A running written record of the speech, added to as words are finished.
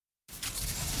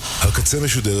הקצה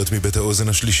משודרת מבית האוזן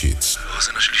השלישית.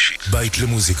 בית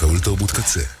למוזיקה ולתרבות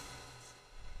קצה.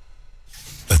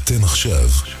 אתם עכשיו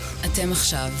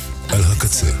על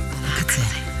הקצה.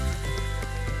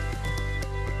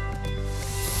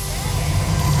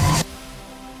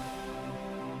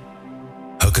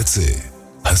 הקצה,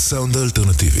 הסאונד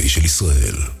האלטרנטיבי של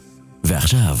ישראל.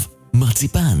 ועכשיו,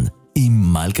 מרציפן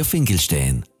עם מלכה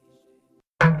פינקלשטיין.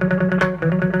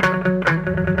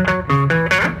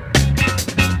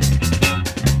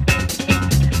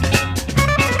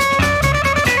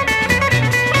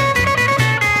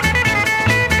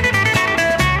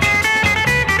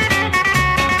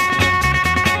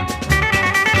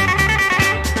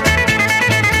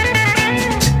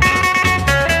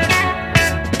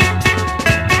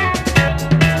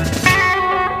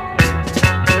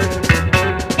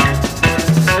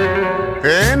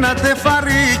 Ένα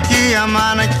τεφαρίκι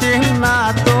αμάν και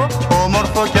να το,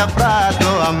 όμορφο και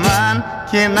απράτο αμάν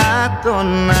και να το,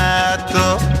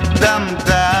 νταμ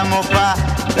νταμ οπα,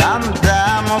 νταμ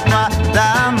νταμ οπα,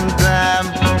 νταμ νταμ.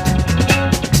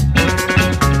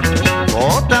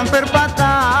 Όταν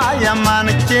περπατάει αμάν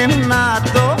και να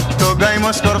το, το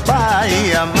καημό σκορπάει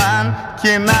αμάν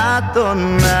και να το,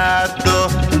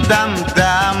 νταμ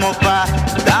νταμ οπα,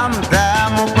 νταμ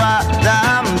νταμ οπα,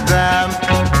 νταμ νταμ.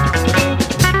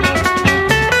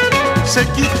 Σε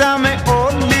κοιτάμε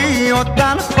όλοι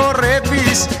όταν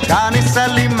χορεύεις, κάνεις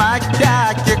αλιμάκια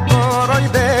και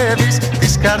κοροϊδεύεις.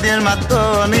 Τις καρδιές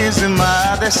ματώνεις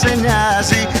μα δε σε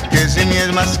νοιάζει και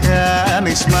ζημιές μας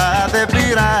κάνεις μα δεν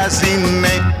πειράζει,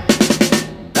 ναι.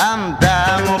 Νταμ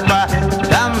νταμ οπα,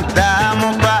 νταμ νταμ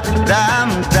οπα, νταμ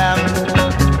νταμ.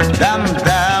 Νταμ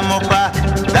νταμ οπα,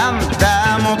 νταμ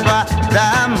νταμ οπα,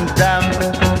 νταμ νταμ.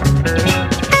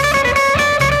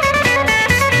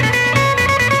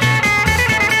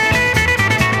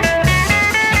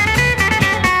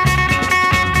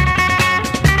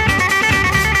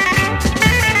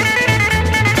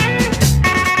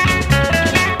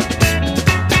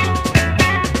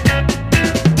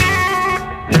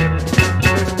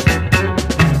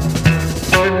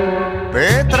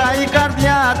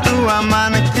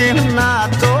 Αμάν και να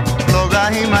το,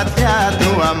 φλόγα η ματιά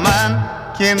του αμάν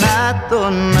και να το,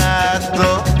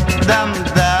 νταμ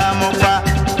νταμ οπα,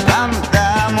 νταμ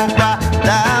νταμ οπα,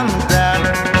 νταμ νταμ.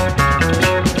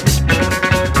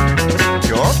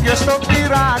 Κι όποιος το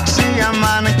πειράξει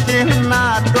αμάν και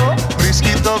να το,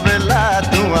 βρίσκει το βελά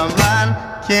του αμάν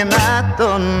και να το,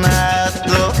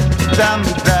 νταμ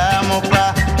νταμ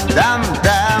οπα, νταμ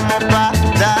νταμ οπα,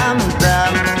 νταμ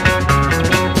νταμ.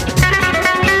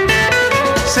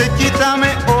 Σε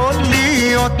κοιτάμε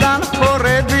όλοι όταν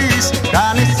χορεύεις,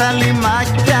 κάνεις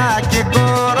αλιμάκια και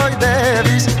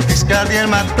κοροϊδεύεις. Τις καρδιές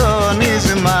ματώνεις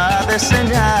μα δε σε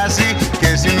νοιάζει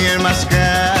και ζημιές μας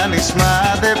κάνεις μα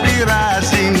δεν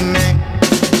πειράζει, ναι.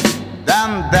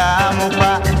 Νταμ νταμ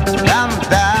οπα, νταμ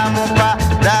νταμ οπα,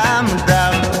 νταμ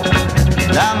νταμ.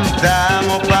 Νταμ νταμ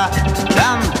οπα,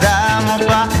 νταμ νταμ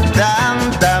οπα, νταμ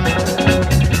νταμ.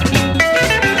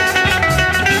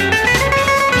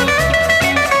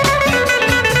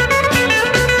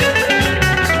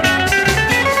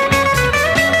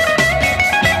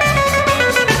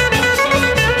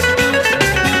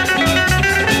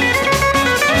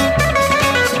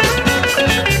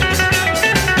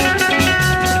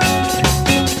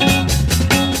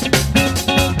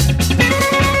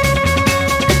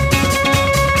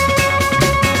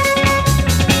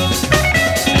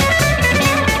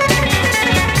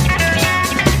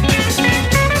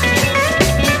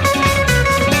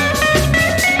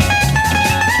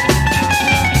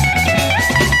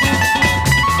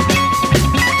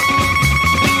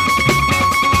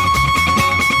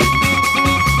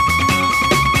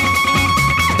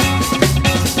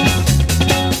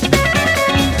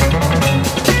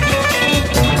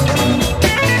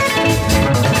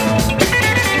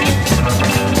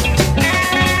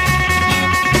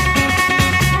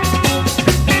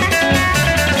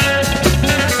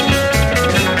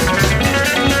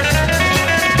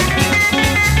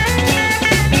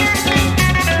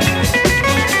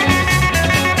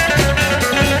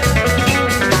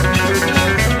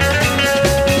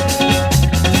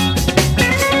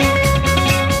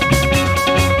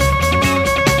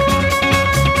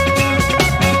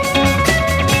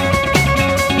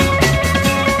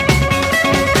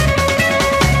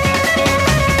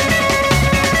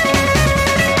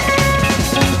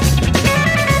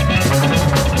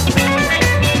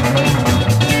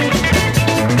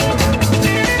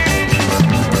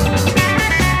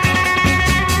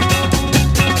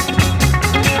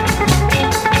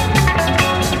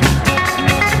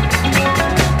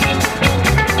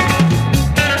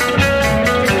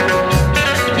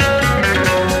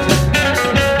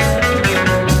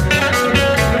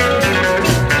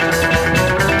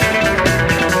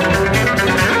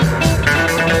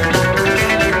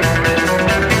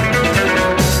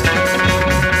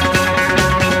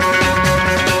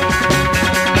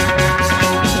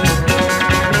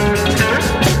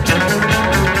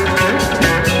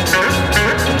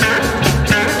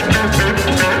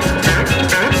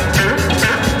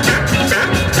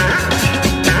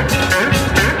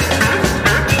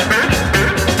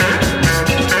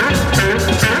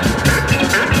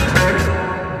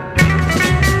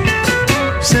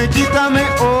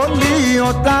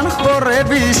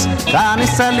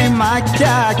 Κάνεις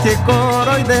αλιμάκια και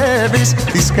κοροϊδεύεις,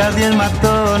 τις καρδιές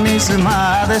ματώνεις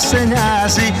μα δεν σε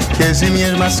νοιάζει, και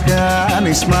ζημιές μας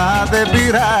κάνεις μα δεν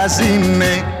πειράζει,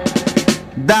 ναι.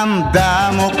 Dam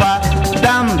dam opa,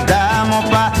 dam dam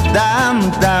opa, dam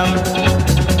dam,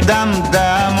 dam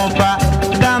dam opa,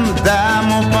 dam dam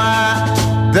opa,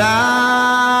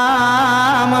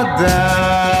 dam dam.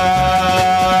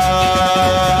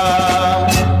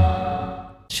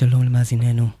 שלום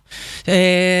למאזיננו.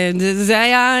 זה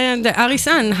היה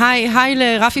אריסן, היי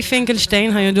לרפי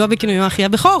פינקלשטיין, הידוע בכינויו אחי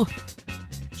הבכור.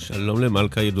 שלום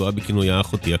למלכה, ידועה בכינויה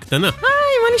אחותי הקטנה.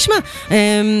 היי, מה נשמע?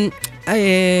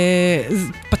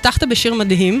 פתחת בשיר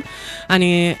מדהים,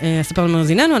 אני אספר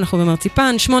למאזיננו, אנחנו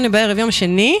במרציפן, 8 בערב יום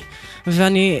שני,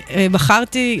 ואני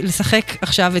בחרתי לשחק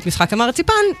עכשיו את משחק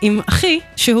המרציפן עם אחי,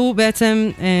 שהוא בעצם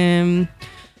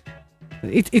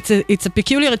it's a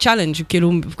peculiar challenge,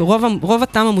 כאילו רוב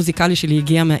הטעם המוזיקלי שלי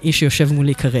הגיע מהאיש שיושב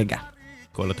מולי כרגע.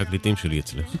 כל התקליטים שלי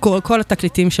אצלך. כל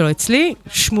התקליטים שלו אצלי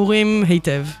שמורים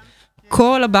היטב.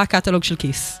 כל הבא קטלוג של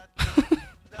כיס.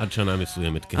 עד שנה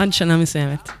מסוימת, כן. עד שנה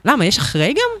מסוימת. למה, יש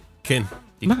אחרי גם? כן,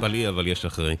 תקפלי, אבל יש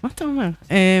אחרי. מה אתה אומר?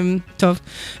 טוב.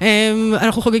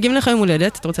 אנחנו חוגגים לך יום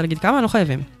הולדת, אתה רוצה להגיד כמה? לא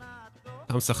חייבים.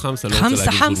 חמסה, חמסה, לא רוצה להגיד שום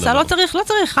דבר. חמסה, לא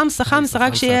צריך, חמסה,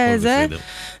 רק שיהיה זה.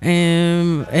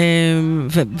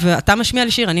 ואתה משמיע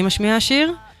לי שיר, אני משמיע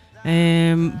שיר.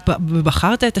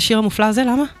 בחרת את השיר המופלא הזה,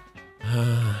 למה?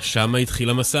 שם התחיל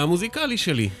המסע המוזיקלי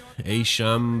שלי. אי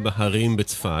שם בהרים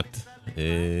בצפת.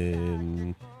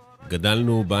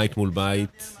 גדלנו בית מול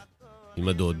בית עם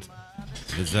הדוד.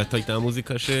 וזאת הייתה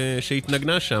המוזיקה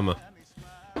שהתנגנה שם.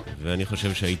 ואני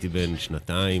חושב שהייתי בן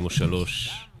 2 או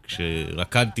 3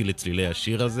 כשרקדתי לצלילי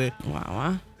השיר הזה.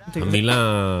 וואו.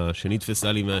 המילה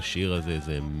שנתפסה לי מהשיר הזה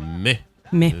זה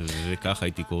מה. וככה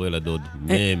הייתי קורא לדוד,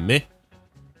 מה.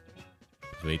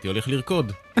 והייתי הולך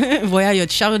לרקוד. והוא היה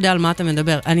ישר יודע על מה אתה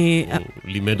מדבר. הוא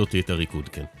לימד אותי את הריקוד,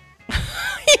 כן.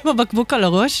 עם הבקבוק על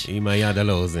הראש? עם היד על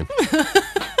האוזן.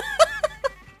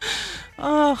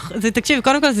 תקשיב,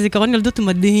 קודם כל זה זיכרון ילדות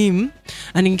מדהים.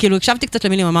 אני כאילו הקשבתי קצת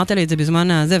למילים, אמרת לי את זה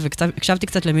בזמן הזה, והקשבתי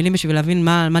קצת למילים בשביל להבין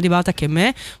מה דיברת כמה.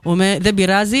 הוא אומר, זה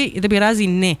בירזי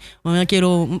נה. הוא אומר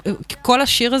כאילו, כל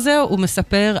השיר הזה הוא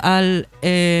מספר על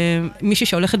מישהי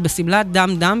שהולכת בסמלה,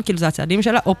 דם דם, כאילו זה הצעדים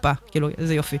שלה, אופה, כאילו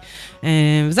זה יופי.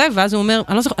 וזה, ואז הוא אומר,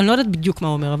 אני לא יודעת בדיוק מה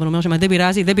הוא אומר, אבל הוא אומר שמה,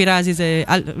 זה בירזי זה,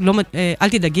 אל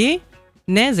תדאגי,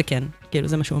 נה זה כן, כאילו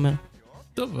זה מה שהוא אומר.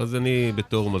 טוב, אז אני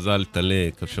בתור מזל תלה,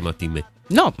 שמעתי מה.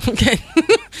 לא, כן.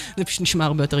 זה פשוט נשמע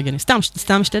הרבה יותר הגיוני.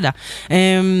 סתם שתדע.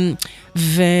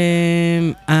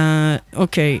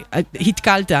 אוקיי,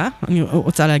 התקלת, אני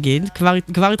רוצה להגיד,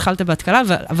 כבר התחלת בהתקלה,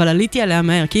 אבל עליתי עליה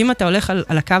מהר, כי אם אתה הולך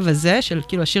על הקו הזה, של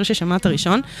כאילו השיר ששמעת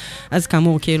ראשון, אז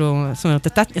כאמור, כאילו, זאת אומרת,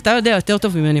 אתה יודע יותר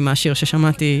טוב ממני מהשיר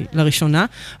ששמעתי לראשונה,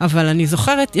 אבל אני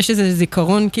זוכרת, יש איזה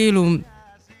זיכרון כאילו,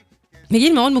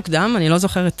 מגיל מאוד מוקדם, אני לא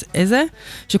זוכרת איזה,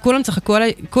 שכולם צחקו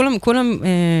עליי, כולם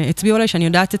הצביעו עליי שאני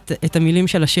יודעת את המילים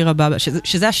של השיר הבא,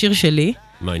 שזה השיר שלי.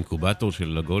 מה, אינקובטור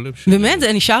של הגולם? באמת?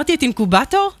 אני שרתי את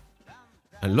אינקובטור?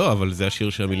 לא, אבל זה השיר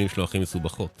שהמילים שלו הכי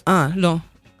מסובכות. לא.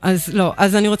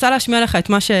 אז אני רוצה להשמיע לך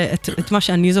את מה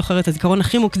שאני זוכרת, הזיכרון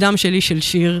הכי מוקדם שלי של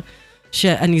שיר,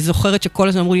 שאני זוכרת שכל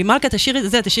הזמן אמרו לי, מלכה,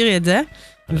 תשאירי את זה.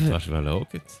 על הטרש ועל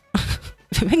העוקץ.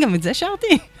 וגם את זה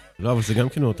שרתי? לא, אבל זה גם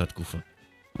כן אותה תקופה.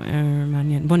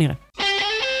 מעניין, בוא נראה.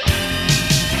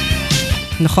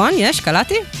 נכון, יש,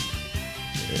 קלטתי?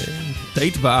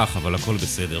 טעית באח, אבל הכל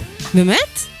בסדר.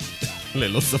 באמת?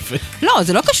 ללא ספק. לא,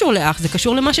 זה לא קשור לאח, זה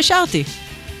קשור למה ששרתי.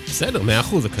 בסדר, 100%,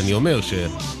 רק אני אומר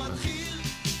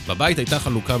שבבית הייתה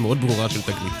חלוקה מאוד ברורה של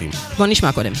תקליטים. בוא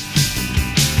נשמע קודם.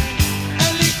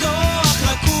 אין לי כוח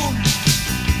לקום,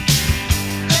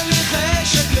 אין לי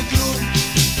חשק לכלום,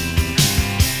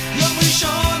 יום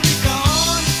ראשון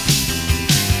דיכאון,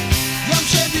 יום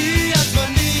שני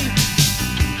עצבני,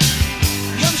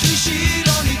 יום שלישי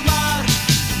לא נגמר,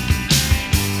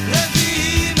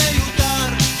 רביעי מיותר,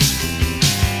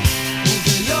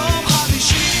 וביום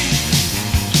חמישי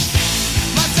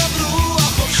מצב רוח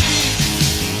חופשי,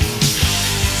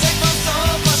 זה כבר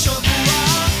סוף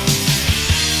השבוע,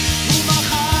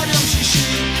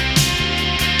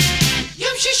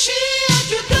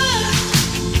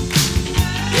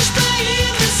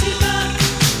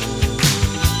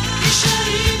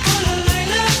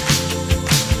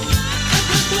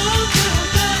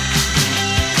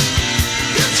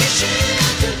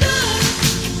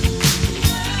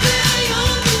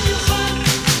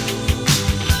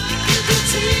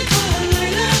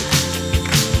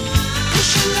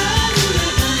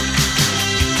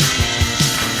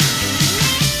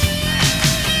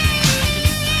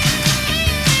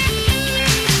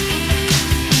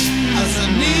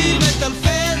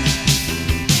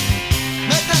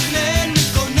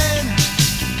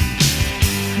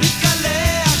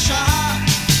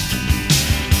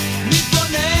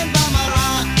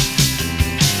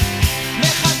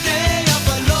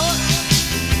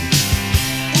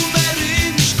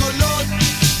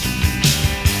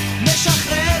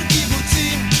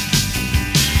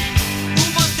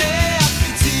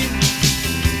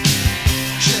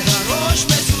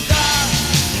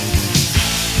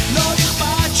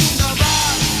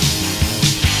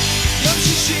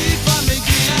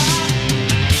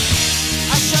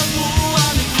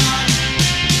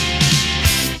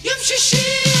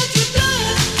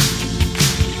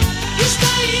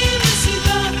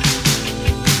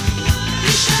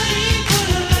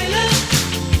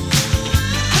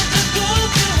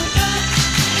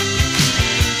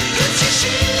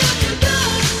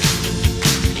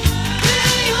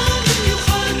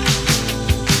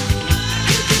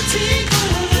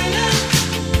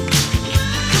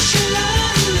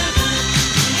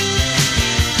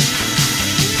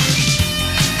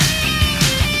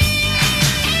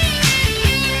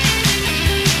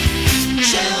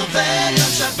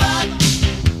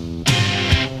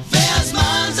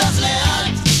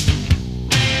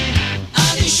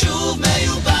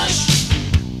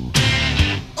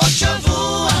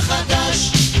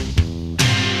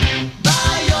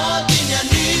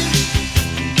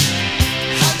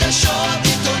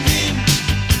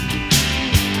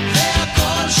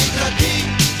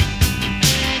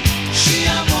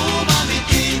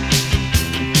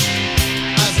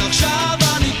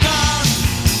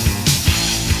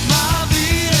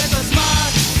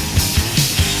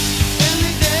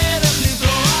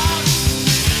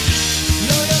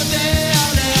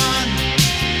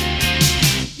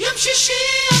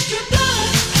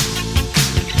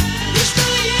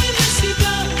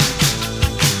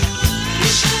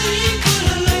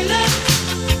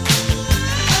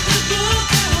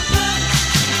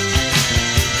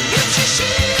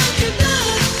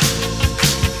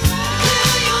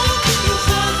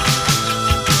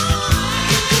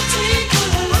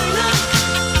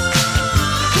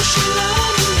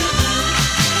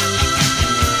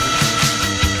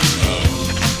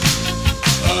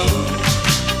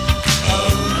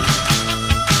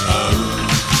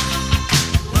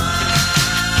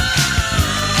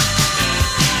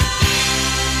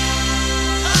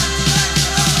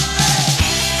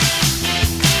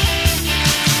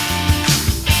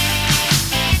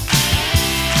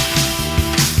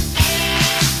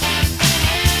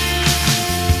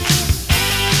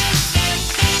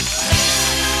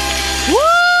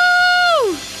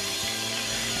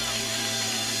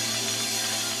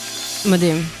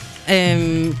 מדהים.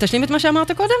 תשלים את מה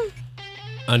שאמרת קודם?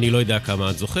 אני לא יודע כמה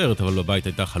את זוכרת, אבל בבית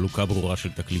הייתה חלוקה ברורה של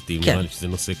תקליטים. כן. נראה לי שזה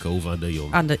נושא כאוב עד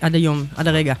היום. עד היום, עד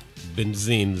הרגע.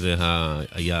 בנזין זה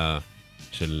היה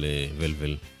של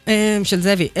ולבל. של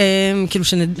זאבי. כאילו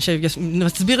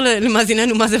שנסביר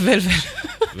למאזיננו מה זה ולבל.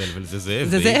 ולבל זה זאב.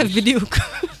 זה זאב, בדיוק.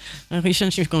 יש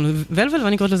אנשים שקוראים לו ולבל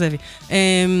ואני קוראת לו זאבי.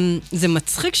 זה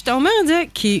מצחיק שאתה אומר את זה,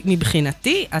 כי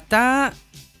מבחינתי אתה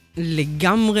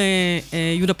לגמרי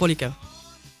יהודה פוליקר.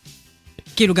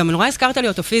 כאילו גם נורא הזכרת לי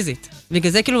אותו פיזית.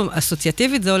 בגלל זה כאילו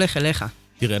אסוציאטיבית זה הולך אליך.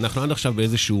 תראה, אנחנו עד עכשיו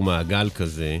באיזשהו מעגל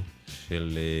כזה,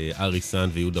 של אריסן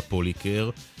ויהודה פוליקר,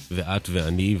 ואת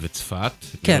ואני וצפת.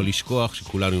 כן. לא לשכוח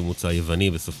שכולנו ממוצא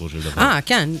יווני בסופו של דבר.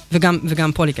 כן,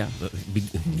 וגם פוליקר.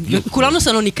 בדיוק. כולנו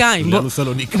סלוניקאים. כולנו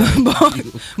סלוניקאים.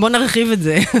 בוא נרחיב את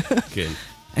זה. כן.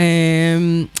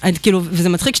 כאילו, וזה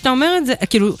מצחיק שאתה אומר את זה,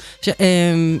 כאילו,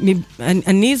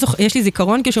 יש לי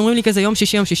זיכרון כשאומרים לי כזה יום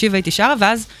שישי והייתי שרה,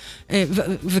 ואז,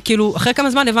 וכאילו, אחרי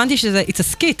כמה זמן הבנתי שזה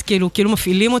התעסקית, כאילו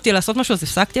מפעילים אותי לעשות משהו, אז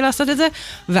הפסקתי לעשות את זה,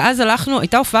 ואז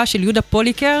הייתה הופעה של יהודה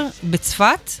פוליקר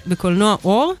בצפת, בקולנוע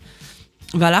אור,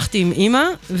 והלכתי עם אמא,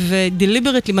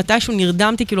 ודיליברטלי מתישהו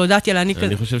נרדמתי, כאילו הודעתי עליה,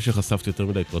 אני חושב שחשפתי יותר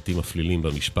מדי פרטים מפלילים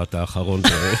במשפט האחרון,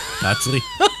 תעצרי.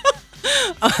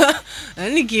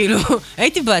 אני כאילו,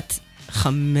 הייתי בת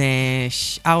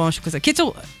 5, 4, משהו כזה.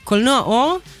 קיצור, קולנוע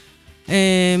אור,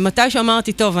 מתי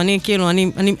שאמרתי, טוב, אני כאילו,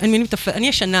 אני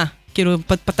ישנה. כאילו,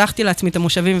 פתחתי לעצמי את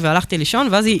המושבים והלכתי לישון,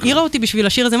 ואז היא העירה אותי בשביל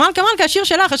השיר הזה, מלכה, השיר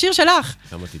שלך.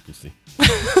 כמה טיפוסי.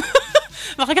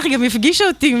 ואחר כך גם הפגישה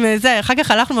אותי עם זה, אחר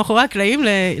כך הלכנו מאחורי הקלעים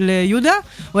ליהודה,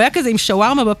 הוא היה כזה עם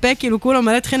שווארמה בפה, כאילו כולו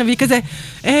מלא תחינה, והיא כזה,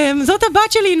 זאת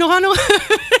הבת שלי, נורא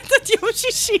את יום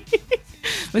שישי.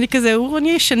 ואני כזה,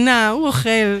 אני ישנה, הוא אוכל.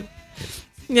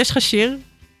 יש לך שיר?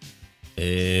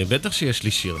 בטח שיש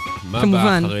לי שיר.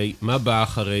 כמובן. מה בא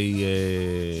אחרי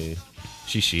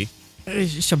שישי?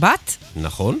 שבת?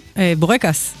 נכון.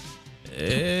 בורקס.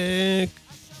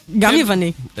 גם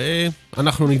יווני.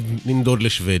 אנחנו ננדוד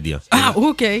לשוודיה.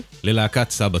 אוקיי.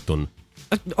 ללהקת סבתון.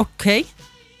 אוקיי.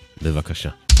 בבקשה.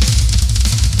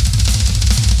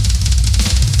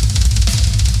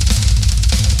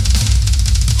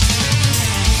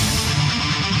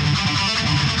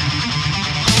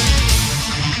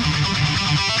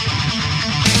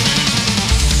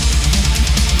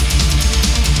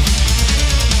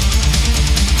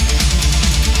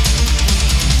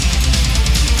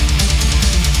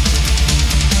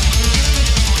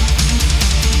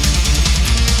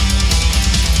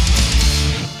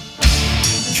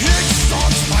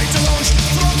 Kickstart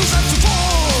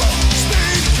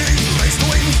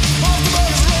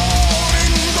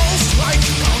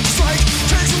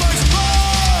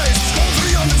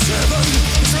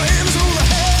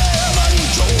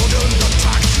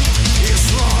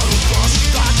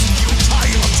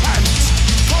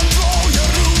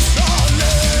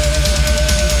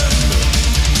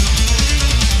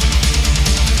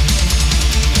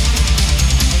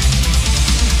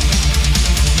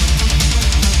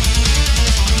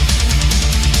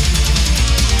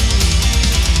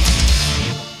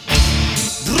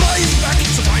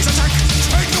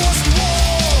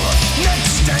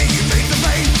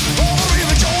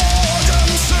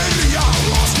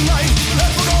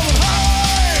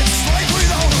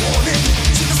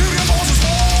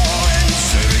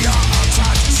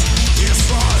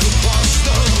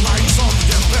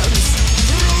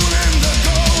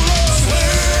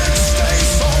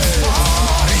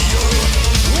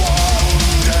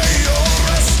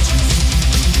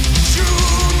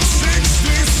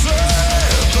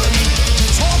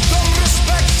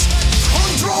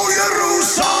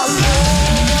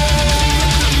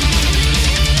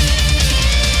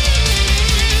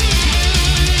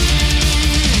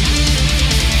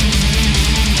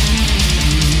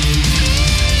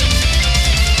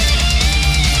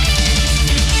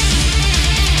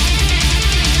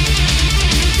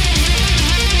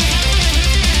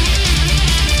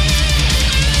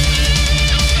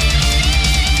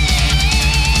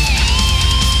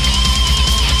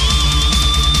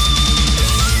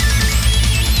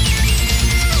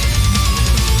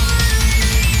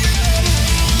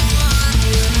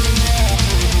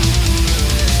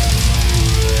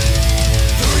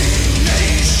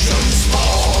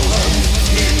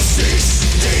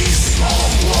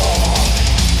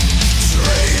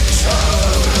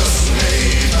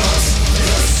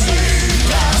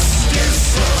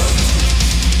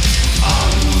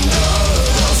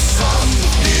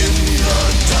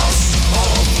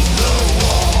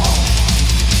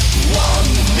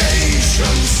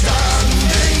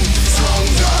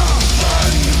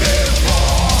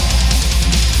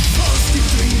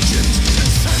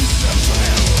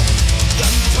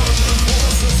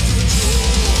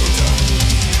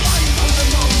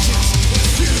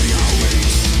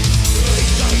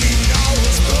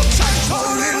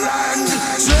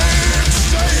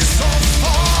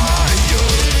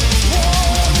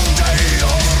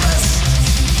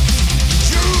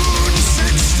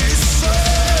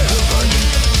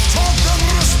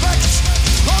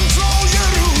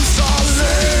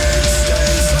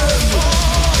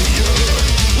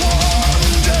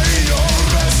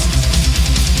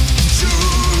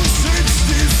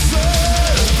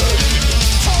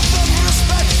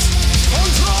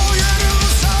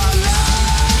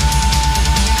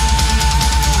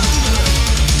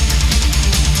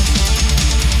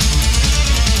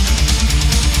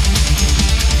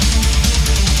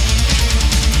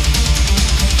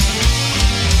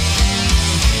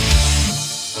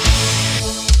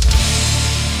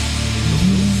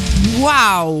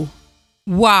וואו,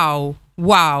 וואו,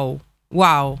 וואו,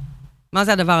 וואו. מה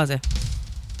זה הדבר הזה?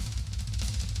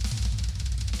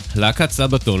 להקת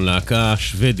סבתון, להקה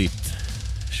שוודית,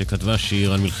 שכתבה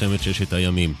שיר על מלחמת ששת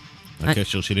הימים.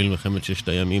 הקשר שלי למלחמת ששת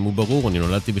הימים הוא ברור, אני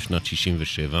נולדתי בשנת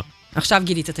 67. עכשיו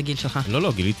גילית את הגיל שלך.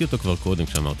 לא, גיליתי אותו כבר קודם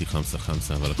כשאמרתי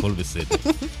חמסה, אבל הכל בסדר.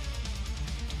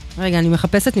 רגע, אני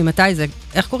מחפשת ממתי זה.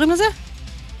 איך קוראים לזה?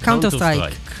 קאונטר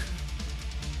סטרייק.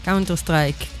 קאונטר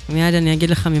סטרייק. מיד אני אגיד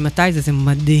לך ממתי זה, זה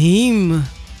מדהים.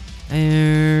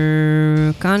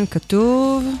 כאן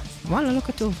כתוב... וואלה, לא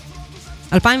כתוב.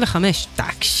 2005,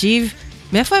 תקשיב.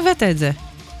 מאיפה הבאת את זה?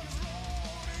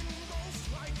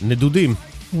 נדודים.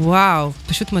 וואו,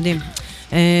 פשוט מדהים.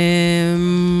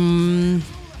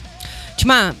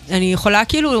 תשמע, אני יכולה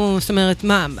כאילו, זאת אומרת,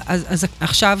 מה, אז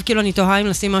עכשיו כאילו אני תוהה אם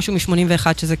לשים משהו מ-81,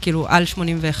 שזה כאילו על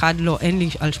 81, לא, אין לי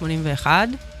על 81.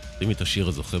 שימי את השיר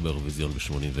הזוכה באירוויזיון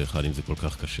ב-81, אם זה כל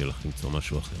כך קשה לך למצוא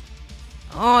משהו אחר.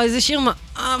 אוי, זה שיר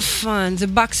מאפן, זה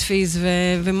בקספיז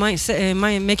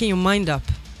ו-Making Your Mind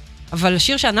Up. אבל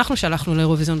השיר שאנחנו שלחנו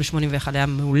לאירוויזיון ב-81 היה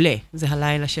מעולה, זה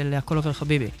הלילה של הכל עובר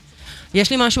חביבי.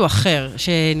 יש לי משהו אחר,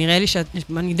 שנראה לי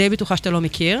שאני די בטוחה שאתה לא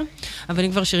מכיר, אבל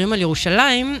אם כבר שירים על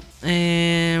ירושלים,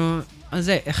 אז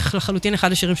זה לחלוטין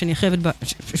אחד השירים שאני חייבת,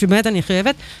 שבאמת אני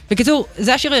חייבת. בקיצור,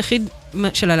 זה השיר היחיד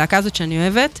של הלהקה הזאת שאני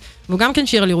אוהבת, והוא גם כן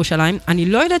שיר על ירושלים. אני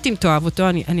לא יודעת אם תאהב אותו,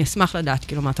 אני אשמח לדעת,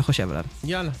 כאילו, מה אתה חושב עליו.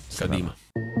 יאללה, קדימה.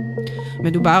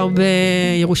 מדובר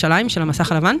בירושלים של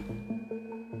המסך הלבן,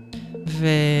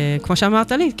 וכמו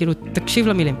שאמרת לי, כאילו, תקשיב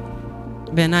למילים.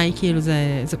 בעיניי, כאילו,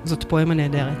 זאת פואמה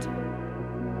נהדרת.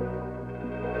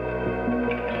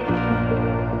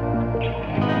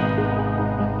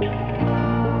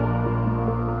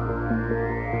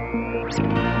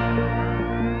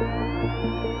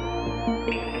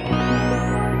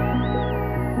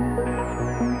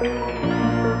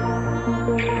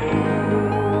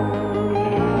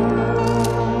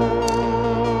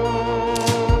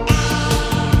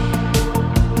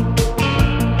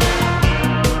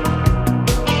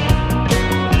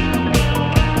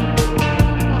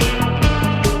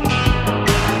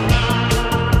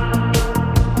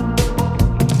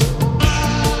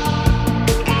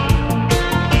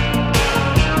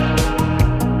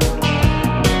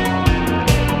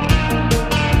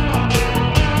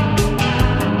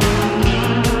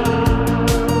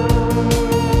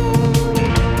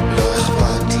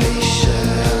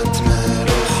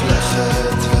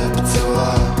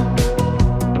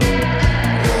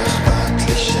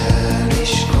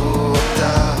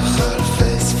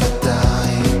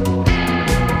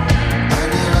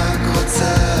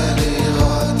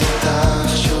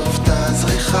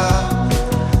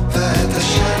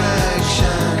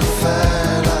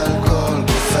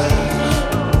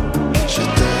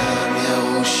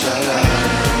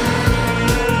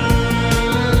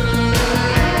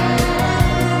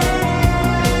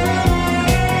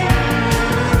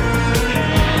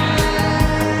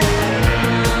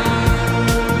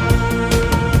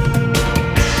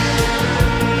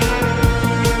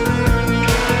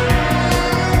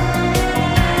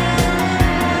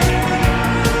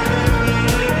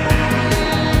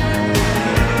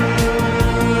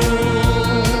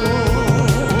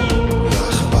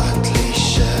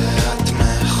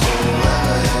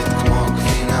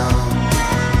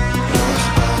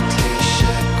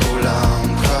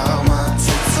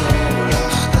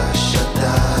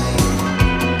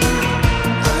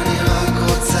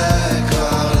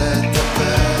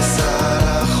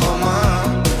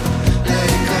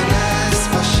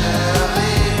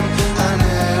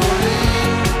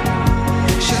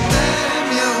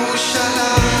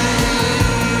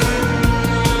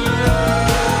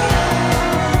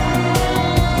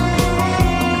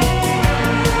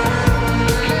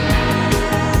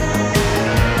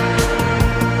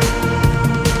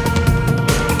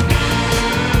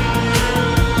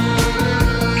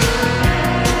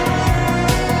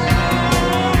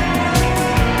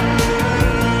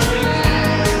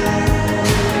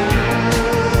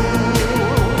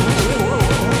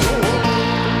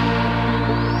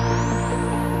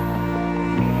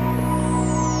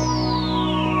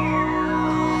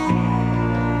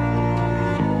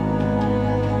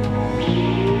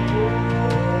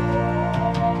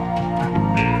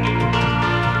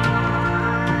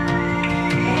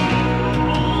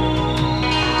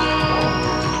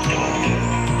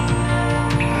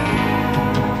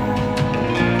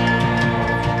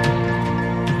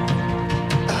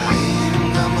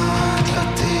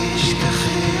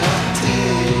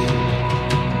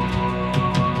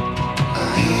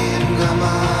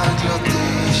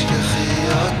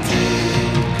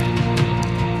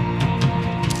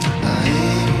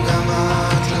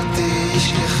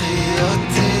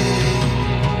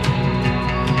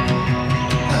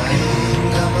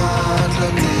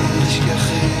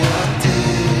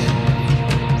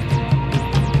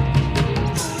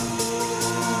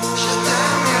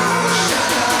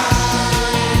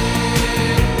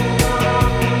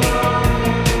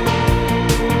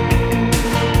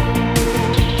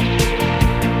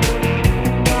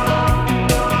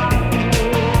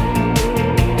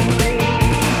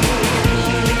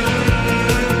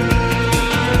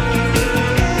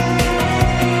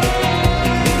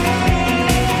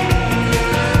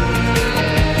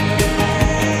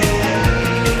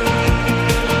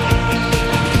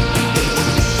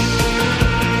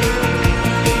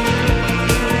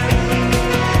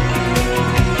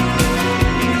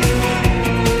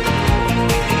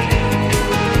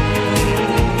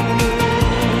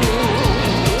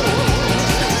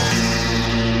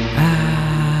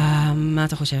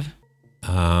 חושב?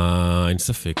 אין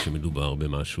ספק שמדובר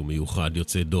במשהו מיוחד,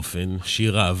 יוצא דופן,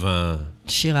 שיר אהבה.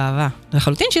 שיר אהבה.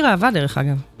 לחלוטין שיר אהבה, דרך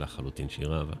אגב. לחלוטין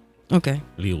שיר אהבה. אוקיי.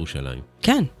 לירושלים.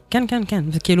 כן, כן, כן, כן.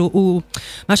 וכאילו,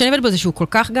 מה שאני אוהבת בו זה שהוא כל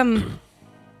כך גם...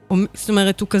 זאת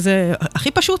אומרת, הוא כזה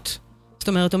הכי פשוט. זאת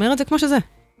אומרת, אומר את זה כמו שזה.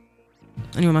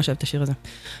 אני ממש אוהבת את השיר הזה.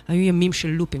 היו ימים של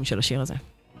לופים של השיר הזה.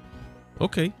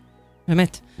 אוקיי.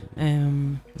 באמת.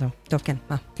 זהו, טוב, כן,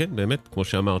 מה? כן, באמת, כמו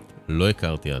שאמרת, לא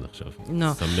הכרתי עד עכשיו.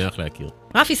 לא. שמח להכיר.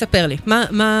 רפי, ספר לי,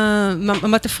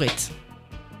 מה תפריט?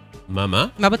 מה?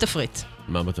 מה בתפריט?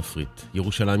 מה בתפריט?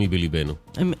 ירושלים היא בליבנו.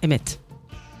 אמת.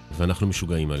 ואנחנו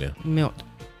משוגעים עליה. מאוד.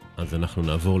 אז אנחנו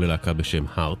נעבור ללהקה בשם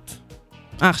הארט.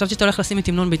 חשבתי שאתה הולך לשים את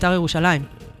המנון בית"ר ירושלים.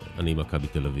 אני מכבי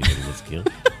תל אביב, אני מזכיר.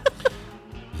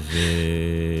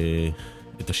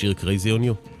 ואת השיר Crazy on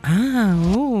You.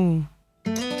 או.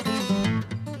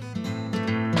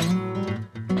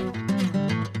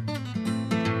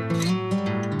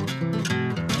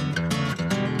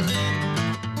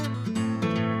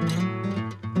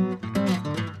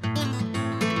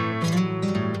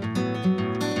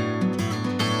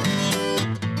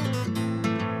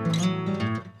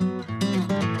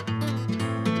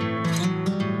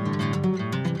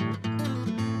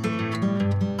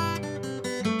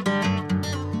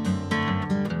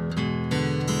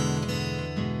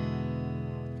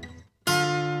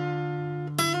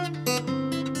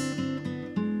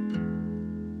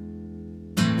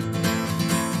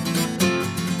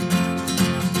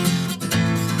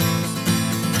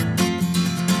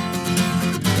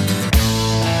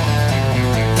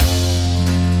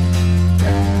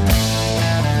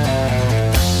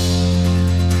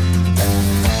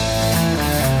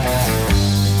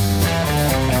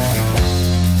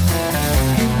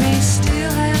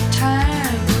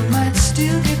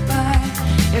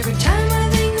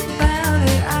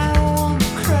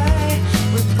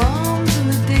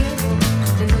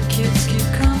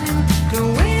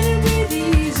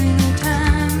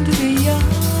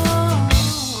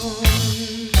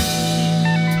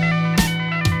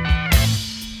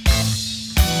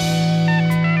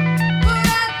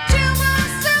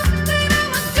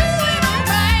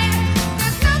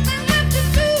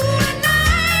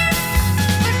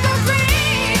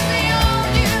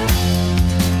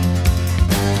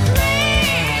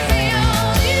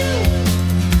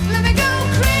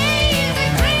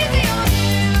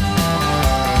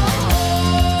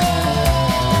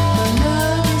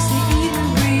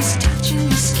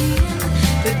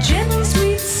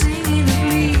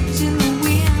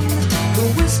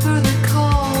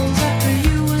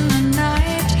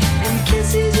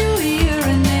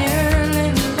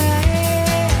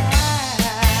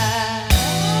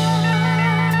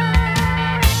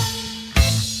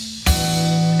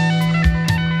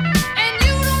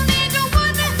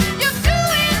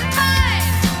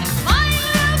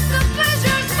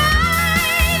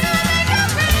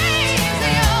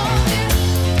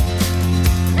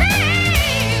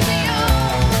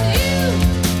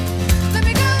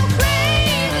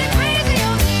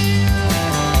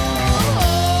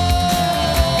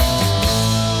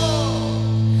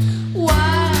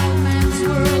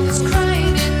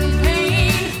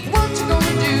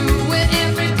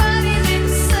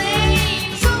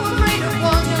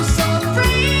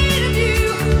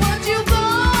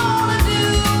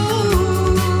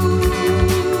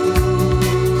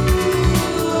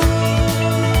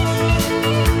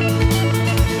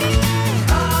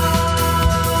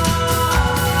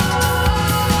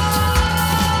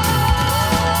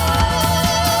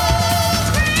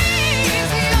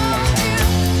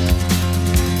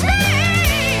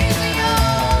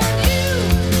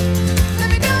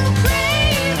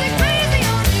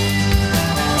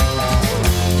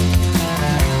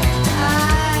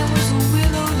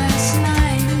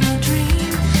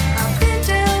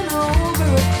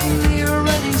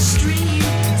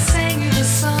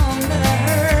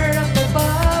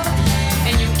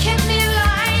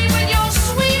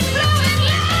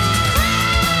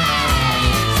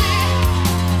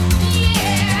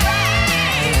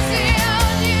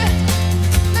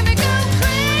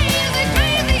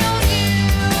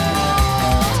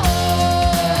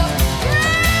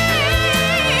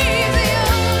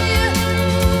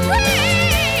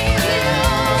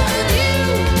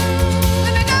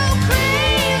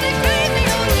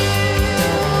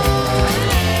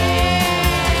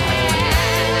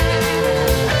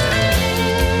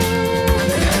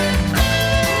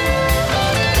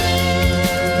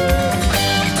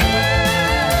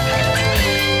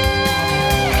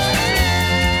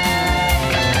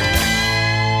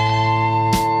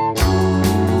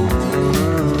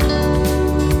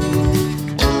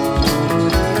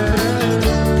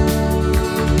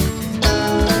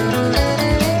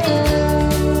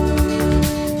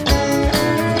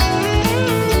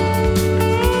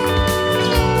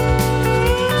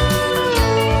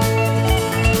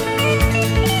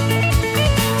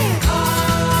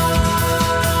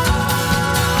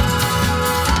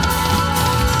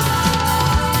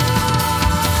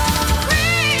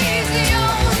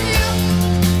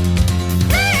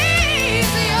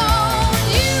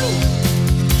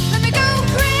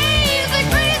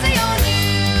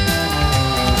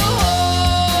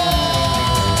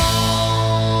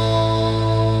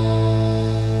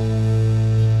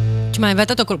 תשמע,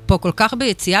 הבאת אותו פה כל כך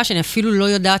ביציאה, שאני אפילו לא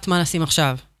יודעת מה לשים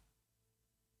עכשיו.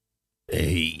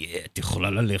 את יכולה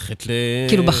ללכת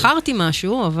כאילו בחרתי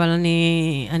משהו, אבל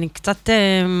אני קצת,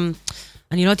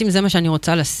 אני לא יודעת אם זה מה שאני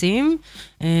רוצה לשים,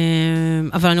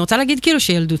 אבל אני רוצה להגיד כאילו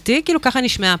שילדותי, כאילו ככה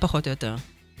נשמעה פחות או יותר.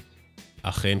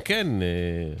 אכן כן,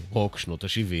 רוק, שנות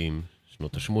ה-70,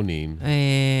 שנות ה-80.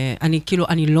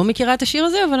 אני לא מכירה את השיר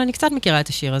הזה, אבל אני קצת מכירה את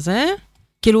השיר הזה.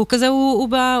 כאילו כזה הוא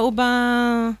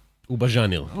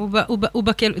בז'אנר. הוא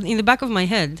in the back of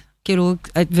my head. כאילו,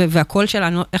 והקול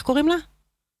שלנו, איך קוראים לה?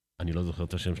 אני לא זוכר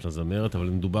את השם של הזמרת, אבל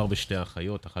מדובר בשתי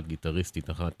אחיות, אחת גיטריסטית,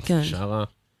 אחת שרה.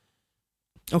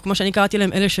 או כמו שאני קראתי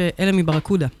להם, אלה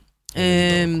מברקודה.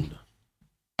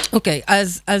 אוקיי,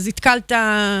 אז התקלת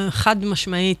חד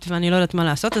משמעית, ואני לא יודעת מה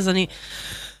לעשות, אז אני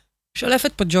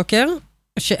שולפת פה ג'וקר,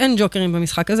 שאין ג'וקרים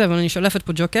במשחק הזה, אבל אני שולפת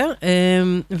פה ג'וקר,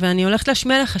 ואני הולכת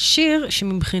להשמיע לך שיר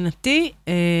שמבחינתי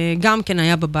גם כן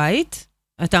היה בבית.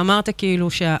 אתה אמרת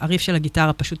כאילו שהעריף של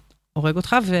הגיטרה פשוט הורג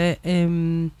אותך,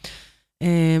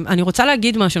 אני רוצה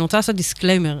להגיד משהו, אני רוצה לעשות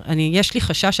דיסקליימר. יש לי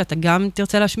חשש שאתה גם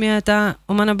תרצה להשמיע את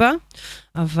האומן הבא,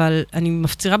 אבל אני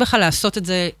מפצירה בך לעשות את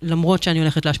זה למרות שאני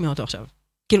הולכת להשמיע אותו עכשיו.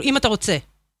 כאילו, אם אתה רוצה,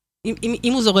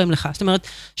 אם הוא זורם לך. זאת אומרת,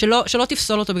 שלא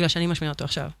תפסול אותו בגלל שאני משמיע אותו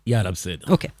עכשיו. יאללה, בסדר.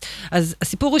 אוקיי. אז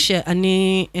הסיפור הוא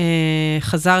שאני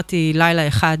חזרתי לילה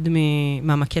אחד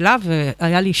מהמקהלה,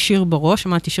 והיה לי שיר בראש,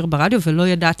 שמעתי שיר ברדיו, ולא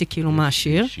ידעתי כאילו מה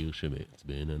השיר. שיר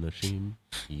שמעצבן אנשים.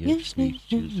 יש לי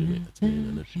שיר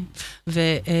שמעצבן אנשים.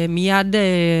 ומיד,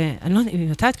 אני לא יודעת,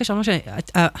 אתה התקשרנו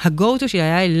ה-go-to שלי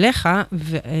היה אליך,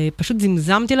 ופשוט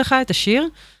זמזמתי לך את השיר,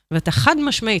 ואתה חד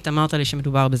משמעית אמרת לי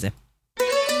שמדובר בזה.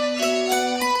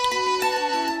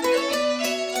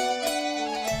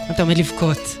 אתה עומד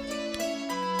לבכות.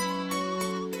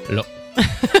 לא.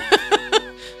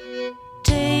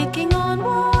 Taking on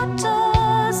water,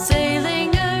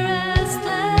 sailing a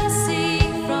restless sea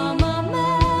from a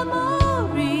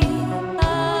memory,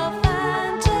 a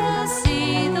fantasy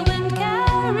the wind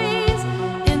carries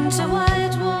into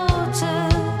white water,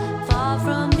 far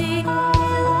from the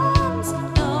islands.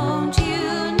 Don't you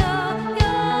know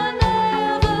you're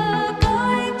never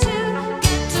going to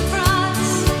get to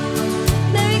France?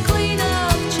 Mary Queen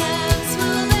of Chance,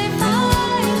 will they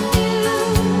find you?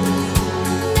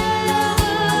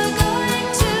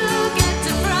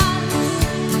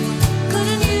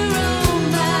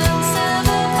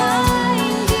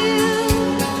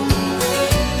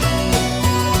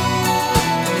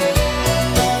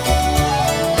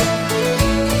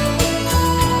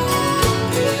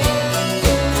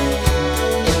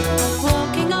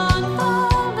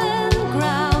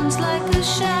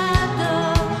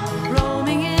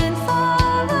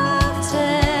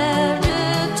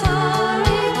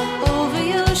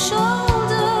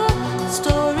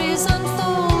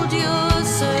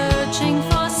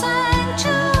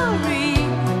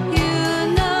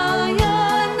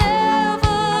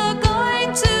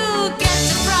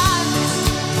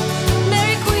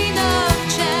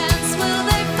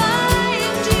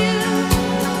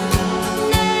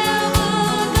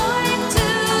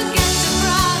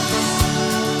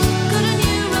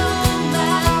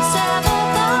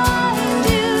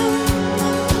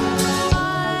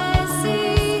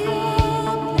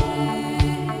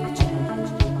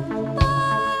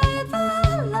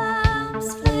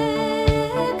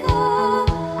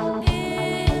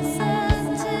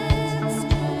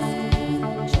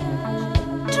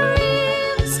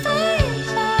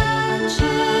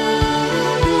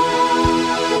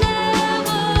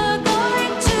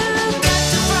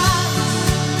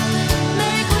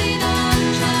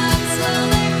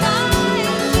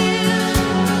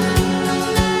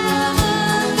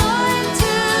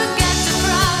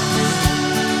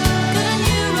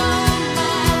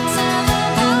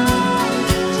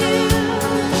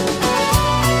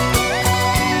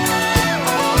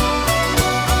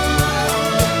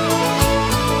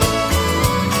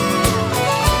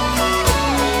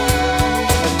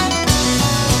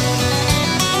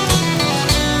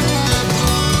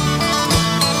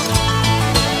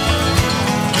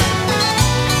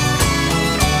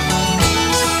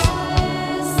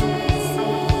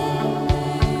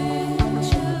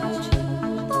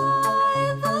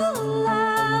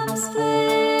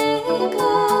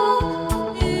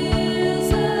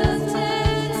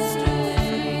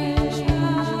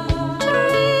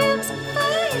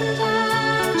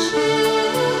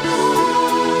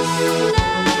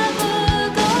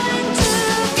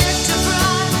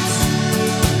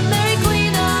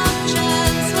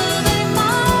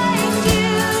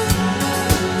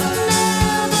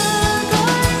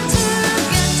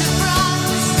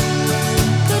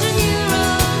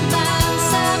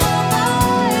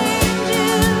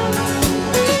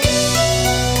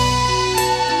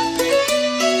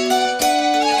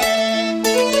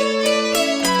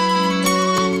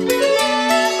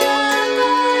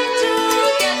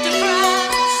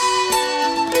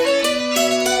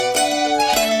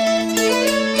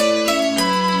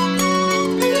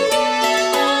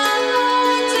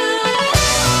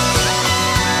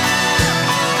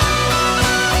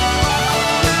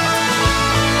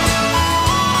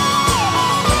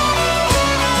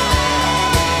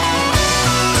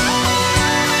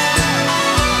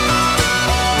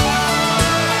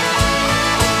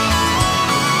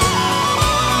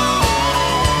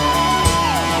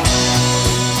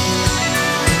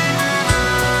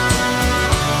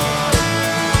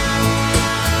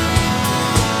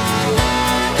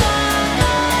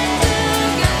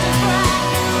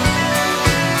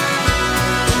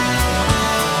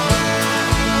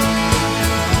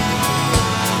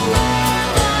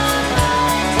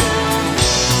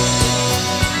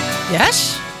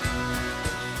 יש?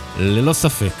 ללא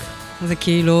ספק. זה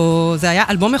כאילו, זה היה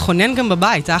אלבום מכונן גם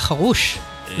בבית, זה היה חרוש,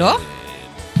 לא?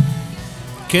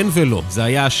 כן ולא, זה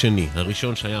היה השני.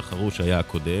 הראשון שהיה חרוש היה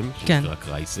הקודם, כן. שנקרא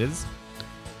קרייסס.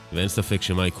 ואין ספק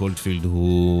שמייק אולדפילד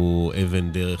הוא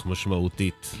אבן דרך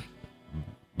משמעותית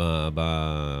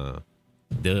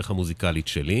בדרך המוזיקלית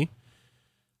שלי.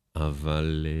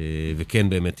 אבל, וכן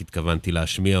באמת התכוונתי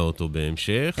להשמיע אותו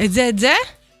בהמשך. את זה?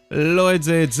 לא את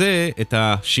זה, את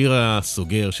השיר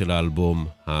הסוגר של האלבום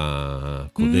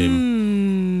הקודם,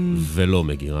 ולא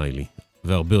מגי ריילי.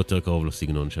 והרבה יותר קרוב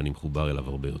לסגנון שאני מחובר אליו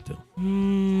הרבה יותר.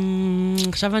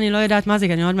 עכשיו אני לא יודעת מה זה,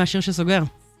 כי אני עוד מהשיר שסוגר.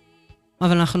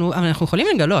 אבל אנחנו יכולים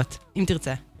לגלות, אם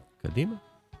תרצה. קדימה.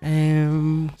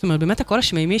 זאת אומרת, באמת הקול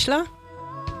השמימי שלה,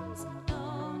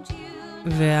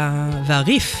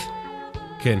 והריף.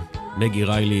 כן, מגי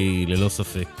ריילי ללא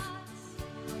ספק.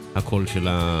 הקול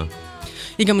שלה...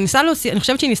 היא גם ניסה להוציא, אני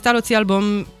חושבת שהיא ניסתה להוציא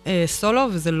אלבום סולו,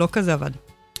 וזה לא כזה עבד.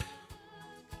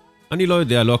 אני לא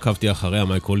יודע, לא עקבתי אחריה,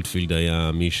 מייק אולדפילד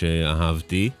היה מי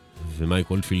שאהבתי, ומייק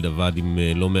אולדפילד עבד עם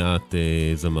לא מעט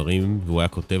זמרים, והוא היה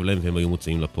כותב להם, והם היו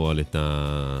מוצאים לפועל את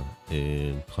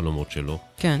החלומות שלו.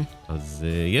 כן. אז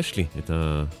יש לי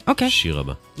את השיר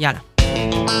הבא. יאללה.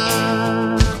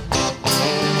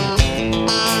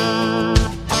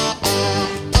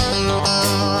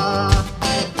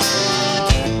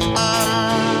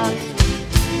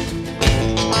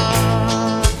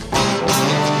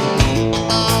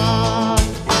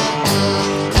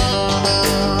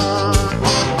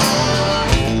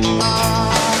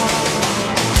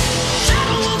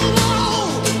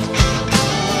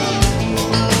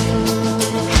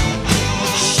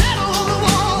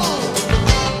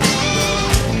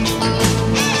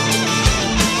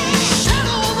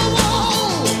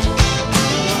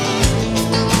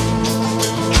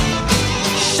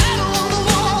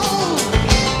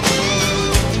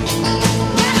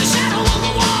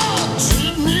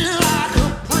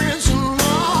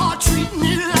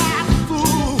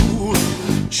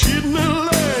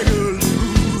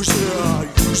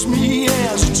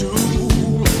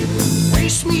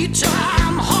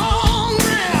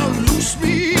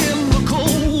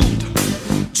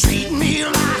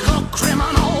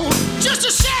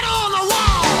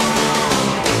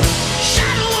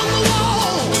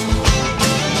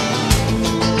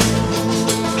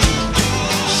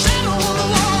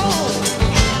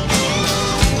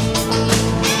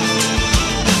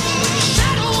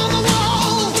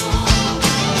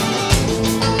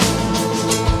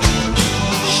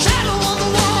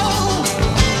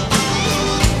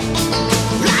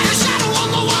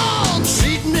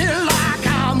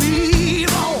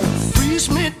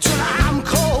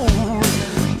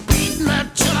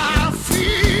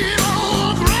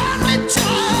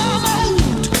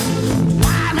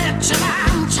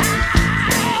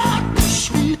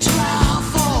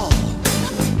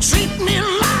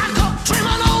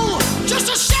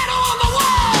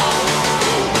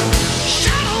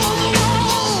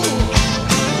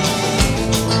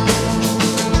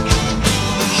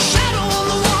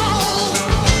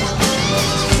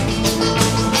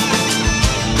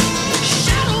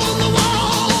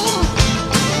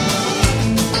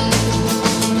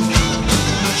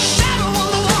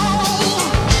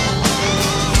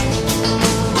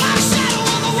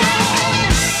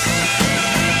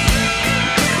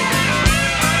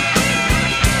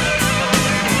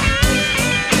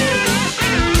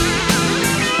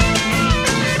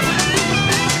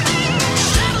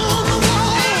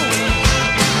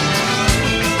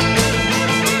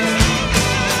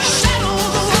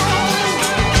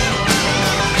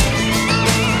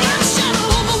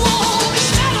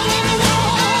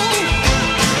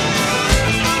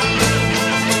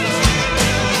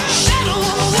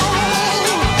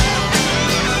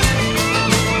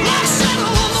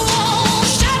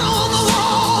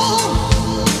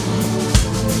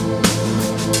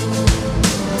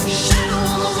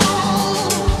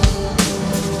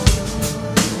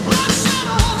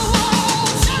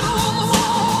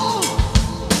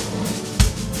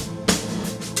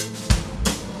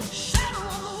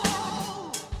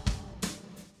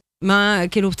 מה,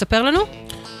 כאילו, תספר לנו?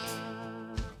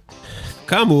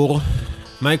 כאמור,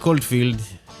 מייק אולדפילד,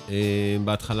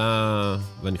 בהתחלה,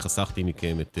 ואני חסכתי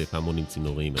מכם את פעמונים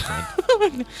צינוריים, הצד.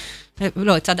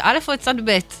 לא, את צד א' או את צד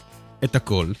ב'? את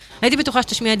הכל. הייתי בטוחה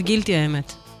שתשמיע את גילטי,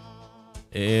 האמת.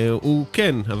 הוא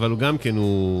כן, אבל הוא גם כן,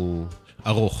 הוא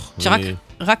ארוך.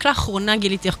 רק לאחרונה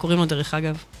גיליתי איך קוראים לו דרך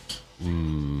אגב.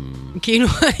 כאילו,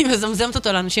 אני מזמזמת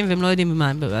אותו לאנשים והם לא יודעים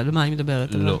על מה אני מדברת.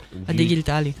 לא. עדי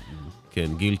גילטלי.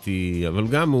 כן, גילטי, אבל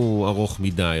גם הוא ארוך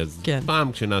מדי, אז כן.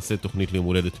 פעם כשנעשה תוכנית ליום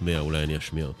הולדת 100, אולי אני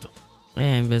אשמיע אותו.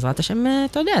 בעזרת השם,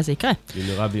 אתה יודע, זה יקרה.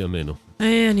 במהרה בימינו.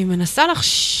 אני מנסה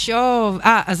לחשוב...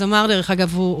 אז אמר דרך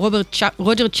אגב, הוא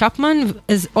רוג'ר צ'פמן,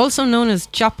 is also known as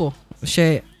צ'אפו,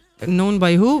 known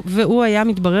by who, והוא היה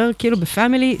מתברר כאילו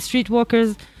בפמילי, סטריט ווקרס,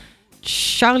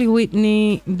 שרלי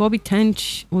וויטני, בובי טנץ',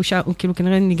 הוא כאילו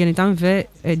כנראה ניגן איתם,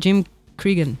 וג'ים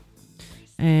קריגן.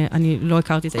 אני לא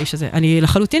הכרתי את האיש הזה. אני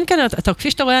לחלוטין כנראה,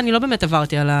 כפי שאתה רואה, אני לא באמת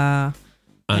עברתי על ה...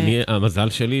 המזל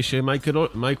שלי שמייק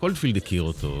אולדפילד הכיר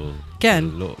אותו. כן.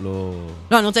 לא,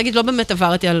 אני רוצה להגיד, לא באמת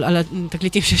עברתי על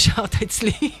התקליטים ששרת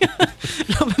אצלי.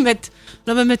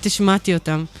 לא באמת תשמעתי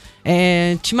אותם.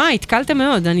 תשמע, התקלת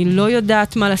מאוד, אני לא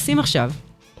יודעת מה לשים עכשיו.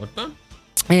 עוד פעם?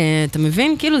 אתה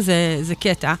מבין? כאילו זה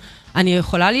קטע. אני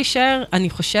יכולה להישאר, אני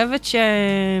חושבת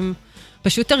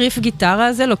שפשוט הריף גיטרה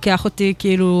הזה לוקח אותי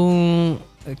כאילו...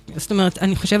 זאת אומרת,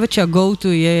 אני חושבת שה-go to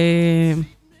יהיה...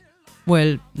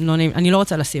 לא נעים, אני לא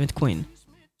רוצה לשים את קווין.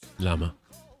 למה?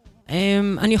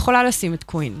 אני יכולה לשים את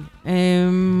קווין.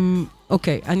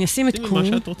 אוקיי, אני אשים את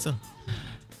קווין. מה שאת רוצה.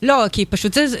 לא, כי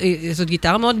פשוט זאת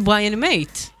גיטרה מאוד בריאן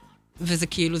מייט. וזה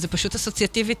כאילו, זה פשוט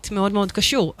אסוציאטיבית מאוד מאוד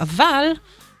קשור. אבל,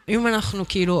 אם אנחנו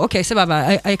כאילו, אוקיי,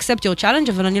 סבבה, I accept your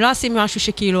challenge, אבל אני לא אשים משהו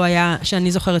שכאילו היה,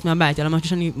 שאני זוכרת מהבית, אלא משהו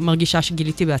שאני מרגישה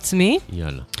שגיליתי בעצמי.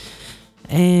 יאללה.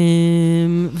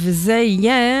 וזה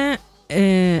יהיה...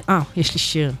 יש לי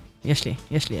שיר. יש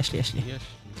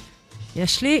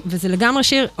לי, וזה לגמרי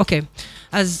שיר, אוקיי.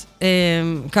 אז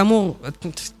כאמור,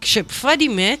 כשפרדי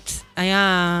מת,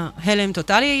 היה הלם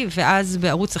טוטלי, ואז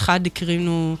בערוץ אחד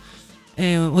הקרינו,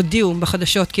 הודיעו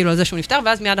בחדשות כאילו על זה שהוא נפטר,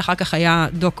 ואז מיד אחר כך היה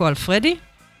דוקו על פרדי.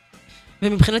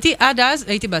 ומבחינתי עד אז,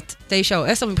 הייתי בת 9 או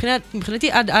 10,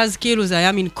 מבחינתי עד אז כאילו זה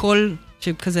היה מין קול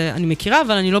שכזה אני מכירה,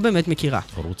 אבל אני לא באמת מכירה.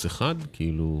 ערוץ אחד,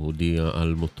 כאילו הודיע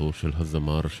על מותו של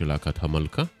הזמר של להקת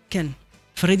המלכה? כן.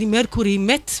 פרדי מרקורי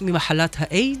מת ממחלת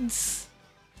האיידס.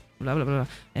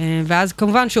 ואז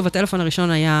כמובן, שוב, הטלפון הראשון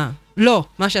היה... לא,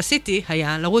 מה שעשיתי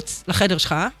היה לרוץ לחדר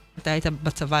שלך, אתה היית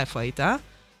בצבא איפה היית,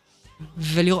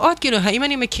 ולראות כאילו, האם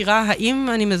אני מכירה, האם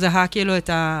אני מזהה כאילו את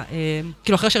ה...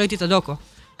 כאילו אחרי שראיתי את הדוקו,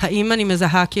 האם אני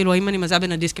מזהה כאילו, האם אני מזהה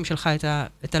בין הדיסקים שלך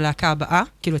את הלהקה הבאה,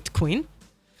 כאילו את קווין,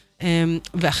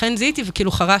 ואכן זיהיתי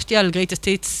וכאילו חרשתי על Greatest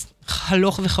Hits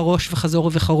הלוך וחרוש וחזור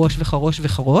וחרוש וחרוש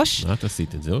וחרוש. את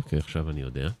עשית את זה? אוקיי, עכשיו אני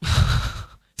יודע.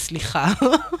 סליחה.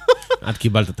 את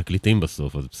קיבלת תקליטים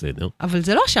בסוף, אז בסדר. אבל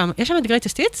זה לא שם. יש שם את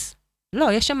Greatest Hits?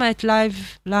 לא, יש שם את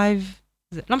לייב,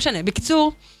 לא משנה.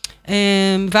 בקיצור,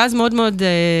 ואז מאוד מאוד,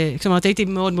 זאת אומרת, הייתי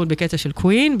מאוד מאוד בקטע של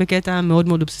קווין, בקטע מאוד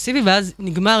מאוד אובססיבי, ואז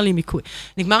נגמר לי מקווין.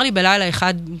 נגמר לי בלילה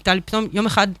אחד, פתאום יום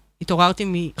אחד התעוררתי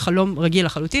מחלום רגיל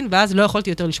לחלוטין, ואז לא יכולתי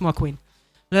יותר לשמוע קווין.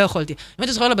 לא יכולתי. אם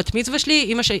אתה זוכר לבת מצווה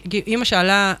שלי,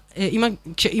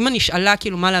 כשאמא נשאלה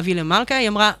כאילו מה להביא למלכה, היא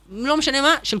אמרה, לא משנה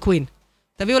מה, של קווין.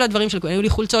 תביאו לה דברים של קווין. היו לי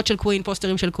חולצות של קווין,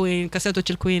 פוסטרים של קווין, קסטות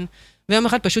של קווין, ויום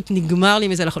אחד פשוט נגמר לי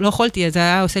מזה, לא יכולתי, זה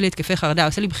היה עושה לי התקפי חרדה,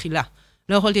 עושה לי בחילה.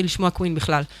 לא יכולתי לשמוע קווין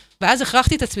בכלל. ואז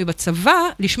הכרחתי את עצמי בצבא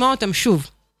לשמוע אותם שוב.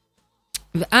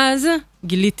 ואז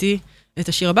גיליתי את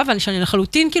השיר הבא, ואני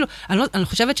לחלוטין, כאילו, אני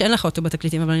חושבת שאין לך אותו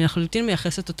בתקליטים, אבל אני לחלוטין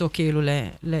מייחסת אותו כאילו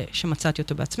שמצאתי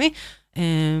אותו בעצמי.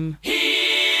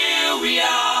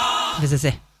 וזה זה.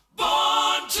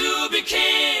 Born to be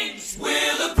kings,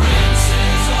 we're the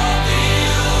princes of the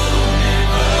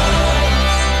universe.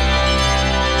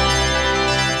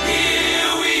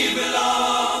 Here we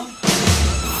belong,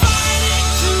 fighting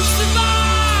to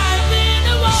survive in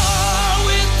a war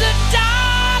with the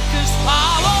darkest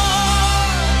power.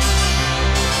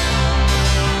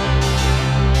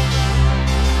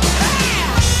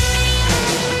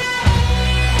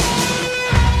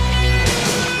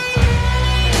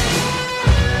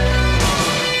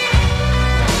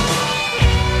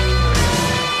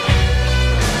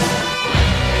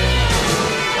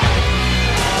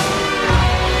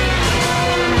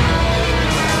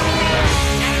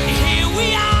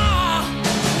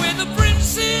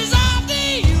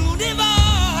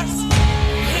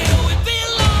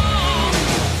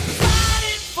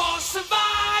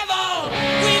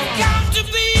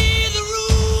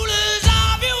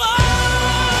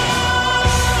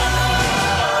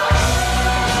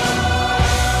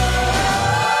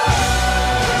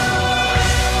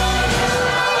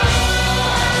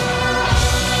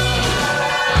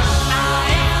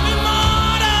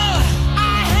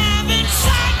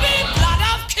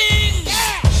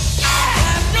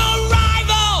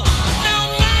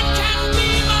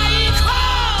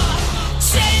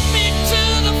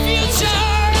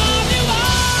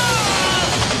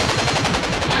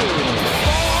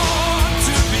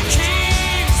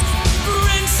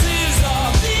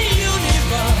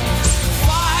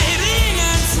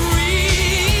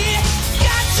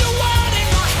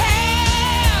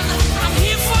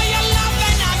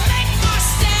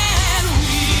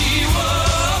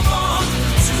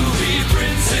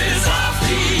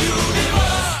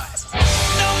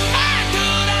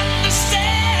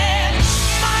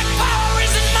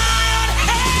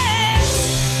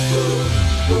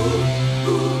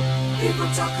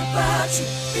 People talk about you.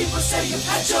 People say you've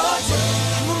had your day.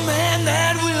 I'm a man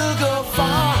that will go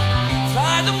far.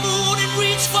 Fly the moon and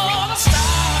reach for the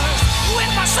stars.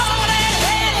 With my soul and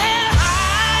head held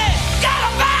high. Got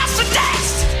a blast to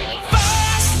dance.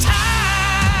 First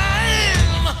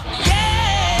time. Yeah.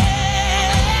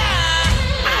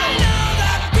 I know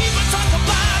that people talk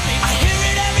about me. I hear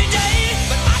it every day.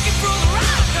 But I can prove it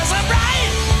right 'cause I'm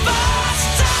right. First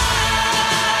time.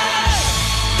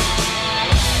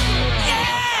 Yeah.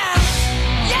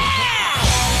 Yeah.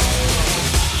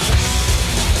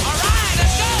 All right,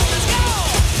 let's go. Let's go.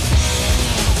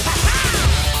 Ha-ha.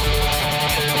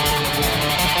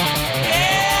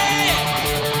 Yeah.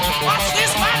 Watch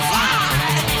this man fly.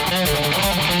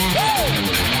 Woo.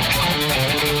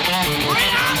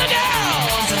 Bring on the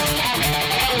girls.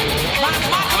 Come on,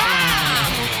 come on.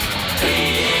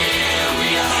 Here we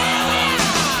are.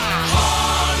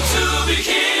 Born to be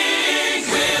kings.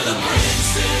 We're the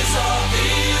princes of the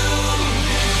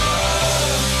universe.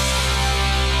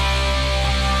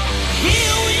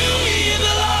 Here we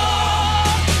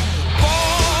belong.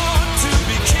 Born to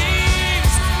be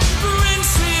kings.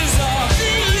 Princes of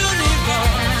the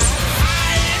universe.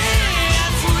 High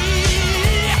and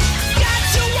free. Got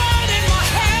your world in my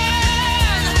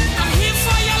hand. I'm here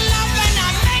for your love and I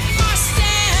make my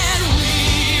stand. We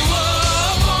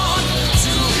were born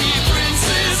to be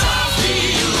princes of the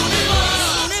universe.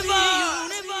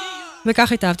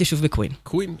 וכך התאהבתי שוב בקווין.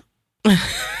 קווין.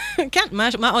 כן,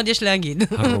 מה עוד יש להגיד?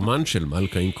 הרומן של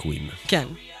מלכה עם קווין. כן.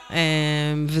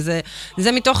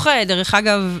 וזה מתוך, דרך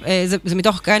אגב, זה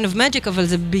מתוך kind of magic, אבל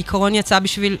זה בעיקרון יצא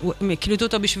בשביל, קליטו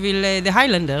אותו בשביל The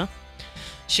Highlander,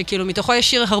 שכאילו מתוכו יש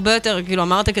שיר הרבה יותר, כאילו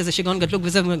אמרת כזה שיגעון גדלוק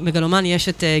וזה, מגלומן יש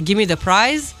את Give me the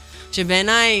prize,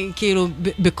 שבעיניי, כאילו,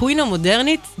 בקווין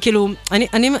המודרנית, כאילו,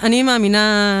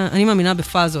 אני מאמינה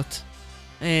בפאזות.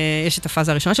 יש את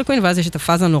הפאזה הראשונה של קווין, ואז יש את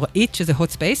הפאזה הנוראית, שזה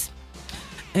hot space.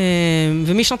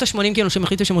 ומשנות ה-80, כאילו, שהם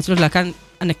החליטו שהם רוצים להיות להקה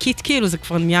ענקית, כאילו, זה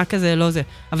כבר נהיה כזה, לא זה.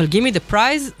 אבל Give me the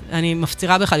prize, אני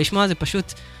מפצירה בך לשמוע, זה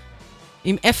פשוט,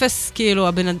 עם אפס, כאילו,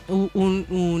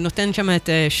 הוא נותן שם את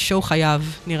שואו חייו,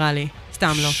 נראה לי.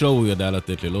 סתם לא. שואו הוא ידע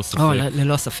לתת ללא ספק.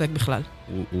 ללא ספק בכלל.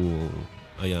 הוא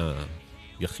היה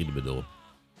יחיד בדורו.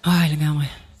 אוי, לגמרי.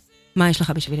 מה יש לך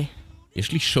בשבילי?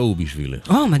 יש לי שואו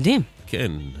בשבילך. מדהים.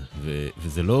 כן,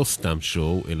 וזה לא סתם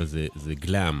שואו, אלא זה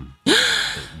גלאם.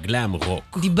 גלאם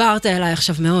רוק. דיברת אליי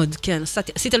עכשיו מאוד, כן,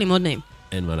 עשית לי מאוד נעים.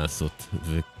 אין מה לעשות.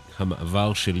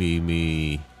 והמעבר שלי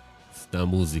מסתם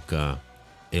מוזיקה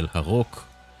אל הרוק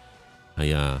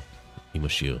היה עם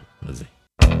השיר הזה.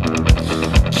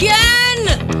 כן!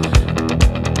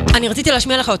 אני רציתי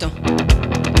להשמיע לך אותו.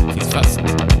 פספסת.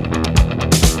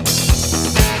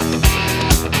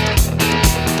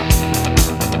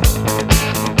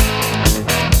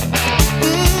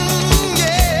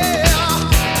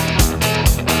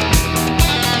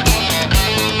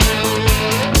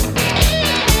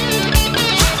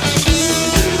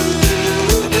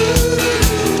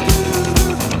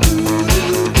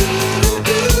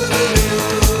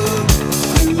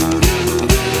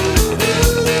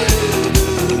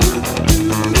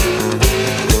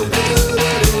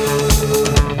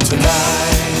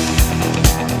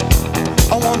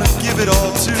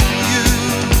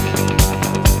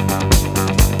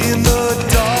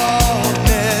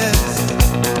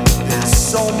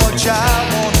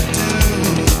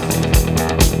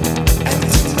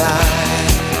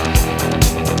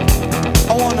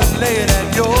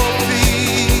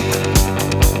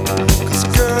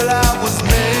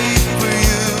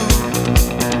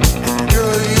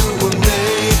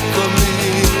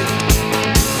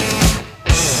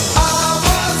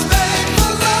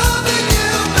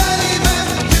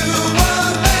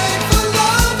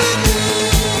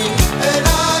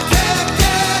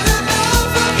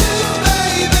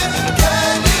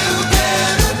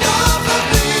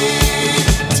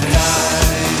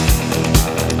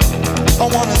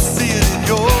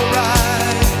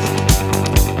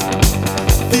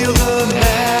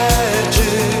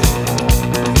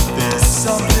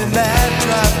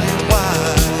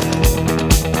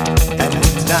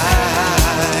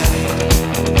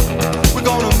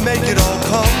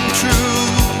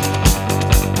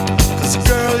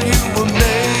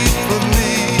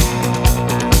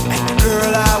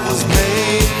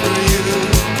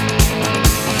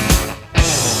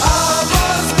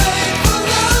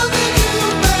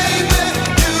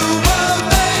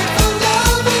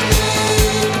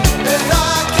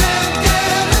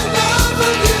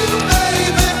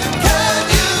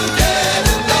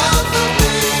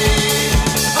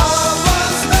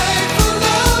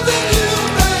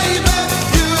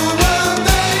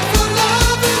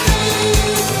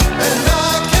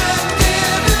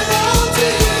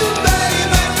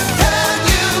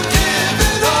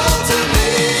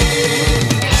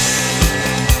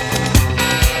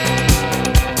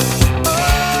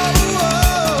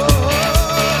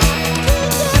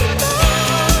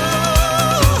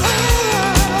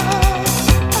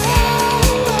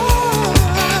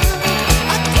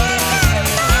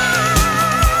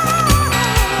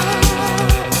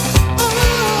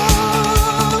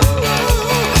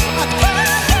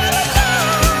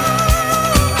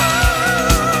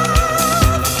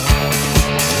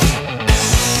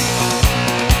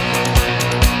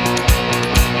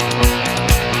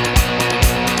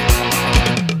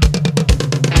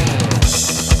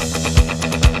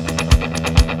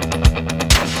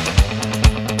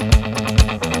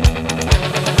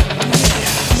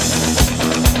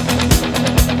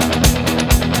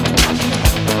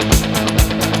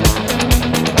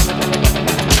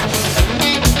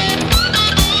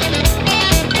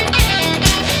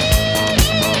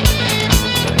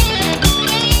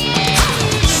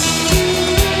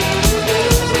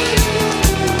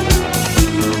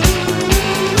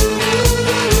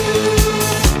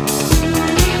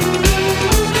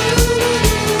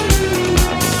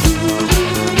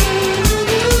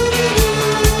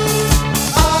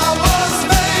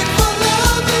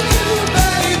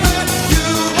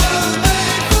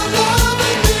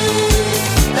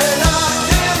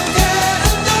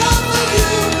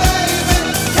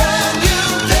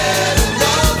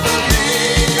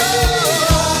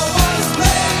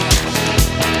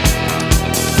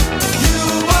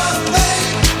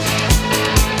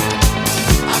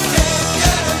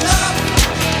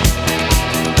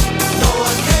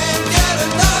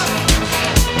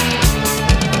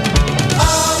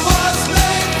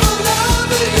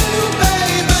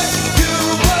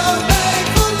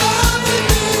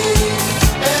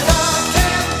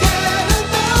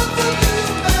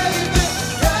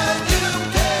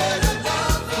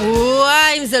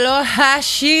 זה לא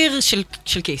השיר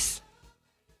של כיס.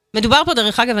 מדובר פה,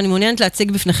 דרך אגב, אני מעוניינת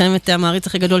להציג בפניכם את המעריץ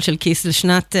הכי גדול של כיס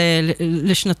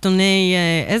לשנתוני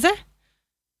איזה?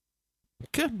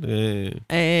 כן.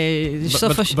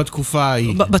 סוף בתקופה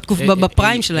ההיא.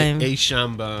 בפריים שלהם. אי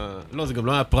שם לא, זה גם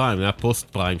לא היה פריים, זה היה פוסט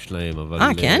פריים שלהם, אבל...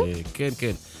 כן? כן,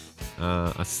 כן.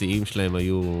 השיאים שלהם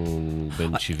היו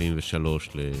בין 73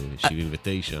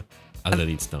 ל-79, אז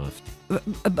אני הצטרפתי.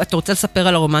 אתה רוצה לספר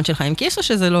על הרומן שלך עם כיס, או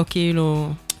שזה לא כאילו...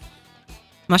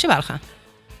 מה שבא לך?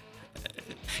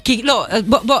 כי לא,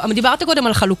 בוא, דיברת קודם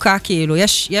על חלוקה, כאילו,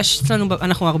 יש אצלנו,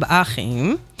 אנחנו 4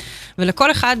 אחים,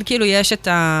 ולכל אחד כאילו יש את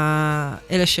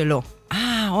אלה שלו.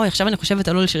 אוי, עכשיו אני חושבת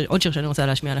על עוד שיר שאני רוצה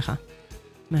להשמיע לך.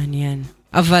 מעניין.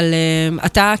 אבל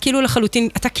אתה כאילו לחלוטין,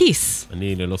 אתה כיס.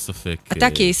 אני ללא ספק... אתה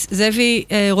כיס, זאבי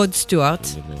רוד סטוארט,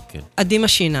 עדי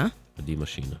משינה. עדי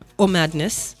משינה. או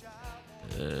מדנס.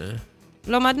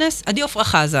 לא מדנס? עדי עופרה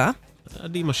חזה.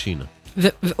 עדי משינה.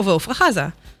 ועופרה חזה.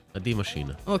 עדי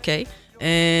משינה. אוקיי.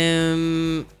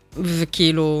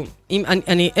 וכאילו,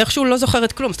 אני איכשהו לא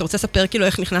זוכרת כלום, אז אתה רוצה לספר כאילו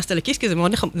איך נכנסת לכיס, כי זה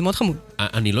מאוד חמוד.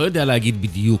 אני לא יודע להגיד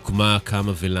בדיוק מה,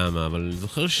 כמה ולמה, אבל אני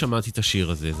זוכר ששמעתי את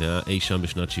השיר הזה, זה היה אי שם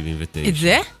בשנת 79. את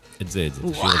זה? את זה,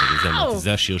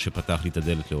 זה השיר שפתח לי את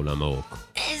הדלת לעולם הרוק.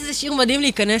 איזה שיר מדהים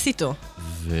להיכנס איתו.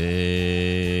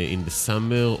 In the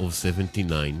summer of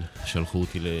 79 שלחו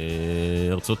אותי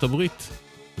לארצות הברית,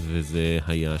 וזה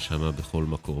היה שם בכל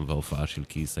מקום, וההופעה של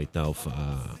כיס הייתה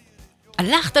הופעה...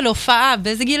 הלכת להופעה,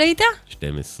 באיזה גיל היית?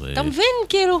 12. אתה מבין,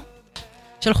 כאילו?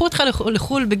 שלחו אותך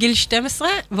לחול בגיל 12,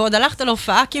 ועוד הלכת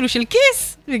להופעה כאילו של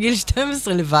כיס, בגיל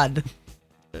 12 לבד.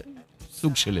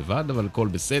 סוג של לבד, אבל הכל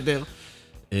בסדר.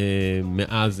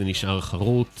 מאז זה נשאר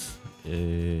חרוט.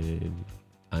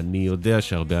 אני יודע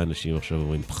שהרבה אנשים עכשיו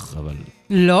אומרים פח, אבל...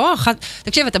 לא,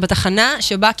 תקשיב, אתה בתחנה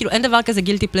שבה כאילו אין דבר כזה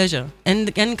גילטי פלז'ר.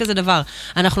 אין כזה דבר.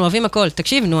 אנחנו אוהבים הכל.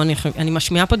 תקשיב, נו, אני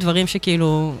משמיעה פה דברים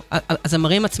שכאילו,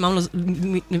 הזמרים עצמם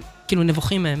כאילו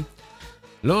נבוכים מהם.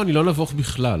 לא, אני לא נבוך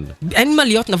בכלל. אין מה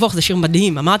להיות נבוך, זה שיר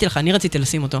מדהים. אמרתי לך, אני רציתי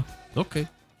לשים אותו. אוקיי.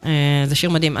 זה שיר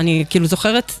מדהים. אני כאילו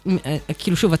זוכרת,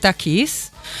 כאילו שוב, אתה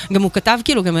כיס, גם הוא כתב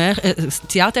כאילו, גם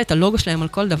ציירת את הלוגו שלהם על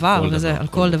כל דבר, וזה, על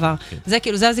כל דבר. זה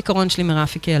כאילו, זה הזיכרון שלי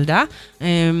מרפי כילדה.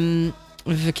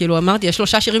 וכאילו אמרתי, יש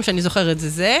 3 שירים שאני זוכרת,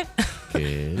 זה,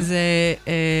 זה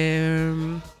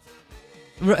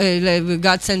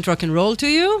God sent rock and roll to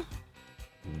you.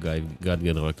 God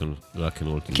get rock and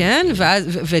roll to you. כן,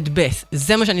 ואת Beth,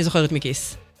 זה מה שאני זוכרת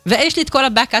מכיס. ויש לי את כל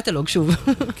הבק קטלוג שוב.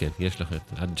 כן, יש לך,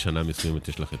 עד שנה מסוימת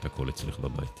יש לך את הכל אצלך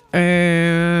בבית.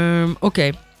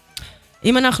 אוקיי.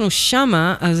 אם אנחנו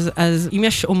שמה, אז אם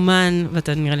יש אומן,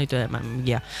 ואתה נראה לי, אתה יודע מה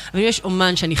מגיע, אבל אם יש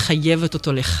אומן שאני חייבת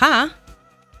אותו לך,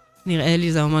 נראה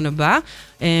לי זה האומן הבא,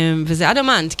 וזה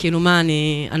אדמנט, כאילו מה,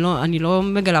 אני לא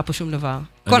מגלה פה שום דבר.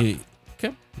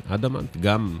 כן, אדמנט,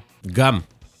 גם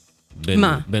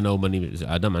בין האומנים,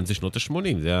 אדמנט זה שנות ה-80,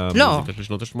 זה המוזיקה של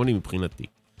שנות ה-80 מבחינתי.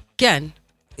 כן,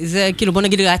 זה כאילו בוא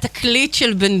נגיד, היה תקליט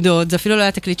של בן דוד, זה אפילו לא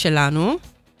היה תקליט שלנו,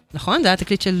 נכון? זה היה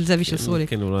תקליט של זאבי של סרולי.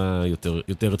 כן, הוא היה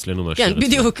יותר אצלנו מאשר אצלנו. כן,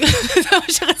 בדיוק, זה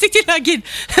מה שרציתי להגיד,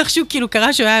 איכשהו כאילו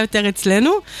קרה שהוא היה יותר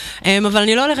אצלנו, אבל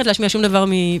אני לא הולכת להשמיע שום דבר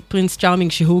מפרינס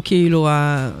צ'ארמינג, שהוא כאילו,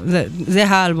 זה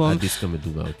האלבום. הדיסק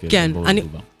המדובר, כן,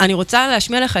 אני רוצה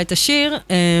להשמיע לך את השיר,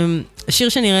 שיר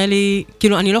שנראה לי,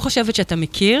 כאילו אני לא חושבת שאתה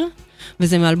מכיר,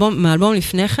 וזה מאלבום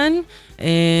לפני כן,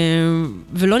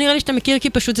 ולא נראה לי שאתה מכיר, כי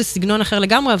פשוט זה סגנון אחר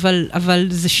לגמרי, אבל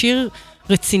זה שיר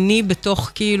רציני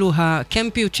בתוך כאילו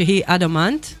הקמפיות שהיא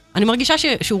אדמנט. אני מרגישה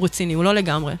שהוא רציני, הוא לא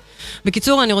לגמרי.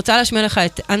 בקיצור, אני רוצה להשמיע לך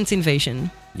את Ants Invasion.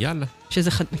 יאללה. שזה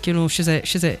כאילו,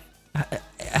 שזה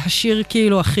השיר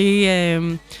כאילו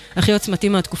הכי עוצמתי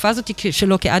מהתקופה הזאת,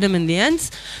 שלו כאדם and the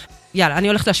Ants. יאללה, אני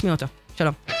הולכת להשמיע אותו.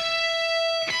 שלום.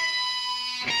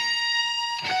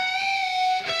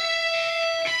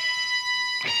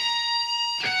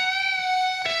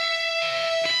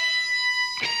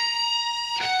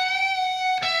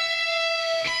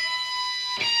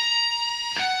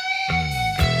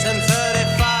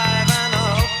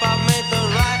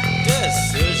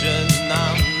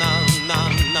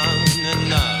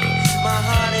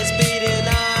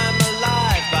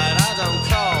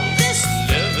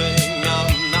 Living, no,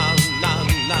 no, no,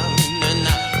 no.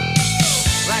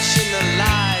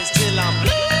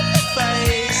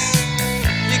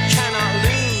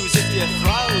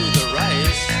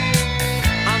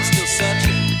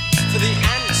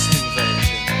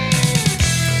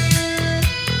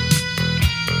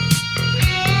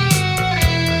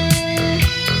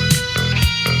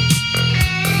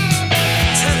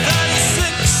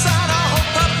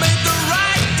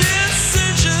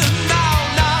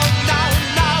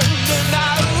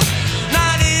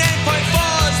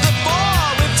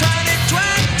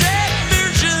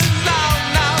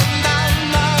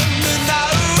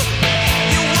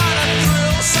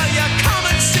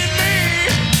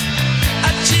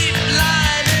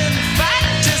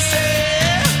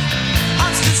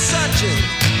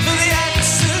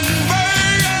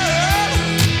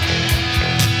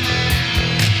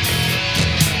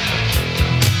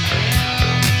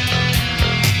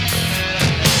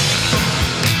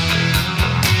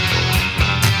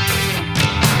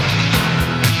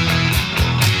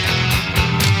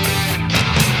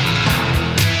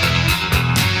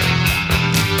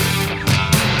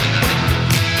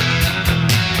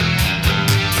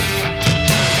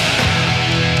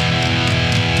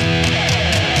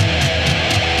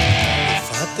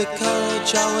 the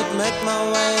courage, I would make my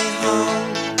way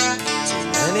home. Too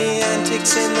many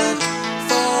antics in the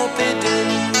forbidden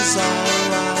zone.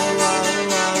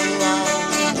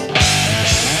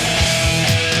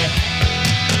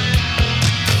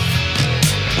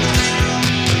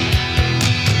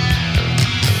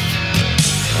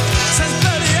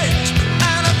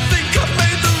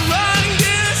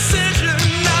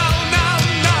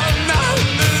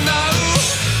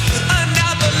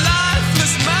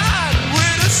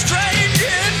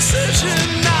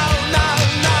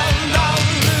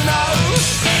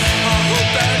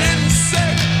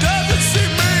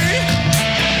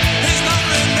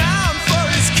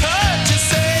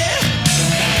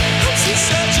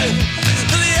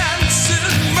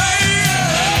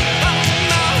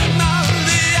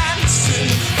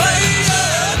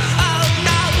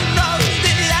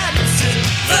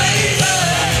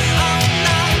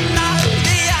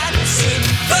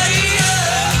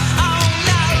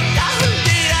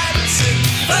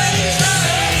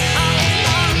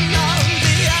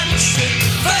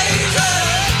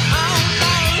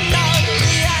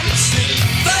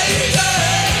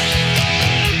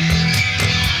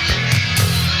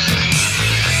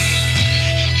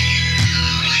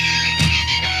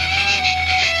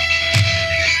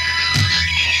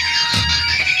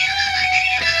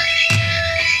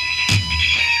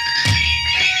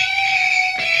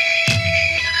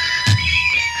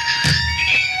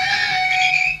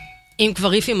 עם כבר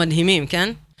ריפים מדהימים,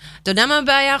 כן? אתה יודע מה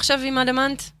הבעיה עכשיו עם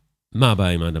האדמנט? מה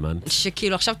הבעיה עם האדמנט?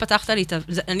 שכאילו עכשיו פתחת לי,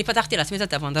 אני פתחתי לעצמי את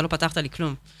התיאבון, אתה לא פתחת לי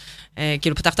כלום.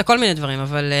 כאילו פתחת כל מיני דברים,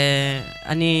 אבל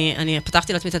אני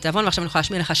פתחתי לעצמי את התיאבון, ועכשיו אני יכולה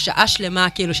להשמיע לך שעה שלמה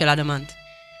כאילו של האדמנט.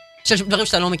 של דברים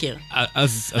שאתה לא מכיר.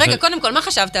 רגע, קודם כל, מה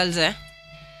חשבת על זה?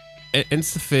 אין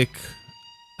ספק,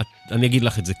 אני אגיד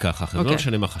לך את זה ככה, אחרי לא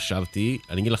משנה מה חשבתי,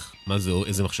 אני אגיד לך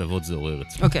איזה מחשבות זה עורר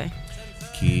אצלי. אוקיי.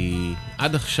 כי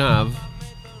עד עכשיו,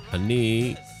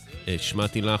 אני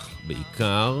השמעתי לך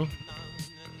בעיקר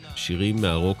שירים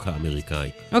מהרוק האמריקאי.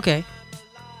 אוקיי.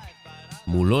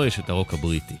 מולו יש את הרוק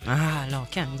הבריטי. לא,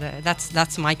 כן,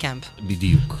 that's my camp.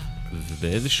 בדיוק.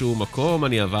 ובאיזשהו מקום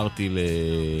אני עברתי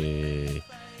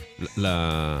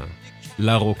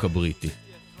לרוק הבריטי.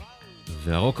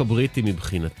 והרוק הבריטי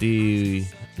מבחינתי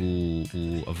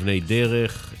הוא אבני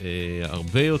דרך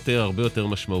הרבה יותר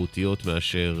משמעותיות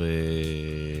מאשר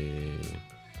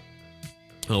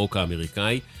הרוק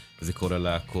האמריקאי. זה כל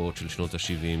הלהקות של שנות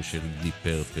ה-70 של די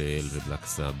פרפל ובלק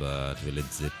סבת ולד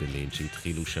זפלין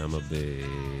שהתחילו שם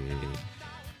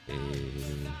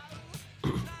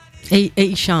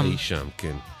אי שם. אי שם,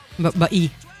 כן. באי.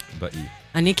 באי.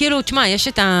 אני כאילו, תשמע, יש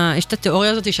את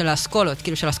התיאוריה הזאת של האסכולות,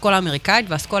 כאילו של האסכולה האמריקאית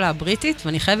והאסכולה הבריטית,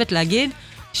 ואני חייבת להגיד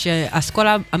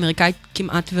שהאסכולה האמריקאית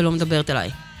כמעט ולא מדברת אליי.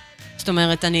 זאת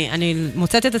אומרת, אני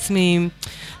מוצאת את עצמי,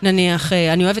 נניח,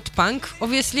 אני אוהבת פאנק,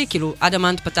 obviously, כאילו,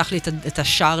 אדמנט פתח לי את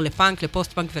השער לפאנק,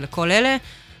 לפוסט-פאנק ולכל אלה.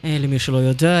 למי שלא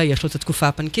יודע, יש לו את התקופה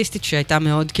הפאנקיסטית שהייתה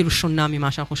מאוד כאילו שונה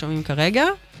ממה שאנחנו שומעים כרגע.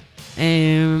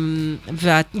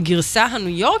 והגרסה הניו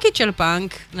יורקית של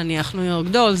פאנק, נניח ניו יורק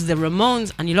דולס, The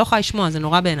Ramones, אני לא יכולה לשמוע, זה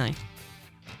נורא בעיניי.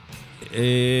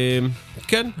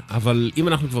 כן, אבל אם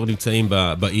אנחנו כבר נמצאים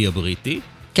באי הבריטי,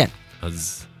 כן.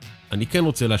 אז אני כן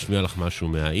רוצה להשמיע לך משהו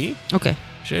מהאי. אוקיי.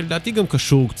 שלדעתי גם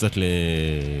קשור קצת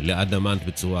לאדמנט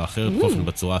בצורה אחרת, באופן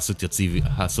בצורה אסוציאטיבית.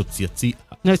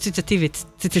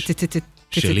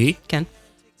 שלי? כן.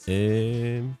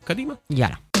 קדימה.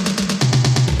 יאללה.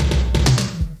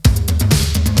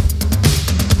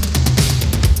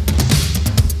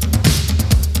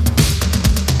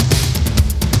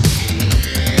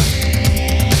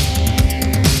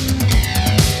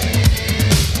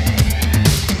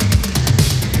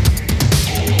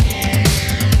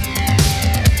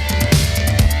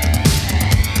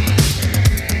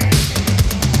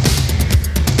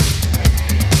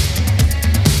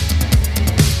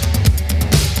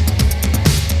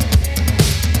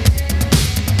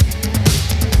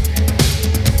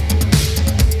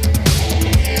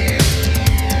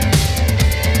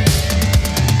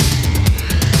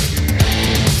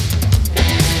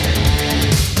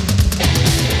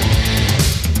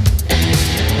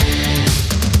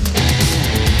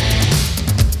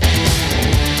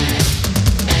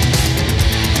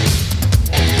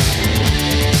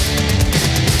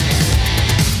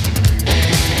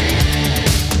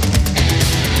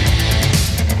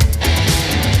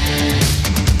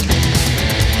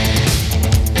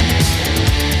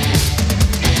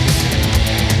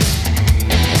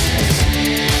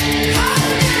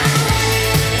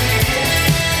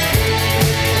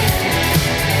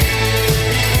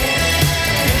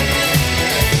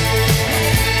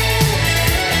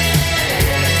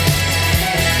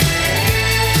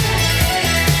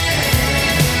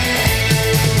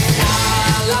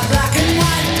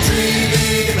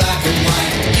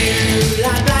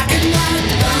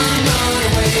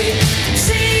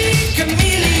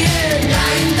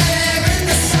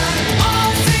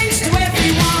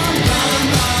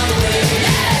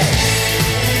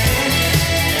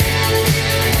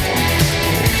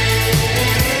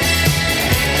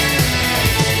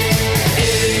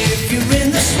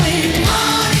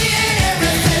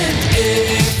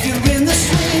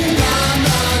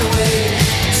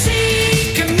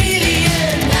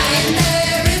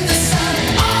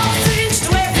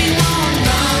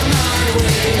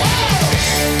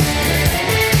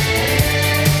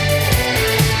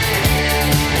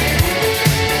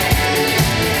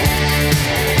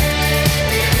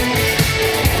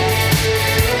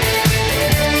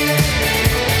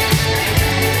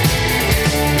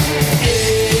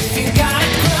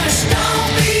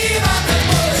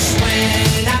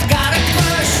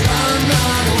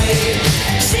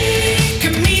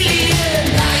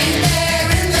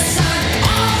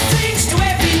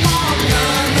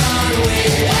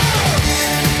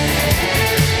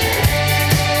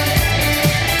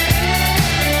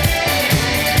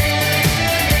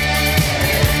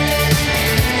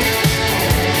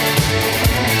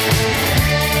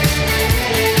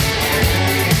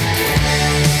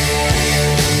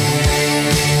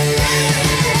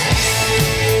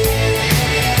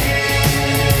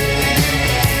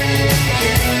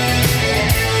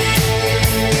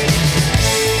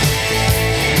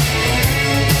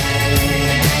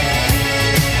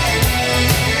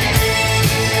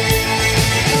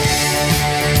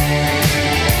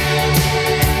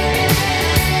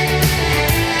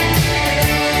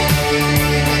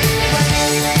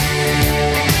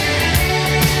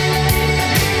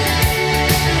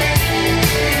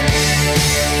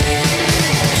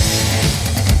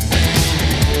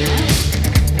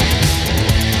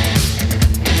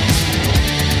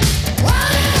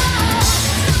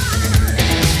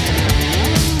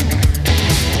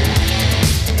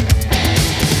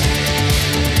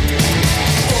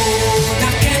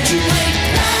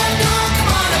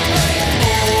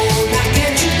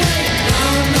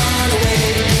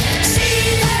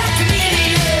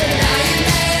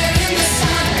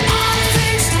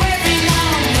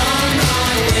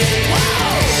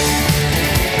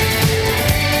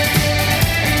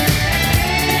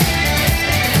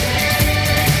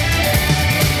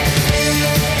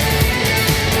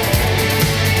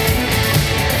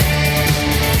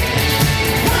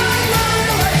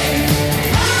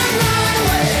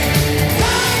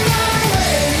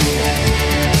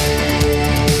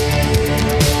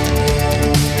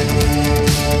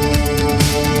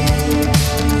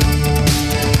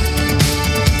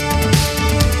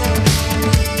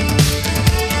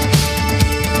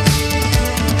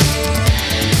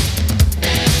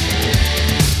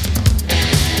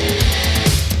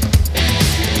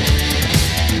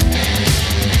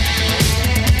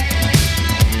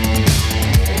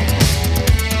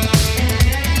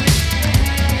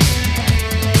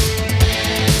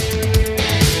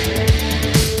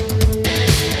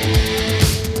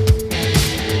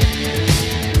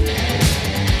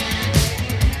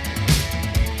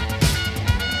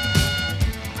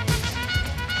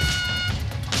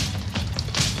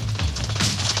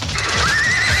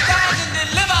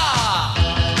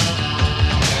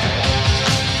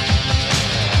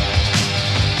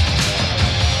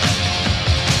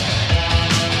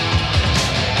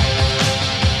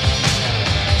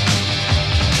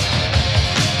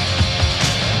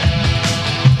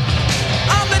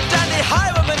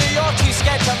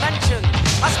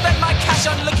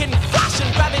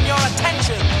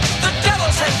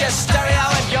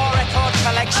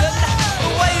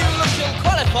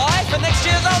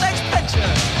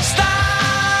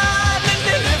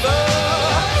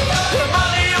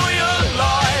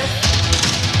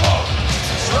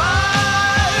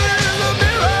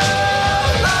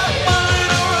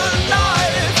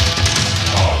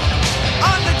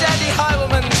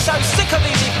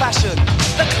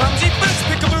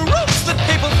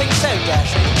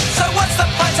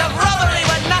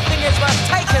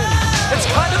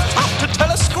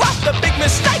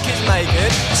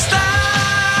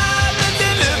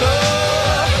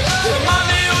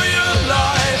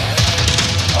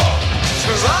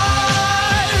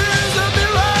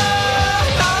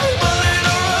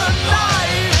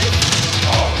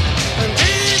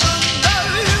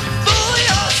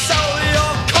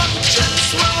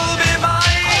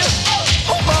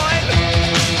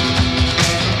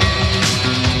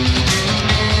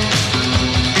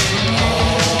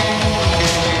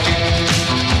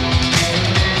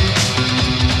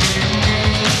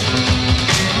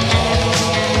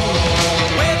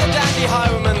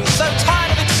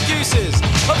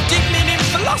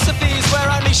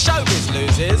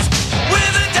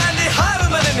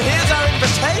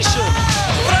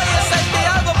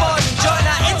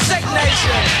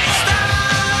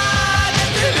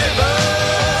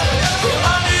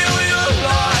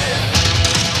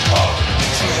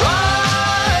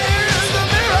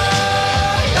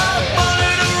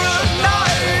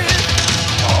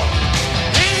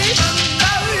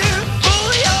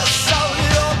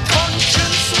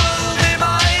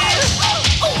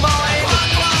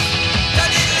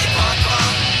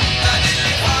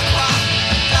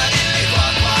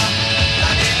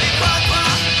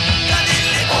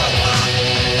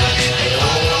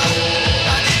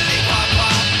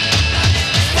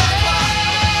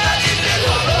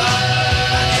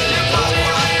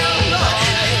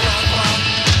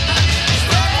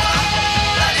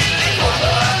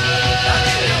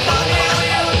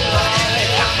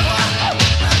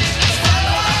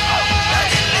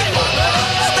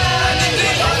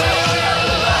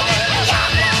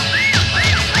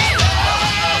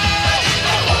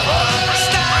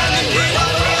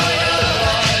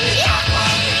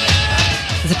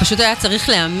 פשוט היה צריך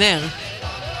לאמר.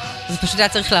 זה פשוט היה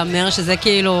צריך לאמר שזה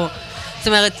כאילו, זאת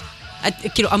אומרת,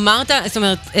 כאילו אמרת, זאת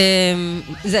אומרת,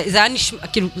 זה היה נשמע,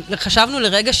 כאילו, חשבנו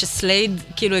לרגע שסלייד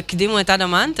כאילו הקדימו את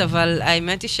אדמנט, אבל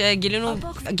האמת היא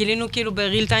שגילינו כאילו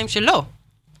בריל טיים שלא.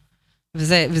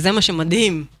 וזה מה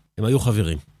שמדהים. הם היו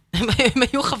חברים. הם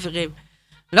היו חברים.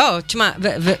 לא, תשמע,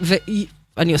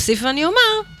 ואני אוסיף ואני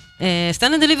אומר,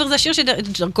 סטנד אנד דליבר זה השיר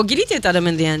שדרכו גיליתי את אדם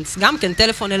אנד די אנדס, גם כן,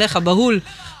 טלפון אליך, בהול,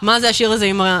 מה זה השיר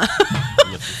הזה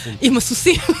עם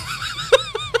הסוסים?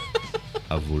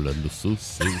 אבו לנו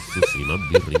סוסים, סוסים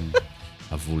אבירים.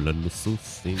 אבו לנו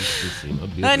סוסים, סוסים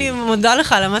אבירים. אני מודה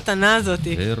לך על המתנה הזאת.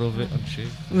 ורו ואנשי.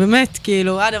 באמת,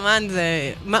 כאילו, אדמנט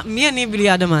זה... מי אני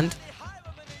בלי אדמנט?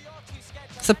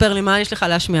 ספר לי, מה יש לך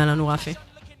להשמיע לנו, רפי?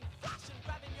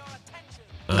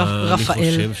 רפאל.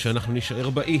 אני חושב שאנחנו נשאר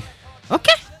באי.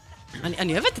 אוקיי.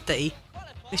 אני אוהבת את האי.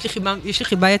 יש לי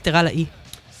חיבה יתרה לאי.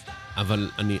 אבל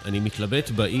אני מתלבט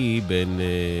באי בין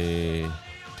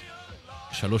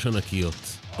 3 ענקיות.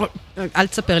 אל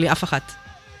תספר לי אף אחת.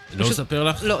 לא לספר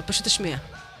לך? לא, פשוט תשמיע.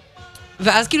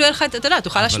 ואז כאילו יהיה לך, אתה יודע,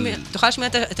 תוכל להשמיע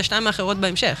את השתיים האחרות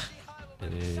בהמשך.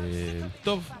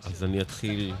 טוב, אז אני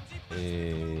אתחיל...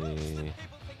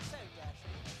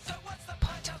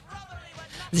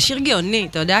 זה שיר גאוני,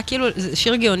 אתה יודע, כאילו, זה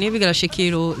שיר גאוני בגלל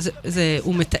שכאילו,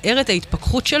 הוא מתאר את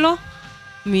ההתפכחות שלו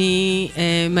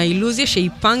מהאילוזיה שהיא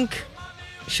פאנק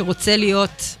שרוצה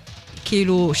להיות,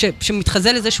 כאילו,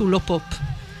 שמתחזה לזה שהוא לא פופ.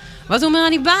 ואז הוא אומר,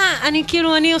 אני בא,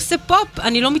 אני עושה פופ,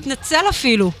 אני לא מתנצל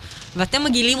אפילו, ואתם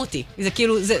מגילים אותי. זה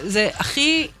כאילו, זה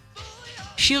הכי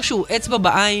שיר שהוא אצבע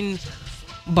בעין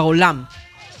בעולם.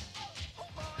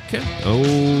 כן,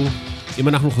 אם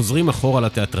אנחנו חוזרים אחורה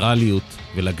לתיאטרליות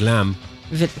ולגלם,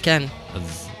 כן.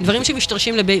 דברים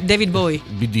שמשתרשים לדייוויד בואי.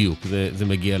 בדיוק, זה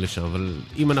מגיע לשם, אבל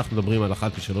אם אנחנו מדברים על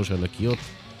אחת מ3 ענקיות,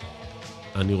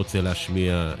 אני רוצה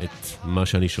להשמיע את מה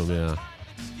שאני שומע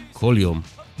כל יום.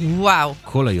 וואו.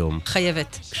 כל היום.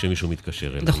 חייבת. כשמישהו מתקשר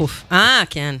אליי. דחוף.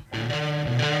 כן.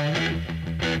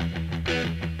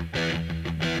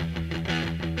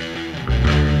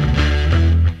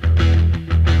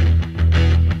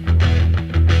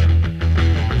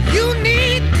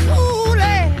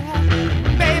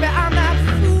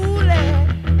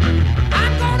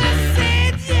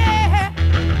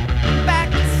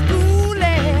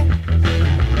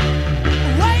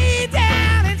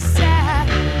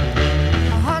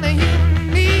 Honey, you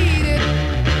need it.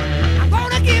 I'm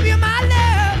gonna give you my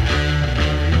love.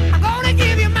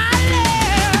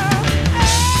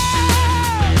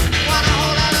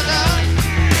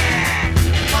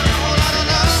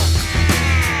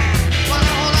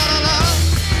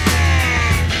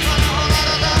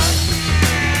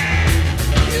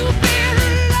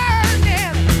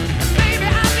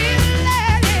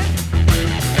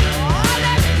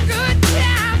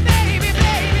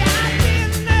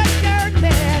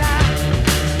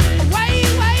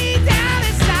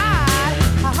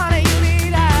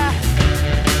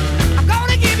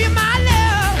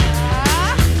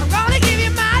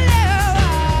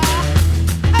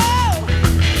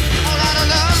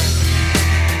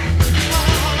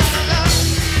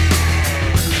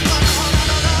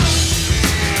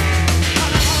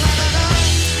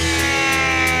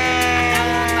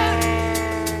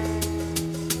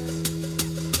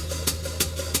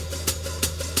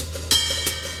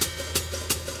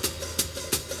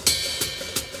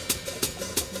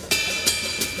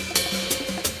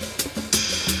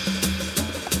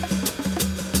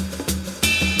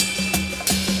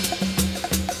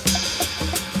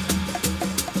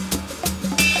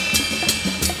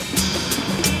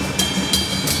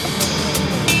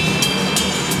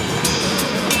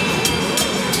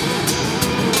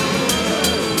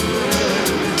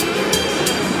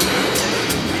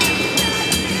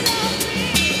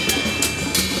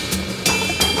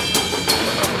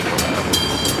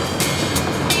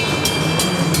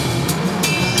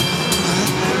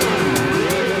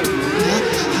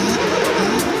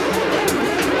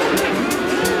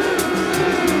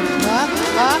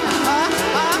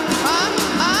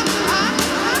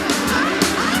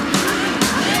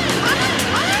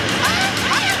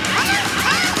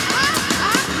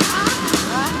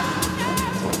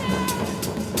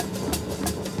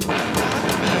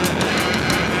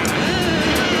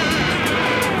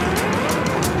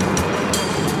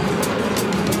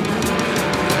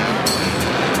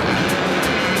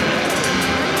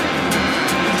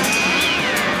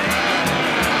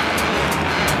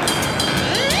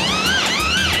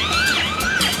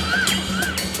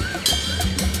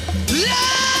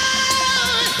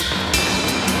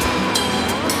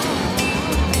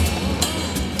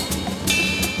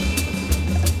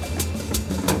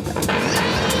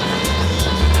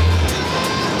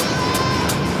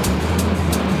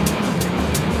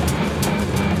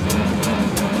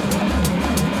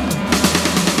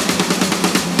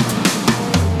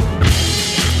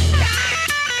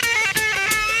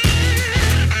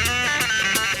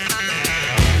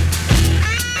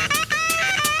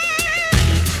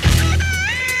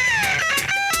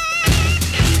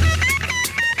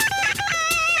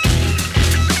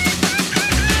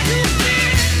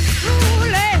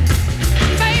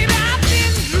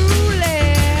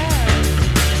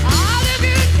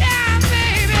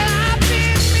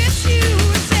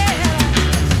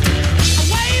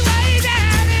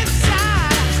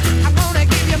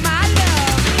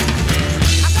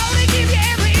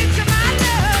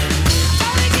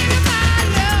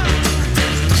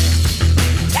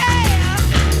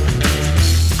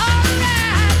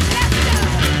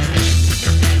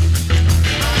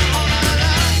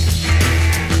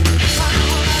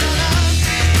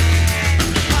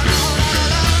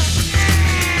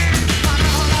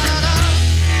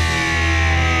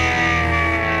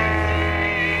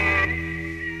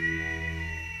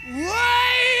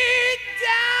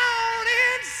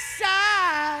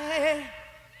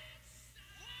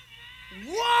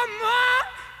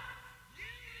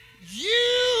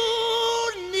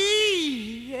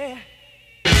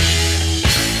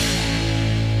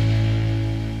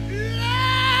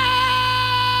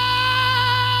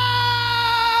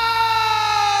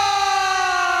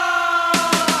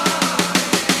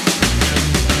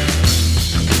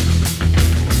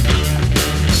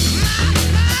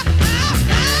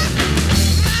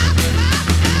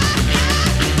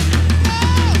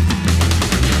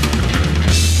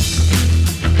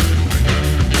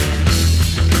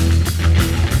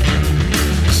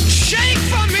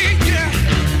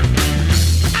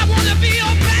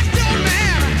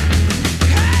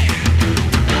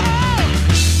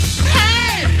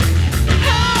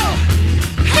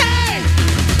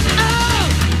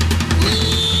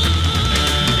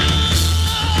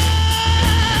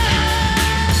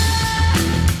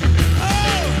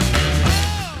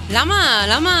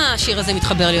 למה השיר הזה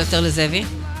מתחבר לי יותר לזאבי?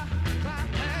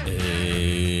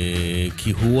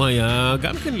 כי הוא היה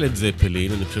גם כן לד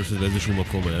זפלין, אני חושב שזה באיזשהו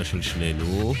מקום היה של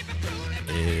שנינו.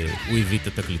 הוא הביא את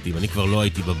התקליטים, אני כבר לא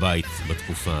הייתי בבית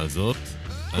בתקופה הזאת.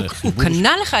 הוא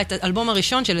קנה לך את האלבום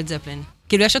הראשון של לד זפלין.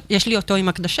 כאילו יש לי אותו עם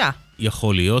הקדשה.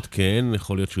 יכול להיות, כן,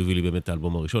 יכול להיות שהוא הביא לי באמת את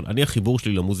האלבום הראשון. החיבור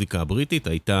שלי למוזיקה הבריטית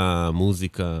הייתה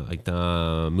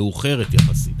מאוחרת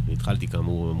יחסית. אני התחלתי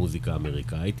כאמור במוזיקה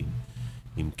האמריקאית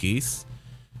עם כיס.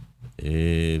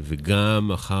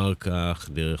 וגם אחר כך,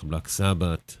 דרך בלק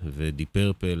סבת ודי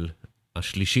פרפל,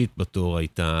 השלישית בתור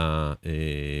הייתה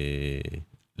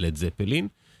לד זפלין,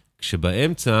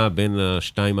 כשבאמצע, בין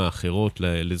השתיים האחרות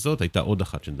לזאת, הייתה עוד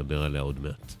אחת שנדבר עליה עוד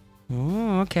מעט.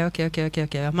 אוקיי.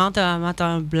 אמרת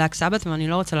בלק סבת, ואני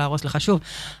לא רוצה להרוס לך שוב.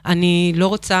 אני לא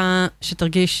רוצה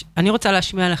שתרגיש, אני רוצה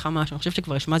להשמיע לך משהו, אני חושב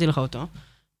שכבר השמעתי לך אותו,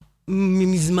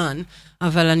 מזמן,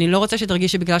 אבל אני לא רוצה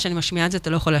שתרגיש שבגלל שאני משמיעה את זה, אתה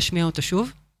לא יכול להשמיע אותו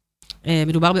שוב.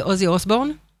 מדובר בעוזי אוסבורן.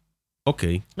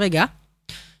 אוקיי. רגע.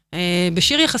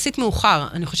 בשיר יחסית מאוחר,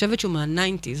 אני חושבת שהוא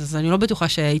מה-90s, אז אני לא בטוחה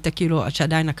שהיית כאילו,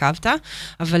 שעדיין עקבת,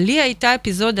 אבל לי הייתה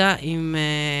אפיזודה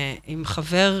עם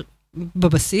חבר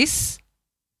בבסיס,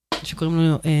 שקוראים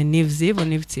לו ניב זיו, או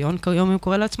ניב ציון, כיום הוא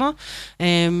קורא לעצמו,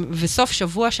 וסוף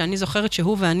שבוע שאני זוכרת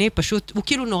שהוא ואני פשוט, הוא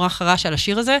כאילו נורא חרש על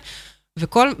השיר הזה,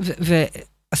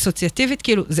 אסוציאטיבית,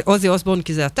 כאילו, זה עוזי אוסבורן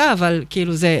כי זה אתה, אבל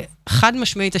כאילו זה חד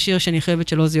משמעית השיר שאני חייבת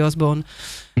של עוזי אוסבורן,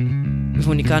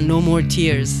 והוא נקרא No More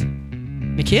Tears.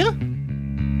 מכיר?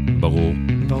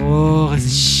 ברור, איזה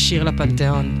שיר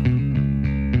לפנתיאון.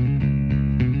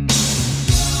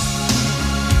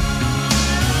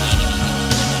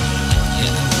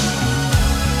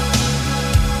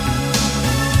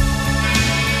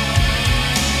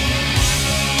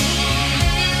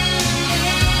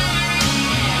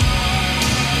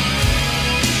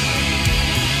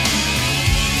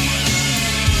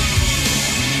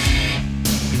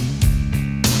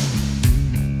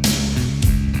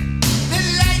 The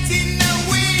light in the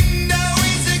window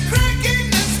is a crack in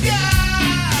the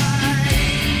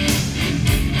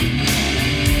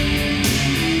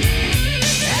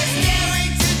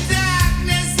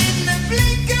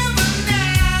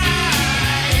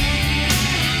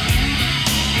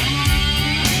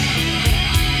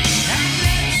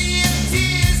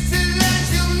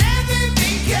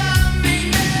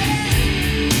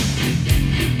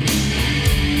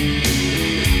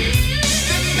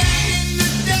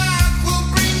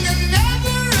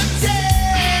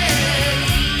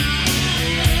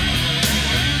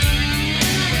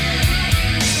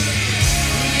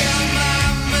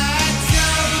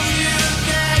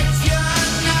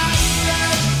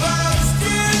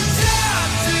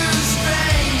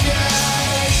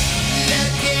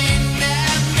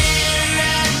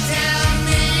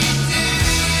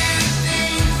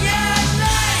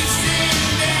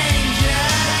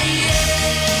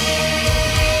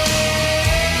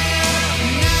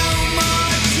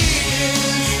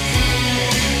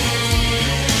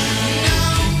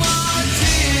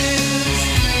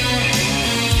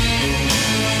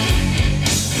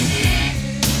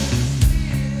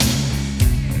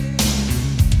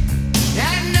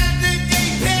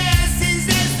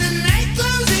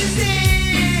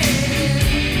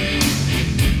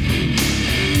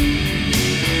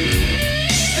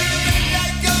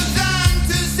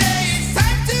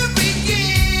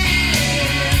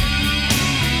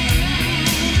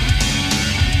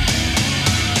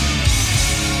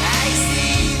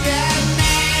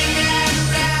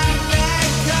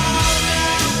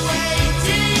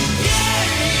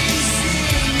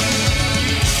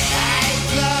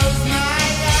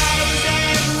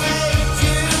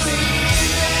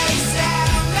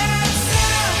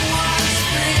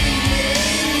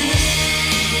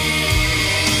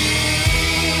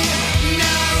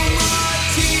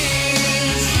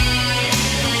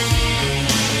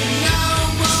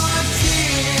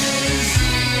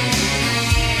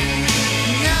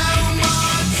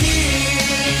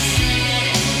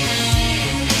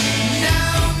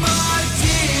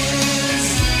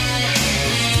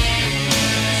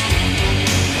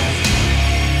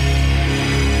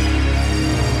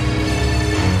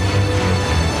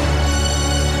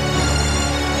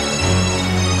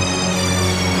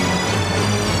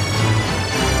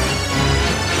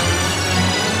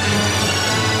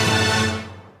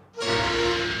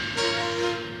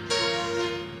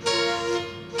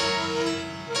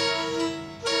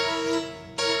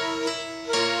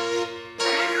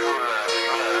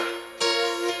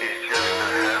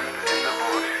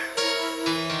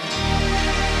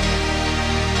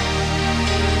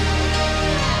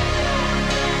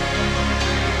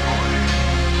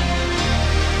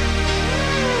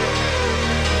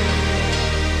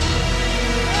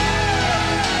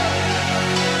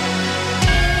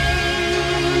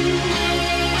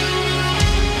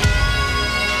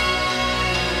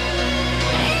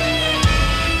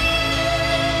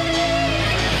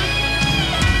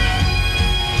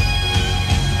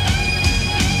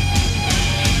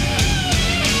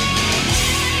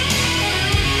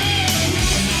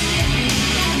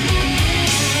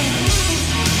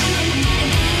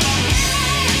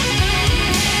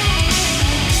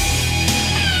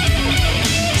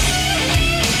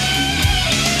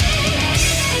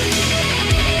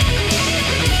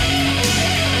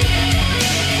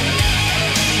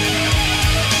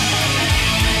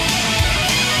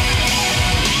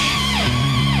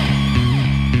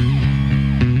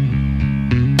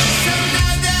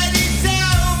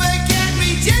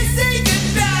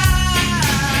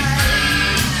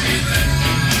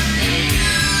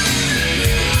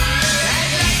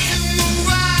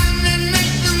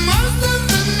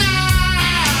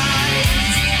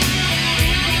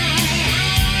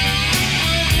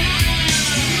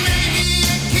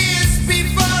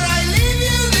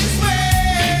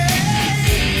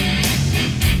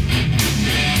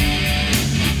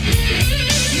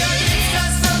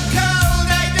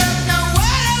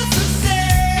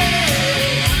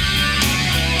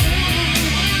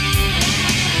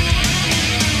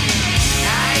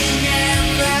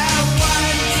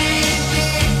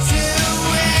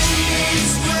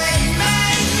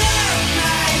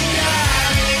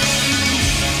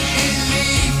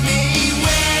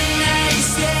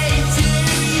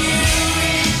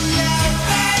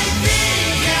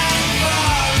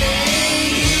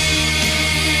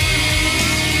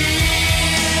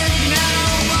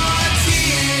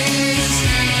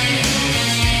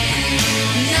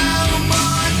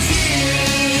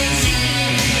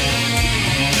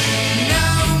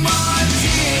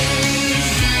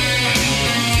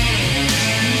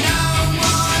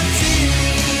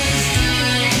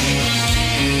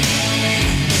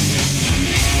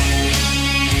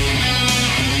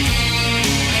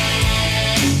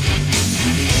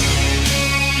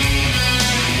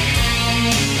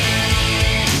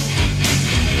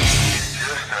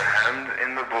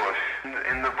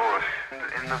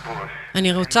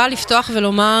אני רוצה לפתוח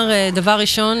ולומר דבר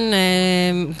ראשון,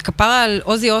 כפרה על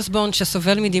עוזי אוסבורן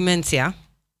שסובל מדימנציה.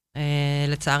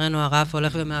 לצערנו הרב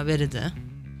הולך ומאבד את זה.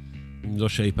 לא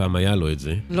שאי פעם היה לו את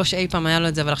זה. לא שאי פעם היה לו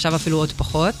את זה, אבל עכשיו אפילו עוד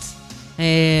פחות.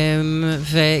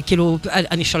 וכאילו,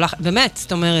 אני שולח, באמת,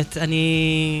 זאת אומרת,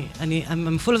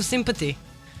 I'm full of sympathy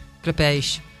כלפי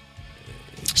האיש.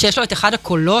 שיש לו את אחד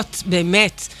הקולות,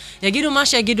 באמת. יגידו מה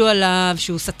שיגידו עליו,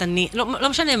 שהוא סטני, לא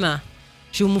משנה מה.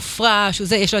 שהוא מופרע,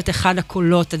 יש לו את אחד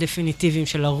הקולות הדפיניטיביים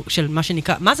של מה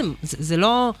שנקרא, מה זה? זה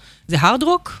לא, זה hard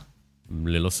rock?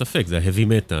 ללא ספק, זה heavy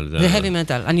metal. זה heavy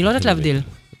metal, אני לא יודעת להבדיל.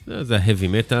 זה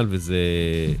heavy metal,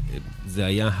 וזה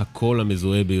היה הקול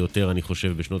המזוהה ביותר, אני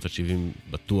חושב, בשנות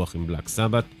ה-70 בטוח עם בלק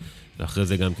סבת, ואחרי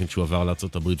זה גם כן שהוא עבר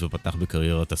לארצות הברית ופתח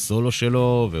בקריירת הסולו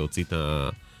שלו, והוציא את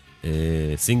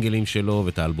הסינגלים שלו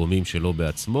ואת האלבומים שלו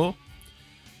בעצמו,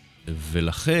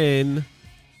 ולכן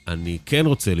אני כן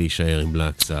רוצה להישאר עם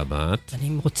בלק סבת.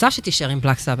 אני רוצה שתישאר עם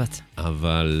בלק סבת.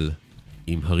 אבל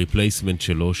עם הריפלייסמנט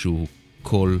שלו, שהוא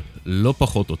קול לא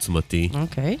פחות עוצמתי.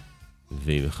 אוקיי.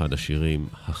 ועם אחד השירים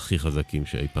הכי חזקים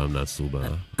שאי פעם נעשו בה.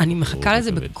 אני מחכה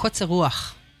לזה בקוצר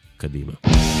רוח. קדימה.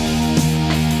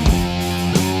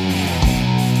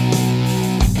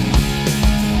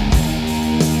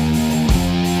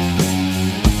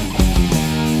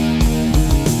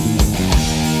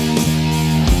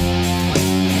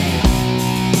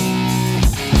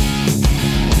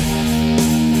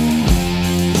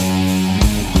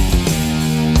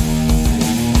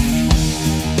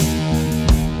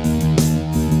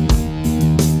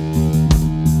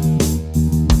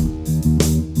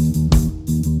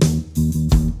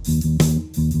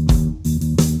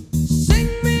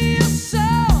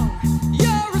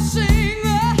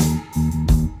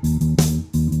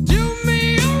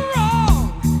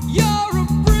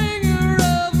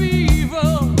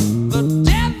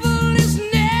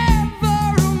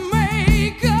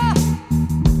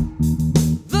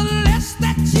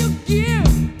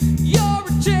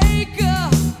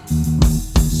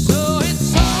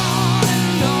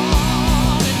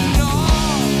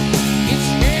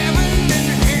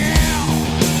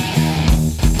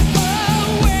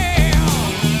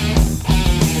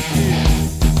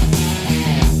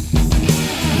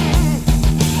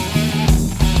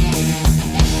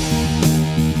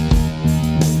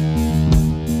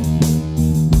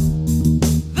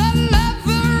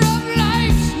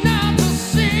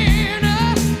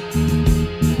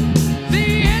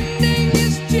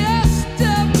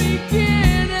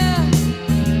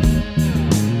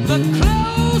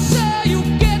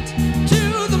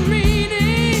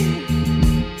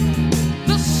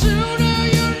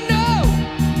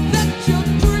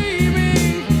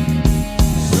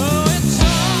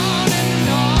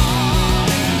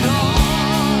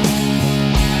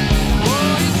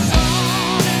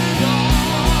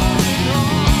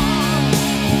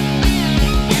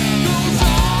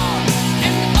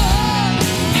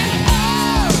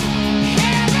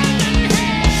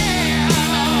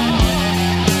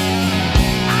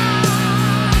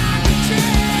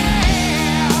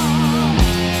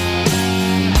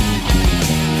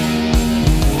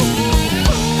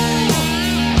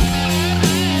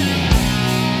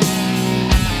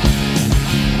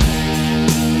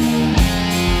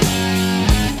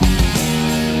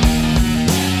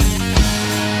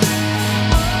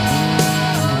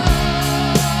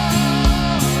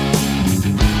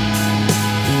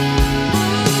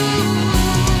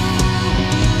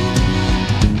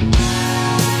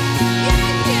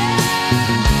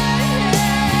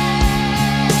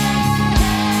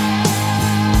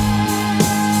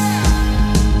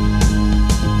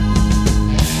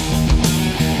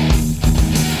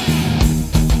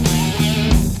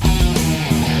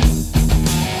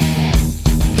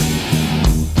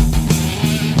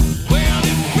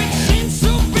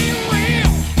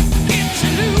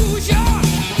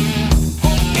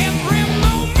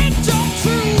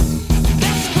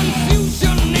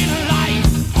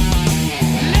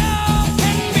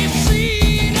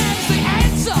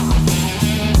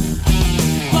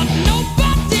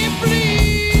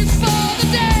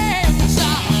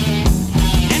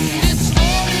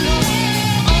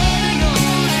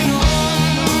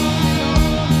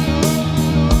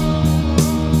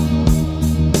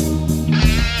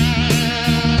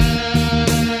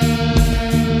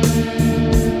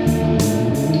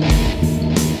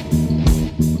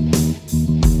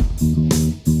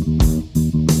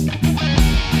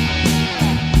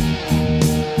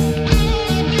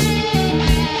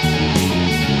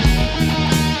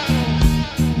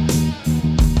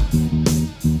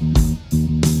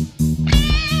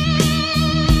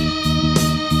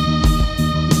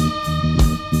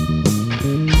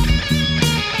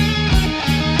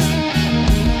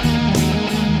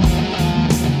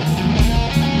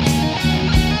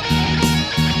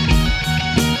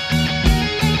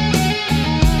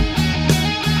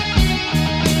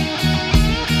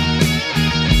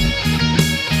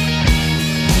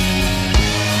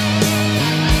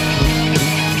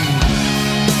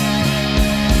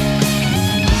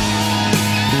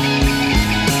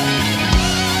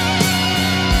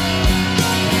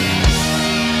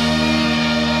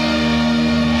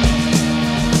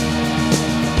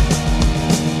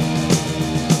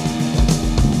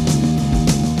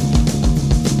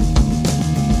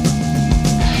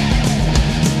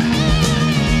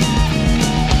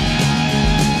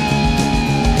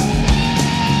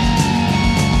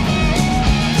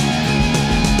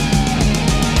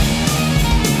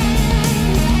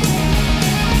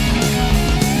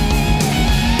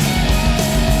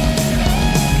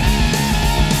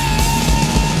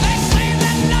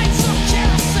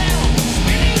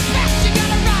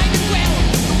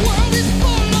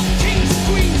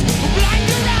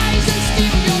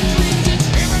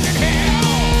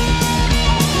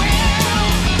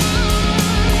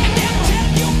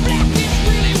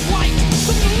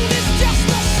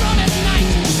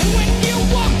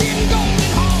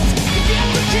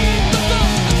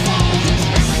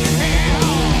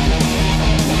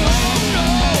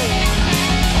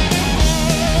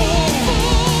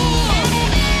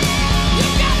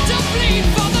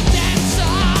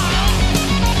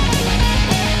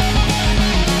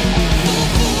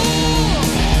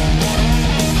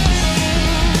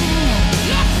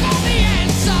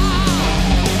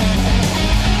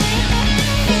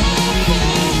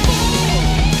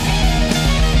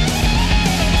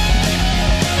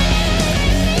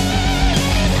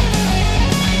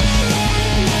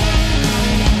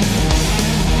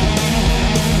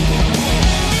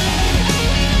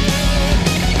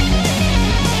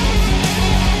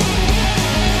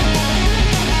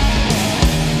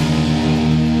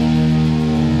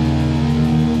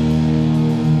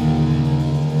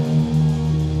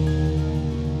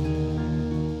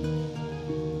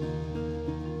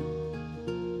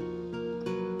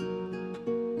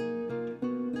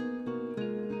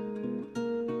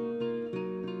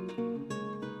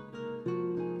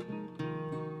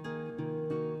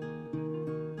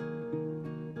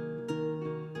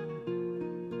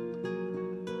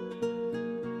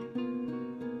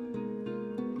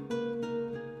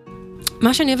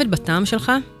 מה שאני אוהבת בטעם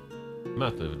שלך, מה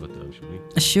את אוהבת בטעם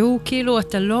שלי? שהוא כאילו,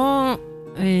 אתה לא...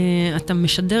 אתה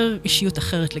משדר אישיות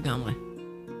אחרת לגמרי.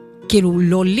 כאילו,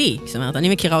 לא לי. זאת אומרת, אני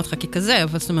מכירה אותך ככזה,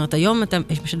 אבל זאת אומרת, היום אתה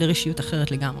משדר אישיות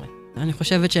אחרת לגמרי. אני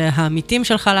חושבת שהעמיתים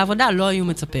שלך לעבודה לא היו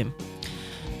מצפים.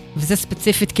 וזה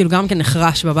ספציפית, כאילו, גם כן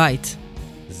נחרש בבית.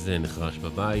 זה נחרש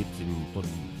בבית, עם עוד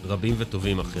רבים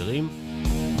וטובים אחרים,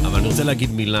 אבל אני רוצה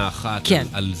להגיד מילה אחת כן.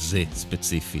 על זה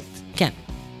ספציפית. כן.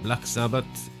 בלק סבת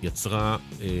יצרה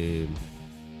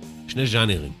שני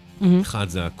ז'אנרים. אחד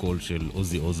זה הקול של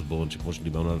עוזי אוסבורן, שכמו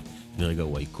שדיברנו עליו לפני רגע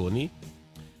הוא אייקוני,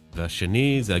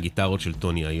 והשני זה הגיטרות של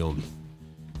טוני איומי.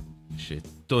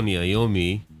 שטוני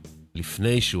איומי,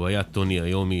 לפני שהוא היה טוני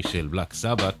איומי של בלק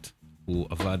סבת, הוא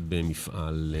עבד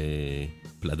במפעל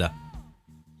פלדה.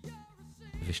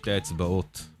 ושתי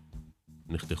האצבעות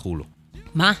נחתכו לו.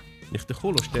 מה?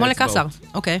 נחתכו לו שתי כמו האצבעות. לקסר,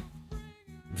 אוקיי.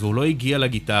 והוא לא הגיע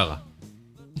לגיטרה.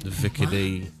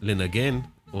 וכדי לנגן,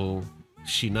 או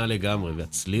שינה לגמרי,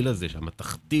 והצליל הזה,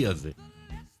 המתכתי הזה,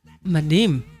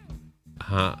 מדהים.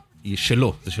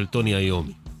 שלו, זה של טוני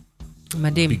איומי.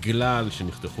 מדהים. בגלל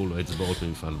שנחתכו לו אצבעות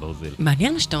במפעל ברזל.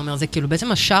 מעניין מה שאתה אומר, זה כאילו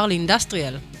בעצם השאר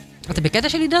לאינדסטריאל. אתה בקטע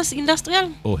של אינדסטריאל?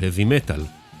 או heavy metal.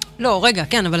 לא, רגע,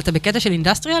 כן, אבל אתה בקטע של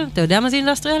אינדסטריאל? אתה יודע מה זה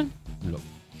אינדסטריאל? לא.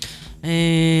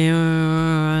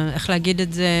 איך להגיד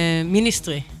את זה?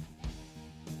 מיניסטרי.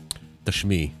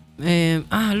 תשמיעי.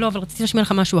 לא, אבל רציתי לשמיע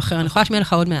לך משהו אחר, אני יכולה לשמיע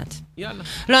לך עוד מעט. יאללה.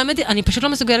 לא, האמת, אני פשוט לא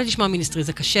מסוגלת לשמוע מיניסטרי,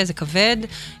 זה קשה, זה כבד.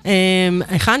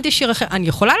 הכנתי שיר אחר, אני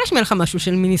יכולה להשמיע לך משהו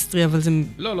של מיניסטרי, אבל זה...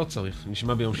 לא, לא צריך.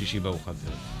 נשמע ביום שישי בארוחת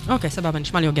ערב. אוקיי, סבבה,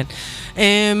 נשמע לי הוגן.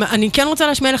 אני כן רוצה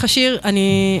להשמיע לך שיר,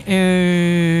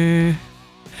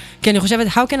 כי אני חושבת,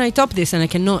 how can I top this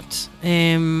and I cannot.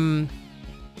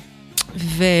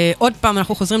 ועוד פעם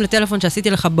אנחנו חוזרים לטלפון שעשיתי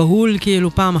לך בהול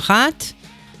כאילו פעם אחת.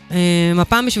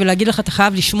 הפעם בשביל להגיד לך, אתה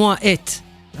חייב לשמוע את.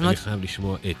 אני חייב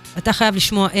לשמוע את. אתה חייב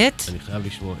לשמוע את. אני חייב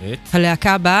לשמוע את.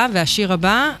 הלהקה הבאה והשיר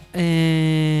הבא,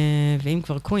 ואם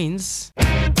כבר קווינס.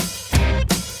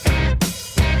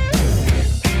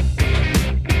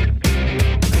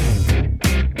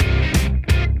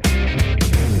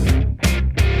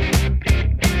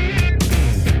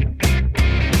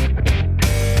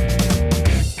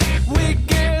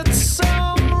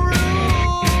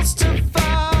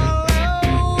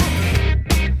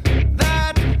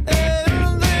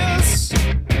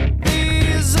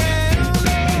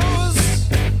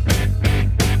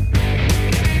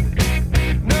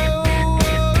 No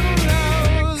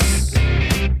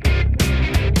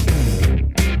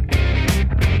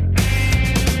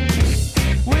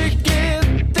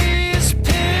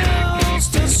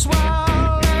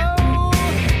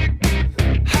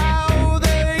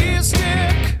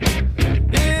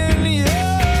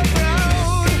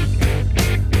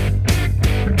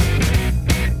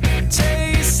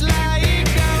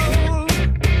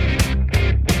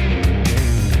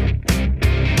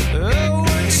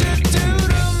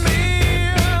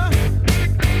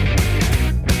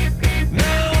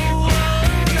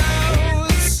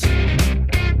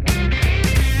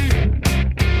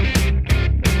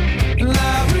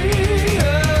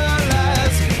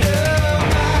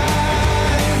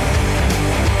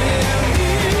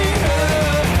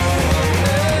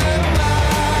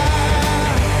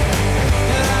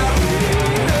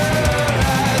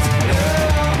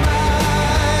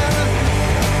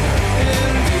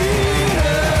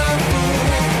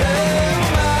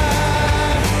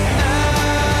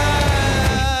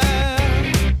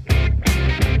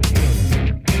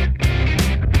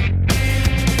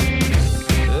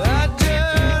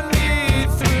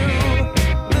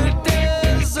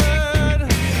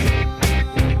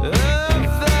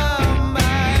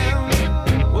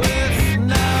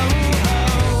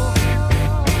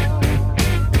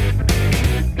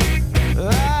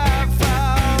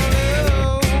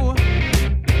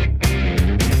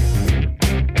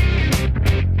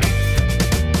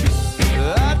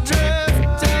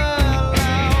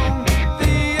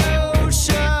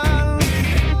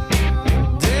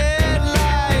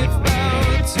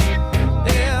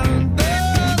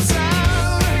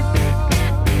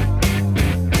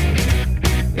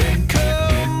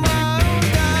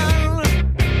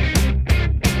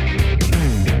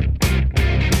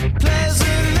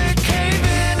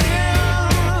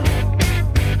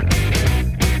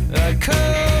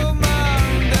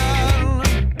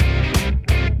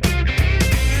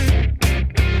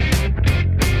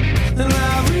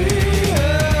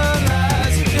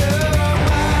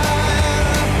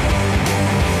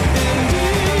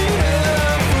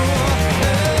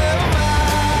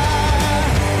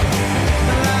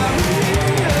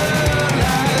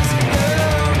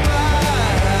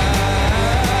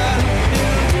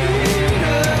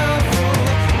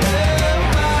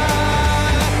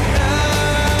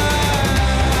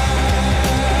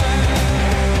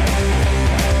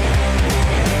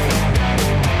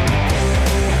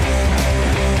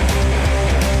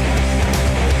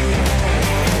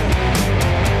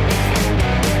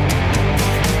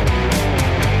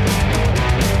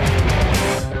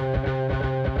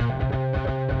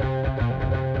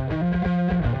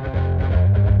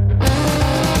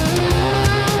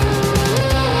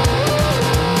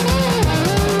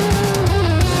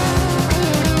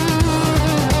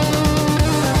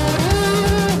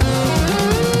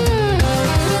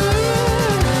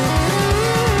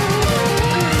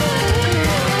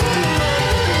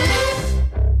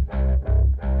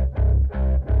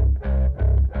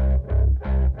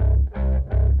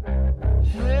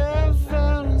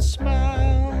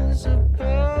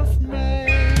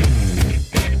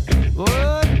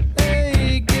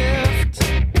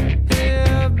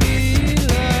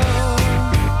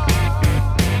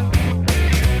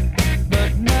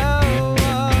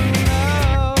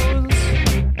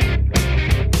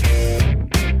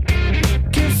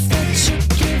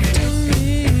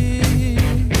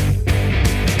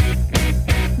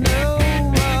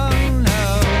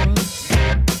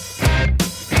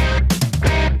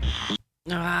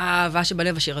הרע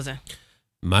שבלב השיר הזה.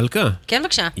 מלכה, כן,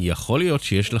 בבקשה. יכול להיות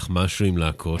שיש לך משהו עם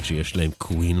להקות שיש להם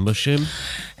קווין בשם?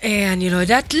 אני לא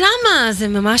יודעת למה, זה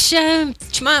ממש...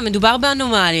 תשמע, מדובר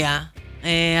באנומליה.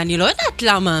 אני לא יודעת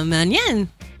למה, מעניין.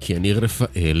 כי אני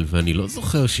רפאל, ואני לא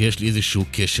זוכר שיש לי איזשהו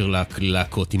קשר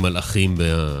להקות עם מלאכים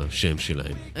בשם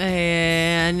שלהם.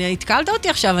 התקלת אותי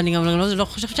עכשיו, אני גם לא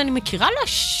חושבת שאני מכירה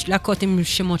להקות עם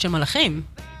שמות של מלאכים.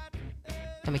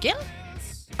 אתה מכיר?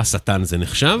 השטן זה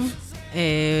נחשב?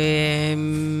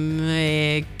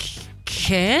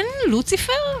 כן,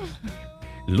 לוציפר?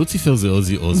 לוציפר זה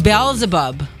עוזי אוסבורן.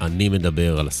 באלזבוב. אני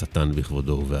מדבר על השטן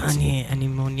בכבודו ובעצמו. אני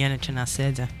מעוניינת שנעשה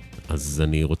את זה. אז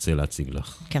אני רוצה להציג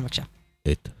לך כן, בבקשה.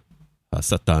 את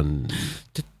השטן.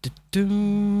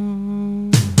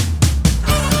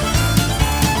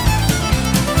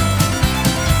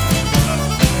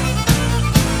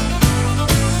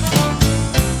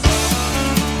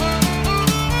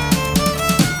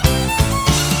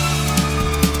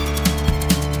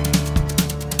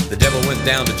 The devil went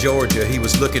down to Georgia. He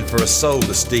was looking for a soul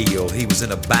to steal. He was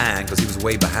in a bind because he was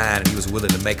way behind and he was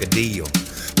willing to make a deal.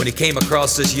 When he came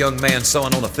across this young man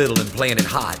sewing on a fiddle and playing it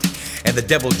hot, and the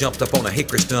devil jumped up on a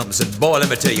hickory stump and said, "Boy, let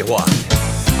me tell you what.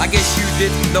 I guess you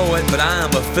didn't know it, but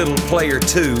I'm a fiddle player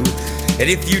too. And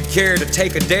if you'd care to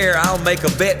take a dare, I'll make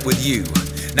a bet with you.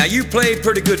 Now you played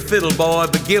pretty good fiddle, boy,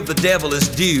 but give the devil his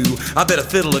due. I bet a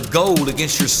fiddle of gold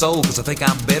against your soul because I think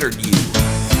I'm better than you."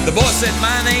 The boy said,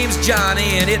 "My name's Johnny,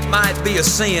 and it might be a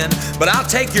sin, but I'll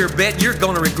take your bet and you're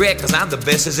gonna regret, cause I'm the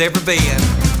best as ever been.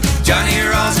 Johnny,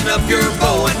 rosin up your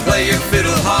bow and play your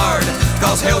fiddle hard,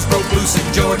 cause hell's broke loose in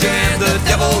Georgia and the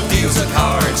devil deals the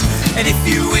cards. And if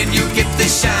you win, you get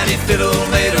this shiny fiddle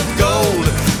made of gold,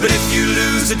 but if you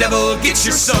lose, the devil gets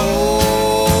your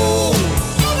soul."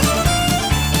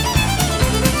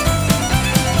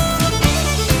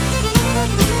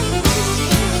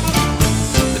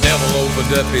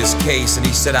 Opened up his case and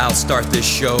he said, "I'll start this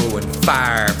show," and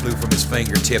fire flew from his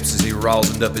fingertips as he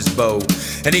rosined up his bow,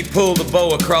 and he pulled the bow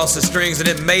across the strings and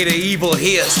it made an evil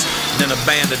hiss, and then a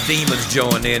band of demons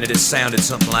joined in and it sounded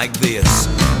something like this.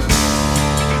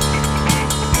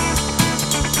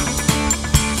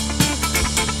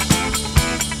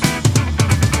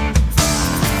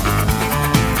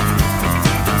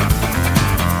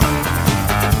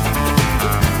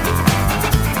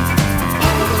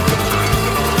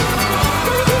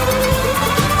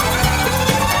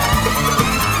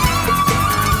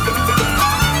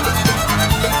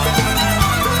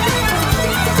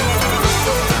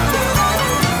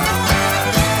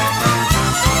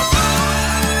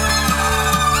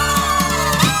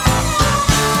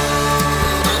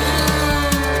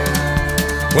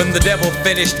 When the devil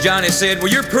finished, Johnny said,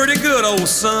 "Well, you're pretty good, old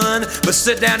son, but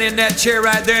sit down in that chair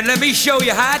right there and let me show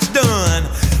you how it's done.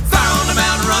 Fire on the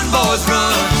mountain, run, boys,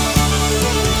 run.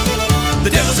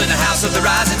 The devil's in the house of the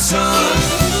rising sun.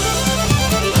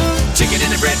 Chicken in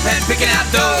the bread pan, picking out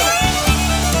dough.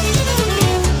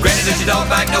 Granny, does your dog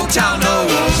bite? No child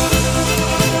knows."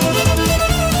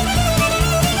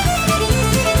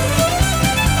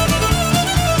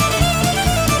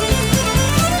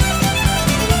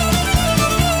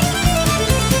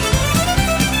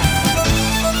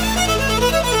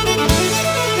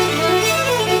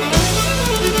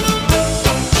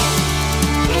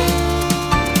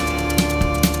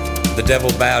 The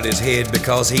devil bowed his head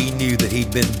because he knew that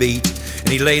he'd been beat, and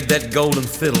he laid that golden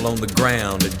fiddle on the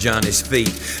ground at Johnny's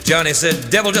feet. Johnny said,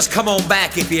 "Devil, just come on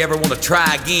back if you ever want to try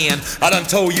again. I done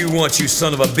told you once, you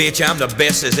son of a bitch, I'm the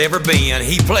best there's ever been."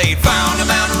 He played "Fire on the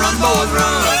Mountain, Run, Boys,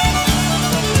 Run."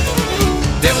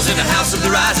 Devil's in the house of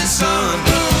the rising sun.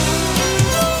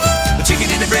 The chicken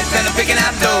in the bread pan, picking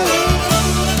out dough.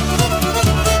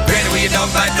 Granny, where your dog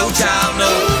bite, no child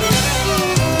knows.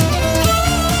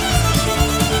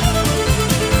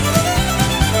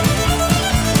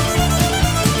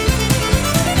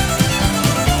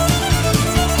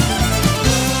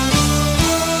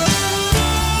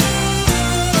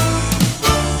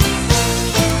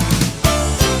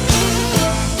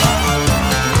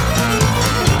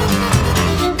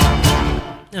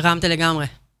 הרמת לגמרי.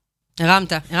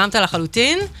 הרמת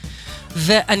לחלוטין,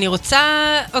 ואני רוצה,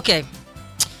 אוקיי.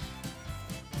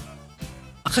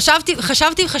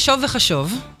 חשבתי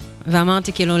חשוב,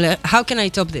 ואמרתי כאילו, how can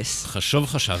I top this?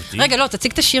 חשבתי. רגע, לא,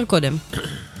 תציג את השיר קודם.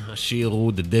 השיר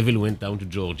הוא The Devil Went Down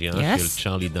to Georgia, Yes. של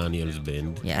צ'רלי דניאלס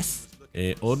בנד. Yes.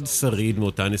 עוד שריד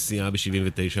מאותה נסיעה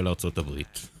ב-79 לארצות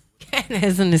הברית. כן,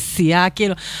 איזו נסיעה,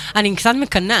 כאילו. אני קצת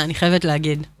מקנה, אני חייבת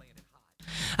להגיד.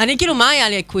 אני כאילו, מה היה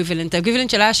לי האקוויבלנט? האקוויבלנט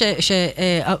שלה היה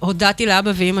שהודעתי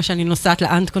לאבא ואמא שאני נוסעת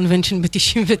לאנט קונבנשן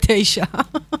ב-99.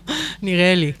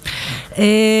 נראה לי.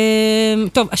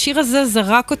 טוב, השיר הזה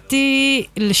זרק אותי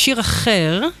לשיר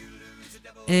אחר.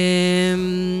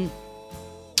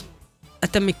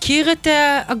 אתה מכיר את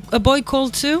A Boy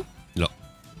Called Sue? לא.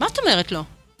 מה זאת אומרת לא?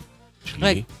 שלי.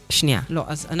 רגע, שנייה, לא,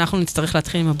 אז אנחנו נצטרך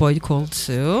להתחיל עם A Boy Called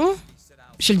Sue,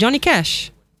 של ג'וני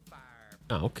קאש.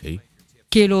 אוקיי.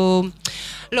 כאילו,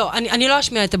 לא, אני לא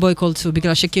אשמיע את A Boy Called Sue,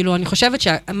 בגלל שכאילו, אני חושבת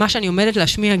שמה שאני עומדת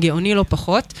להשמיע גאוני לא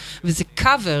פחות, וזה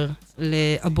קאבר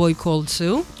ל-A Boy Called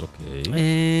Sue. אוקיי.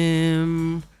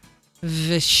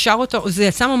 ושר אותו, זה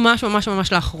יצא ממש ממש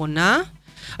ממש לאחרונה.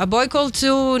 A Boy Called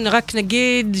Sue, רק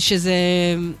נגיד שזה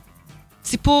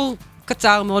סיפור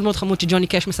קצר, מאוד מאוד חמוד, שג'וני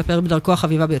קאש מספר בדרכו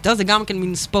החביבה ביותר. זה גם כן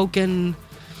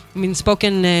מין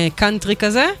ספוקן קאנטרי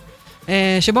כזה,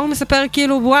 שבו הוא מספר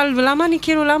כאילו, וואל,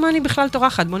 למה אני בכלל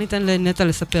תורחת? בוא ניתן לנטה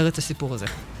לספר את הסיפור הזה.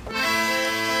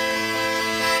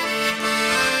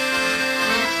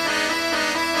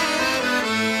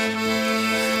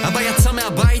 אבא יצא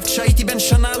מהבית כשהייתי בן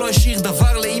שנה, לא השאיר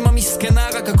דבר לאמא מסכנה,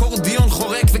 רק אקורדיון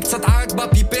חורק וקצת ערק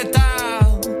בפיפטה.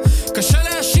 קשה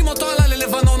להאשים אותו, עלה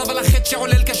ללבנון, אבל החטא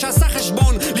שעולל כשעשה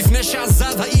חשבון לפני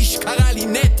שעזב האיש קרא לי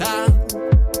נטע.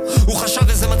 הוא חשב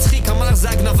איזה מצחיק, אמר זה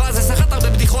הגנבה, זה שחט הרבה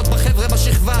בדיחות בחבר'ה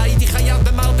בשכבה, הייתי חייב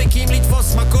במרפקים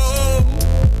לתפוס מקום.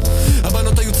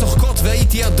 הבנות היו צוחקות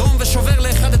והייתי אדום ושובר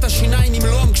לאחד את השיניים עם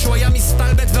לום כשהוא היה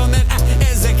מסתלבט ואומר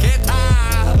איזה קטע.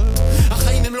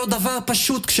 החיים הם לא דבר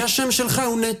פשוט כשהשם שלך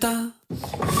הוא נטע.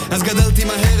 אז גדלתי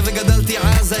מהר וגדלתי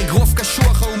עז, האגרוף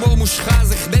קשוח, ההומור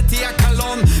מושחז, החבאתי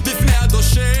הקלון בפני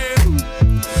הדושם,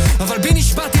 אבל בי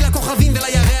נשבעתי לכוכבים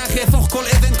ולירח, יהפוך כל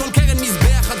אבן, כל קרן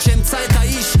מזבח, עד שאמצא את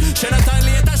האיש שנתן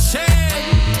לי את השם.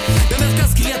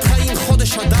 במרכז קריית חיים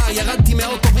חודש אדר, ירדתי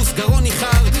מהאוטובוס גרון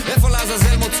ניחר, איפה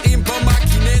לעזאזל מוצאים פה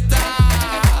מקינטה?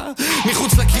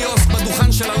 מחוץ לקיוסק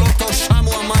בדוכן של הלוטו, שם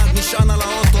הוא עמד, נשען על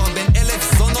האוטו, הבן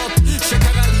 1000 זונות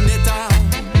שקרא לי נטע.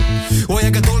 הוא היה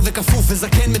גדול וכפוף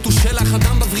וזקן מתושלח,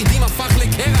 אדם בברידים הפך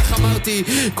לקרח, אמרתי,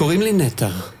 קוראים לי נטע,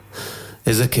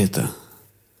 איזה קטע,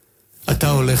 אתה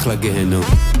הולך לגהנום.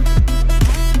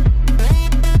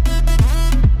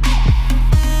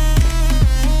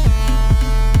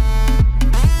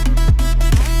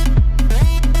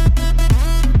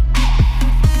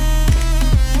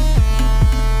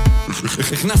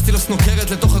 הכנסתי לו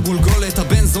סנוקרת לתוך הגולגולת,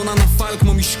 הבן זונה נפל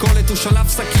כמו משקולת, הוא שלף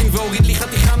סכין והוריד לי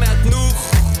חתיכה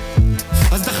מהתנוך,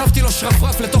 אז דחפתי לו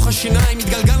שרפרף לתוך השיניים,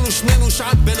 התגלגלנו שנינו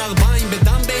שעת בין 40,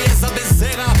 בדם, ביזע,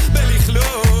 בזרע,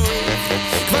 בלכלוך.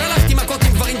 כבר הלכתי מכות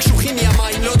עם גברים קשוחים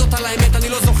מימיים, להודות על האמת אני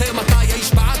לא זוכר מתי,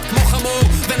 האיש בעט כמו חמור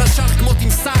ונשך כמו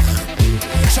תמסך.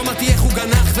 שמעתי איך הוא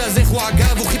גנח ואז איך הוא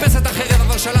עגב, הוא חיפש את החרב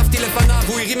אבל שלפתי לפניו,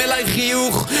 הוא הרים אליי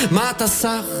חיוך, מה אתה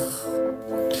סך?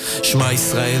 שמע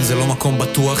ישראל זה לא מקום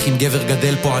בטוח, אם גבר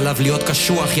גדל פה עליו להיות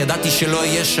קשוח, ידעתי שלא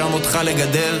יהיה שם אותך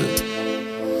לגדל.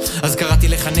 אז קראתי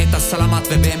לך נטע סלמת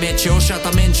ובאמת שאו שאתה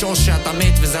מנש או שאתה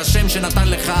מת, וזה השם שנתן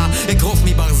לך אגרוף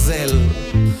מברזל.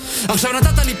 עכשיו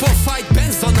נתת לי פה פייט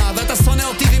בן זונה, ואתה שונא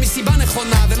אותי ומסיבה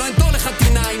נכונה, ולא אנתור לך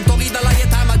תיניים, תוריד עליי את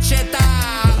המצ'טה.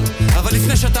 אבל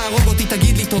לפני שאתה הרוג אותי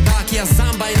תגיד לי תודה, כי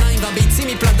הזעם בעיניים והביצים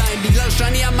מפלדיים, בגלל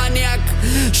שאני המניאק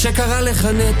שקרא לך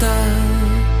נטע.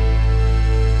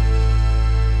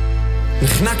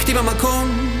 נחנקתי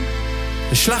במקום,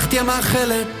 השלחתי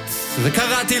המאכלת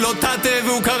וקראתי לו טאטה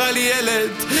והוא קרא לי ילד,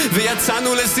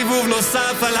 ויצאנו לסיבוב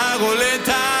נוסף על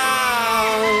הרולטה,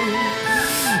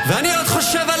 ואני עוד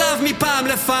חושב עליו מפעם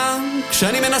לפעם,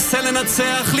 כשאני מנסה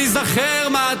לנצח, להיזכר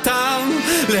מה הטעם,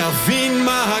 להבין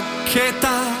מה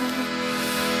הקטע.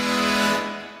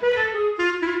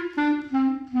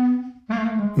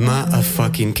 מה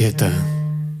הפאקינג קטע?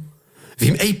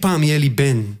 ואם אי פעם יהיה לי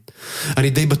בן, אני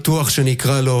די בטוח שאני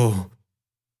אקרא לו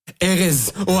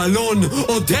ארז או אלון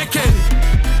או דקל.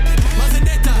 מה זה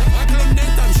נטע? רק לא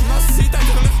נטע, בשביל מה עשית? אתה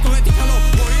הולך קורא, תקרא לו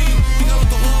רועי, תקרא לו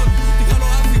דורון, תקרא לו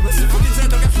אבי, בספות את זה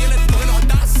אתה לוקח ילד, קורא לו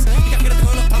הדס, תיקח ילד,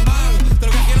 קורא לו תמר, אתה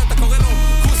לוקח ילד, אתה קורא לו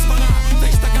כוסברה, אתה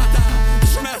השתגעת, אתה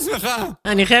שומע עצמך.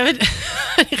 אני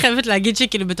חייבת להגיד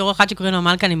שכאילו בתור אחת שקוראים לו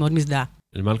מלכה אני מאוד מזדהה.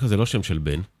 מלכה זה לא שם של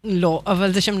בן. לא,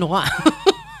 אבל זה שם נורא.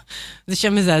 זה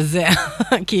שם מזעזע,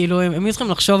 כאילו, הם צריכים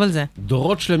לחשוב על זה.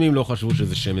 דורות שלמים לא חשבו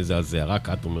שזה שם מזעזע, רק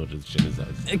את אומרת שזה שם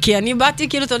מזעזע. כי אני באתי,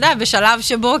 כאילו, אתה יודע, בשלב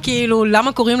שבו, כאילו,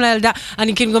 למה קוראים לילדה?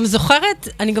 אני כאילו גם זוכרת,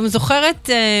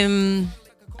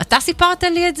 אתה סיפרת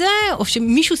לי את זה, או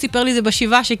שמישהו סיפר לי זה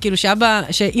בשבעה, שכאילו,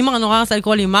 שאמא נורא רצה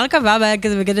לקרוא לי מלכה, ואבא היה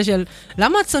כזה בגדע של,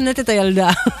 למה את שונאת את הילדה?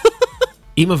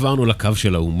 אם עברנו לקו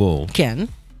של ההומור, כן.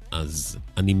 אז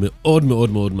אני מאוד מאוד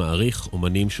מאוד מעריך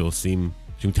אומנים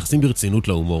שמתייחסים ברצינות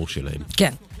להומור שלהם.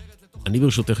 כן. אני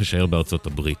ברשותך אשאר בארצות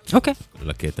הברית. אוקיי.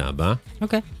 לקטע הבא.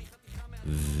 אוקיי.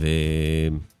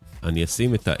 ואני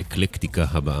אשים את האקלקטיקה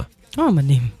הבאה.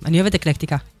 מדהים. אני אוהבת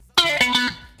אקלקטיקה.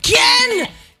 כן!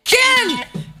 כן!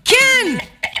 כן!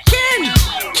 כן!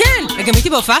 כן! וגם הייתי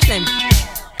בהופעה שלהם.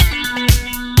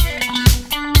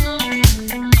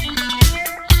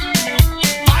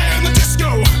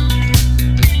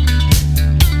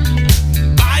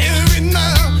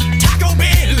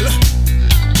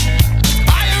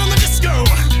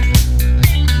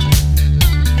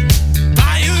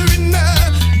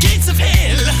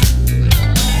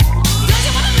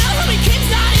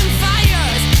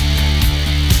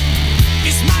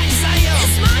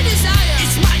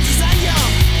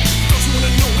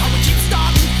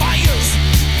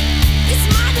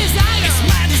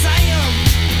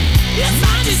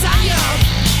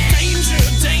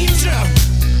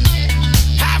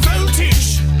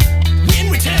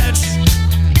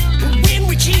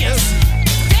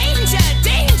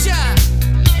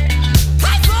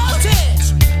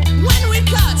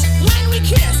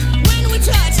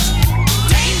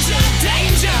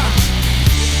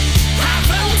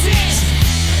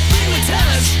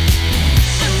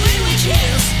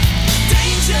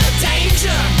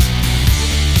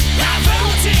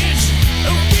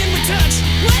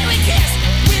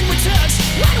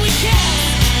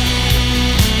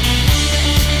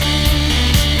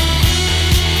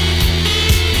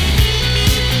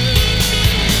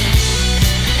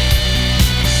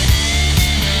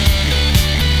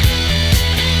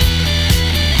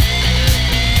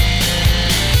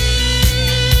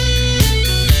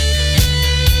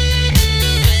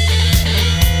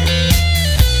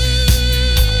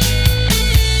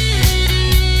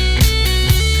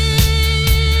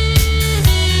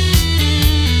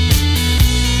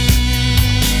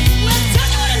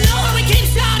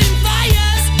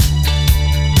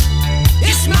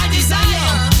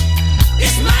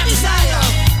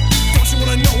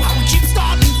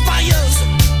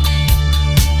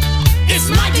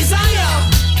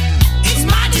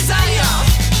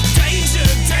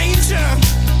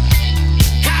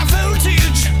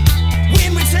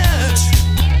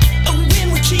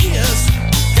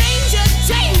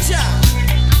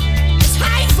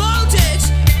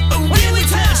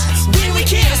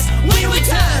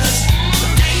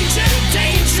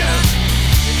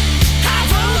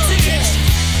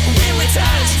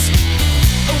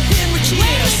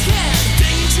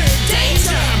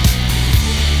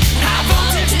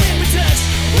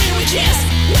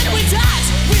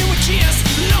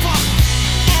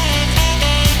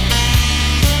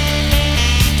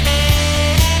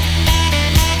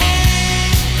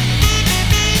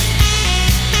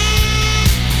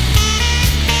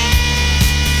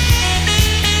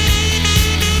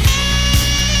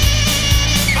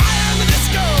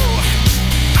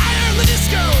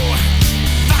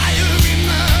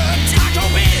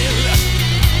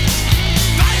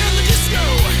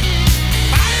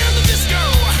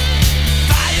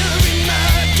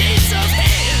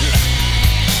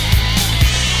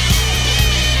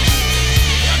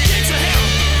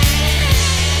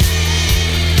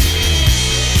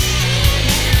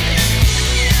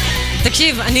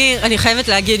 תקשיב, אני חייבת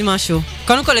להגיד משהו.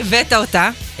 קודם כל, הבאת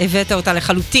אותה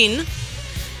לחלוטין.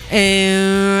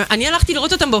 אני הלכתי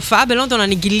לראות אותם בהופעה בלונדון,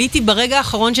 אני גיליתי ברגע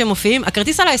האחרון שהם מופיעים,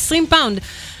 הכרטיס עלה 20 פאונד,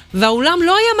 והאולם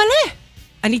לא היה מלא.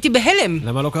 אני הייתי בהלם.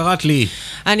 למה לא קראת לי?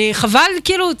 אני חבל,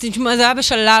 כאילו, זה היה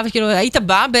בשלב, כאילו, היית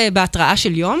בא בהתראה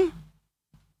של יום?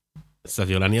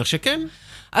 סביר להניח שכן.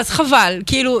 אז חבל,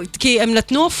 כאילו, כי הם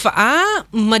נתנו הופעה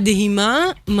מדהימה,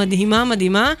 מדהימה,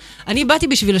 מדהימה. אני באתי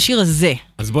בשביל השיר הזה.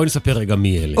 אז בואי נספר רגע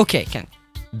מי אלה. אוקיי, כן.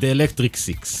 The Electric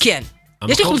Six. כן.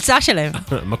 יש לי חולצה שלהם.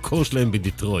 המקור שלהם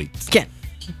בדיטרויט. כן.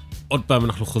 עוד פעם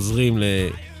אנחנו חוזרים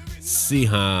לשיא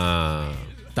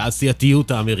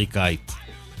התעשייתיות האמריקאית.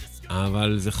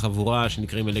 אבל זה חבורה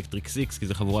שנקראים Electric Six, כי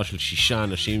זה חבורה של 6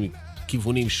 אנשים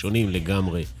מכיוונים שונים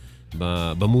לגמרי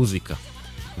במוזיקה.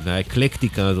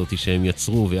 והאקלקטיקה הזאת שהם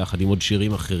יצרו, ויחד עם עוד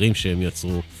שירים אחרים שהם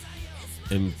יצרו,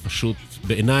 הם פשוט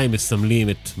בעיניי מסמלים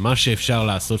את מה שאפשר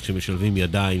לעשות כשמשלבים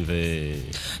ידיים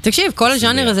תקשיב, כל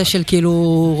הז'אנר הזה של כאילו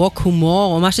רוק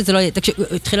הומור, או מה שזה לא יהיה, תקשיב,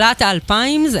 תחילת ה-2000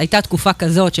 הייתה תקופה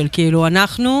כזאת של כאילו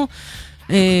אנחנו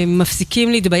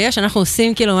מפסיקים להתבייש, אנחנו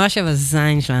עושים כאילו מה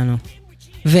שבזין שלנו.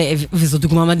 וזו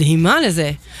דוגמה מדהימה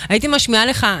לזה. הייתי משמיעה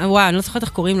לך, וואי, אני לא זוכרת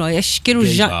איך קוראים לו, יש כאילו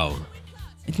גייבר.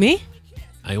 את מי?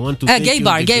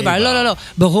 גייבר, לא,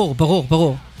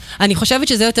 ברור. אני חושבת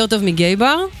שזה יותר טוב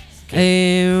מגייבר.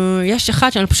 יש אחד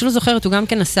שאני פשוט לא זוכרת, הוא גם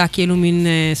כן עשה כאילו מין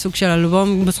סוג של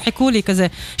אלבום, מצחיקו לי כזה,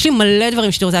 יש לי מלא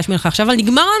דברים שאתה רוצה להשמיע לך עכשיו, אבל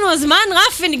נגמר לנו הזמן,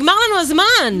 רפי, נגמר לנו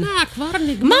הזמן. מה, כבר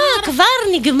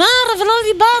נגמר, אבל לא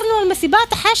דיברנו על מסיבת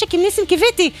החשק עם ניסים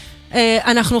קיוויתי.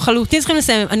 אנחנו חלוטין צריכים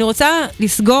לסיים. אני רוצה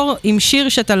לסגור עם שיר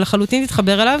שאתה לחלוטין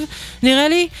תתחבר אליו, נראה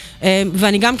לי,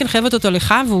 ואני גם כן חייבת אותו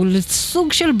לך, והוא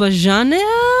לסוג של בז'אנר.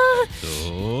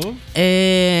 טוב.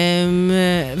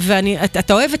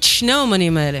 ואתה אוהב את שני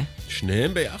האומנים האלה.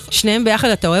 שניהם ביחד? שניהם ביחד,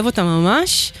 אתה אוהב אותם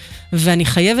ממש, ואני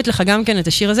חייבת לך גם כן את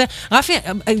השיר הזה. רפי,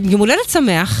 גם הולדת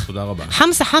שמח. תודה רבה.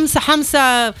 חמסה, חמסה,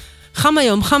 חמסה. חם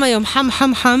היום, חם היום, חם,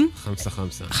 חם, חם. חמסה,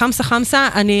 חמסה. חמסה, חמסה.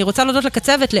 אני רוצה להודות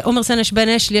לקצבת, לעומר סנש, בן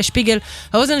אש, ליה שפיגל,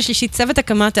 האוזן השלישית, צוות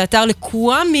הקמת האתר,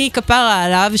 לקוואמי כפרה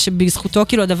עליו, שבזכותו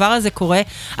כאילו הדבר הזה קורה.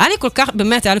 היה לי כל כך,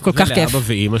 באמת, היה לי כל כך כיף. ולאבא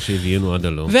ואמא שהביאנו עד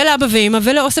הלום. ולאבא ואמא,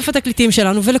 ולאוסף התקליטים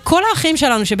שלנו, ולכל האחים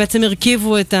שלנו שבעצם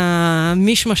הרכיבו את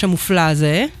המשמש המופלא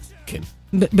הזה. כן.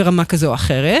 ברמה כזו או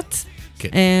אחרת. כן.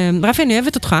 רפי, אני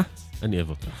אוהבת אותך. אני אוהב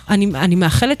אותך. אני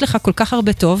מאחלת לך כל כך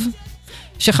הרבה טוב.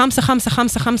 שחמסה, חמסה,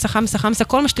 חמסה, חמסה, חמסה, חמסה,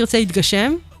 כל מה שתרצה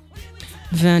יתגשם,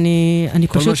 ואני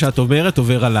פשוט... כל מה שאת אומרת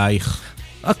עובר עלייך.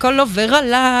 הכל עובר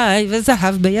עליי,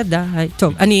 וזהב בידיי.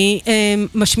 טוב, אני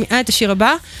משמיעה את השיר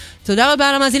הבא. תודה רבה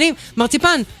על המאזינים.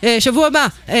 מרציפן, שבוע הבא,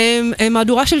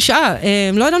 מהדורה של שעה.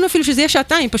 לא ידענו אפילו שזה יהיה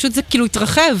שעתיים, פשוט זה כאילו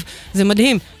התרחב. זה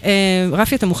מדהים.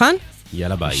 רפי, אתה מוכן?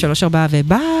 יאללה, ביי. 3, 4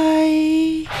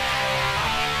 וביי.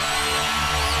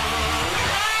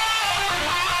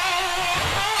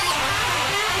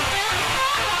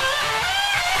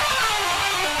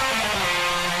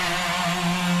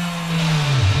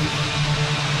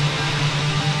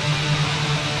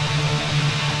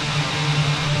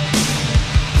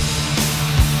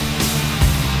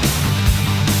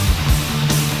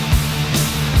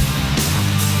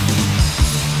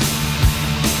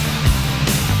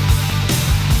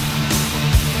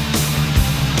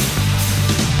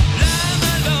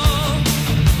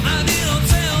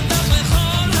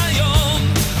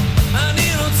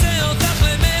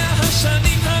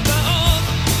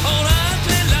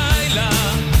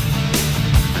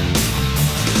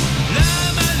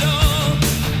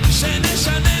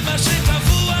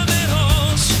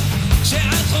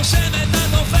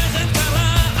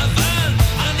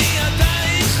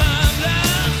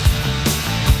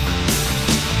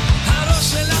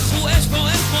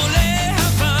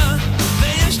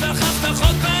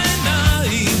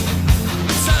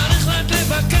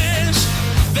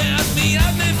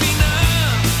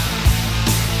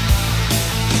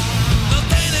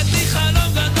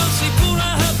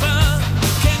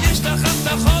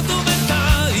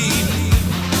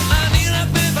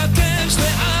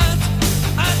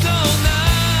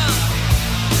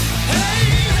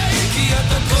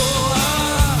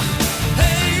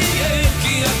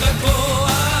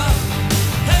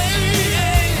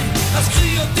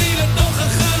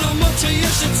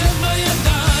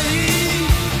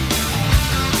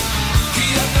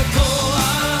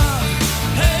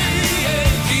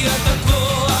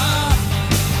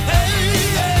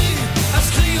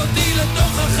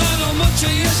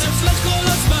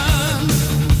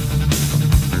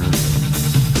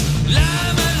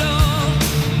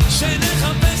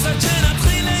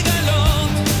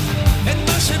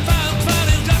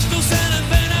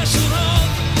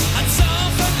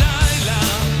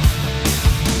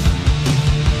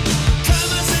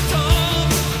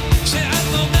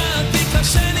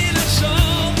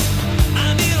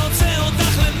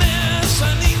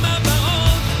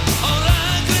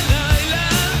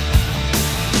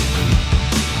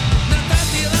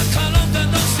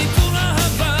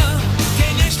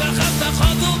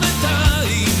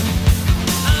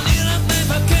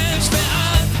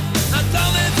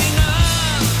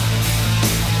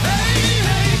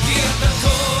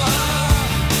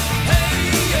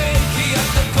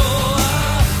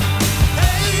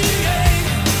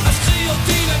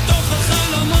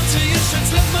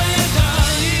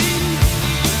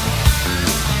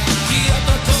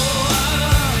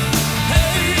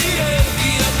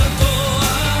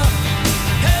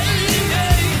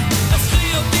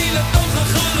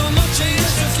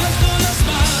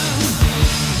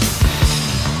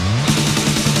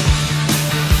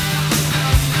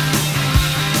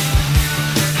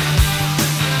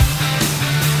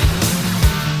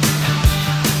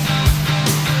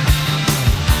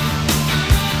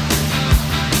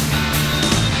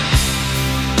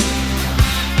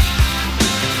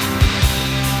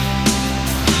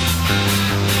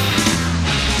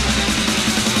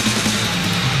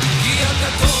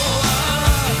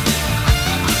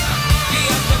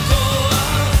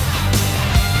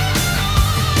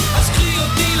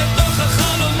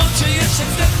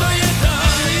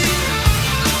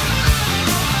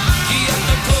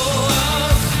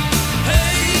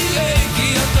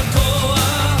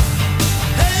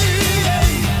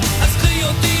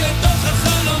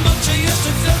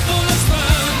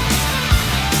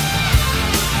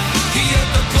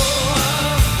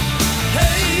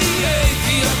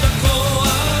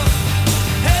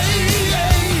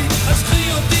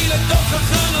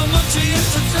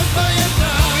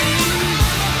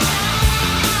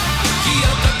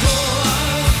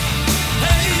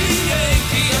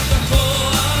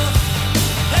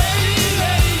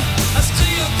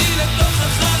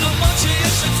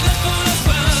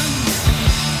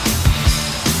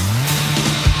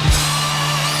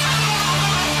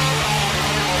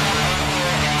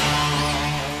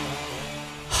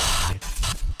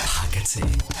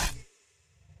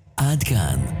 עד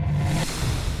כאן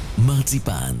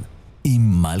מרציפן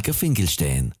עם מלכה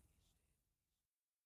פינקלשטיין.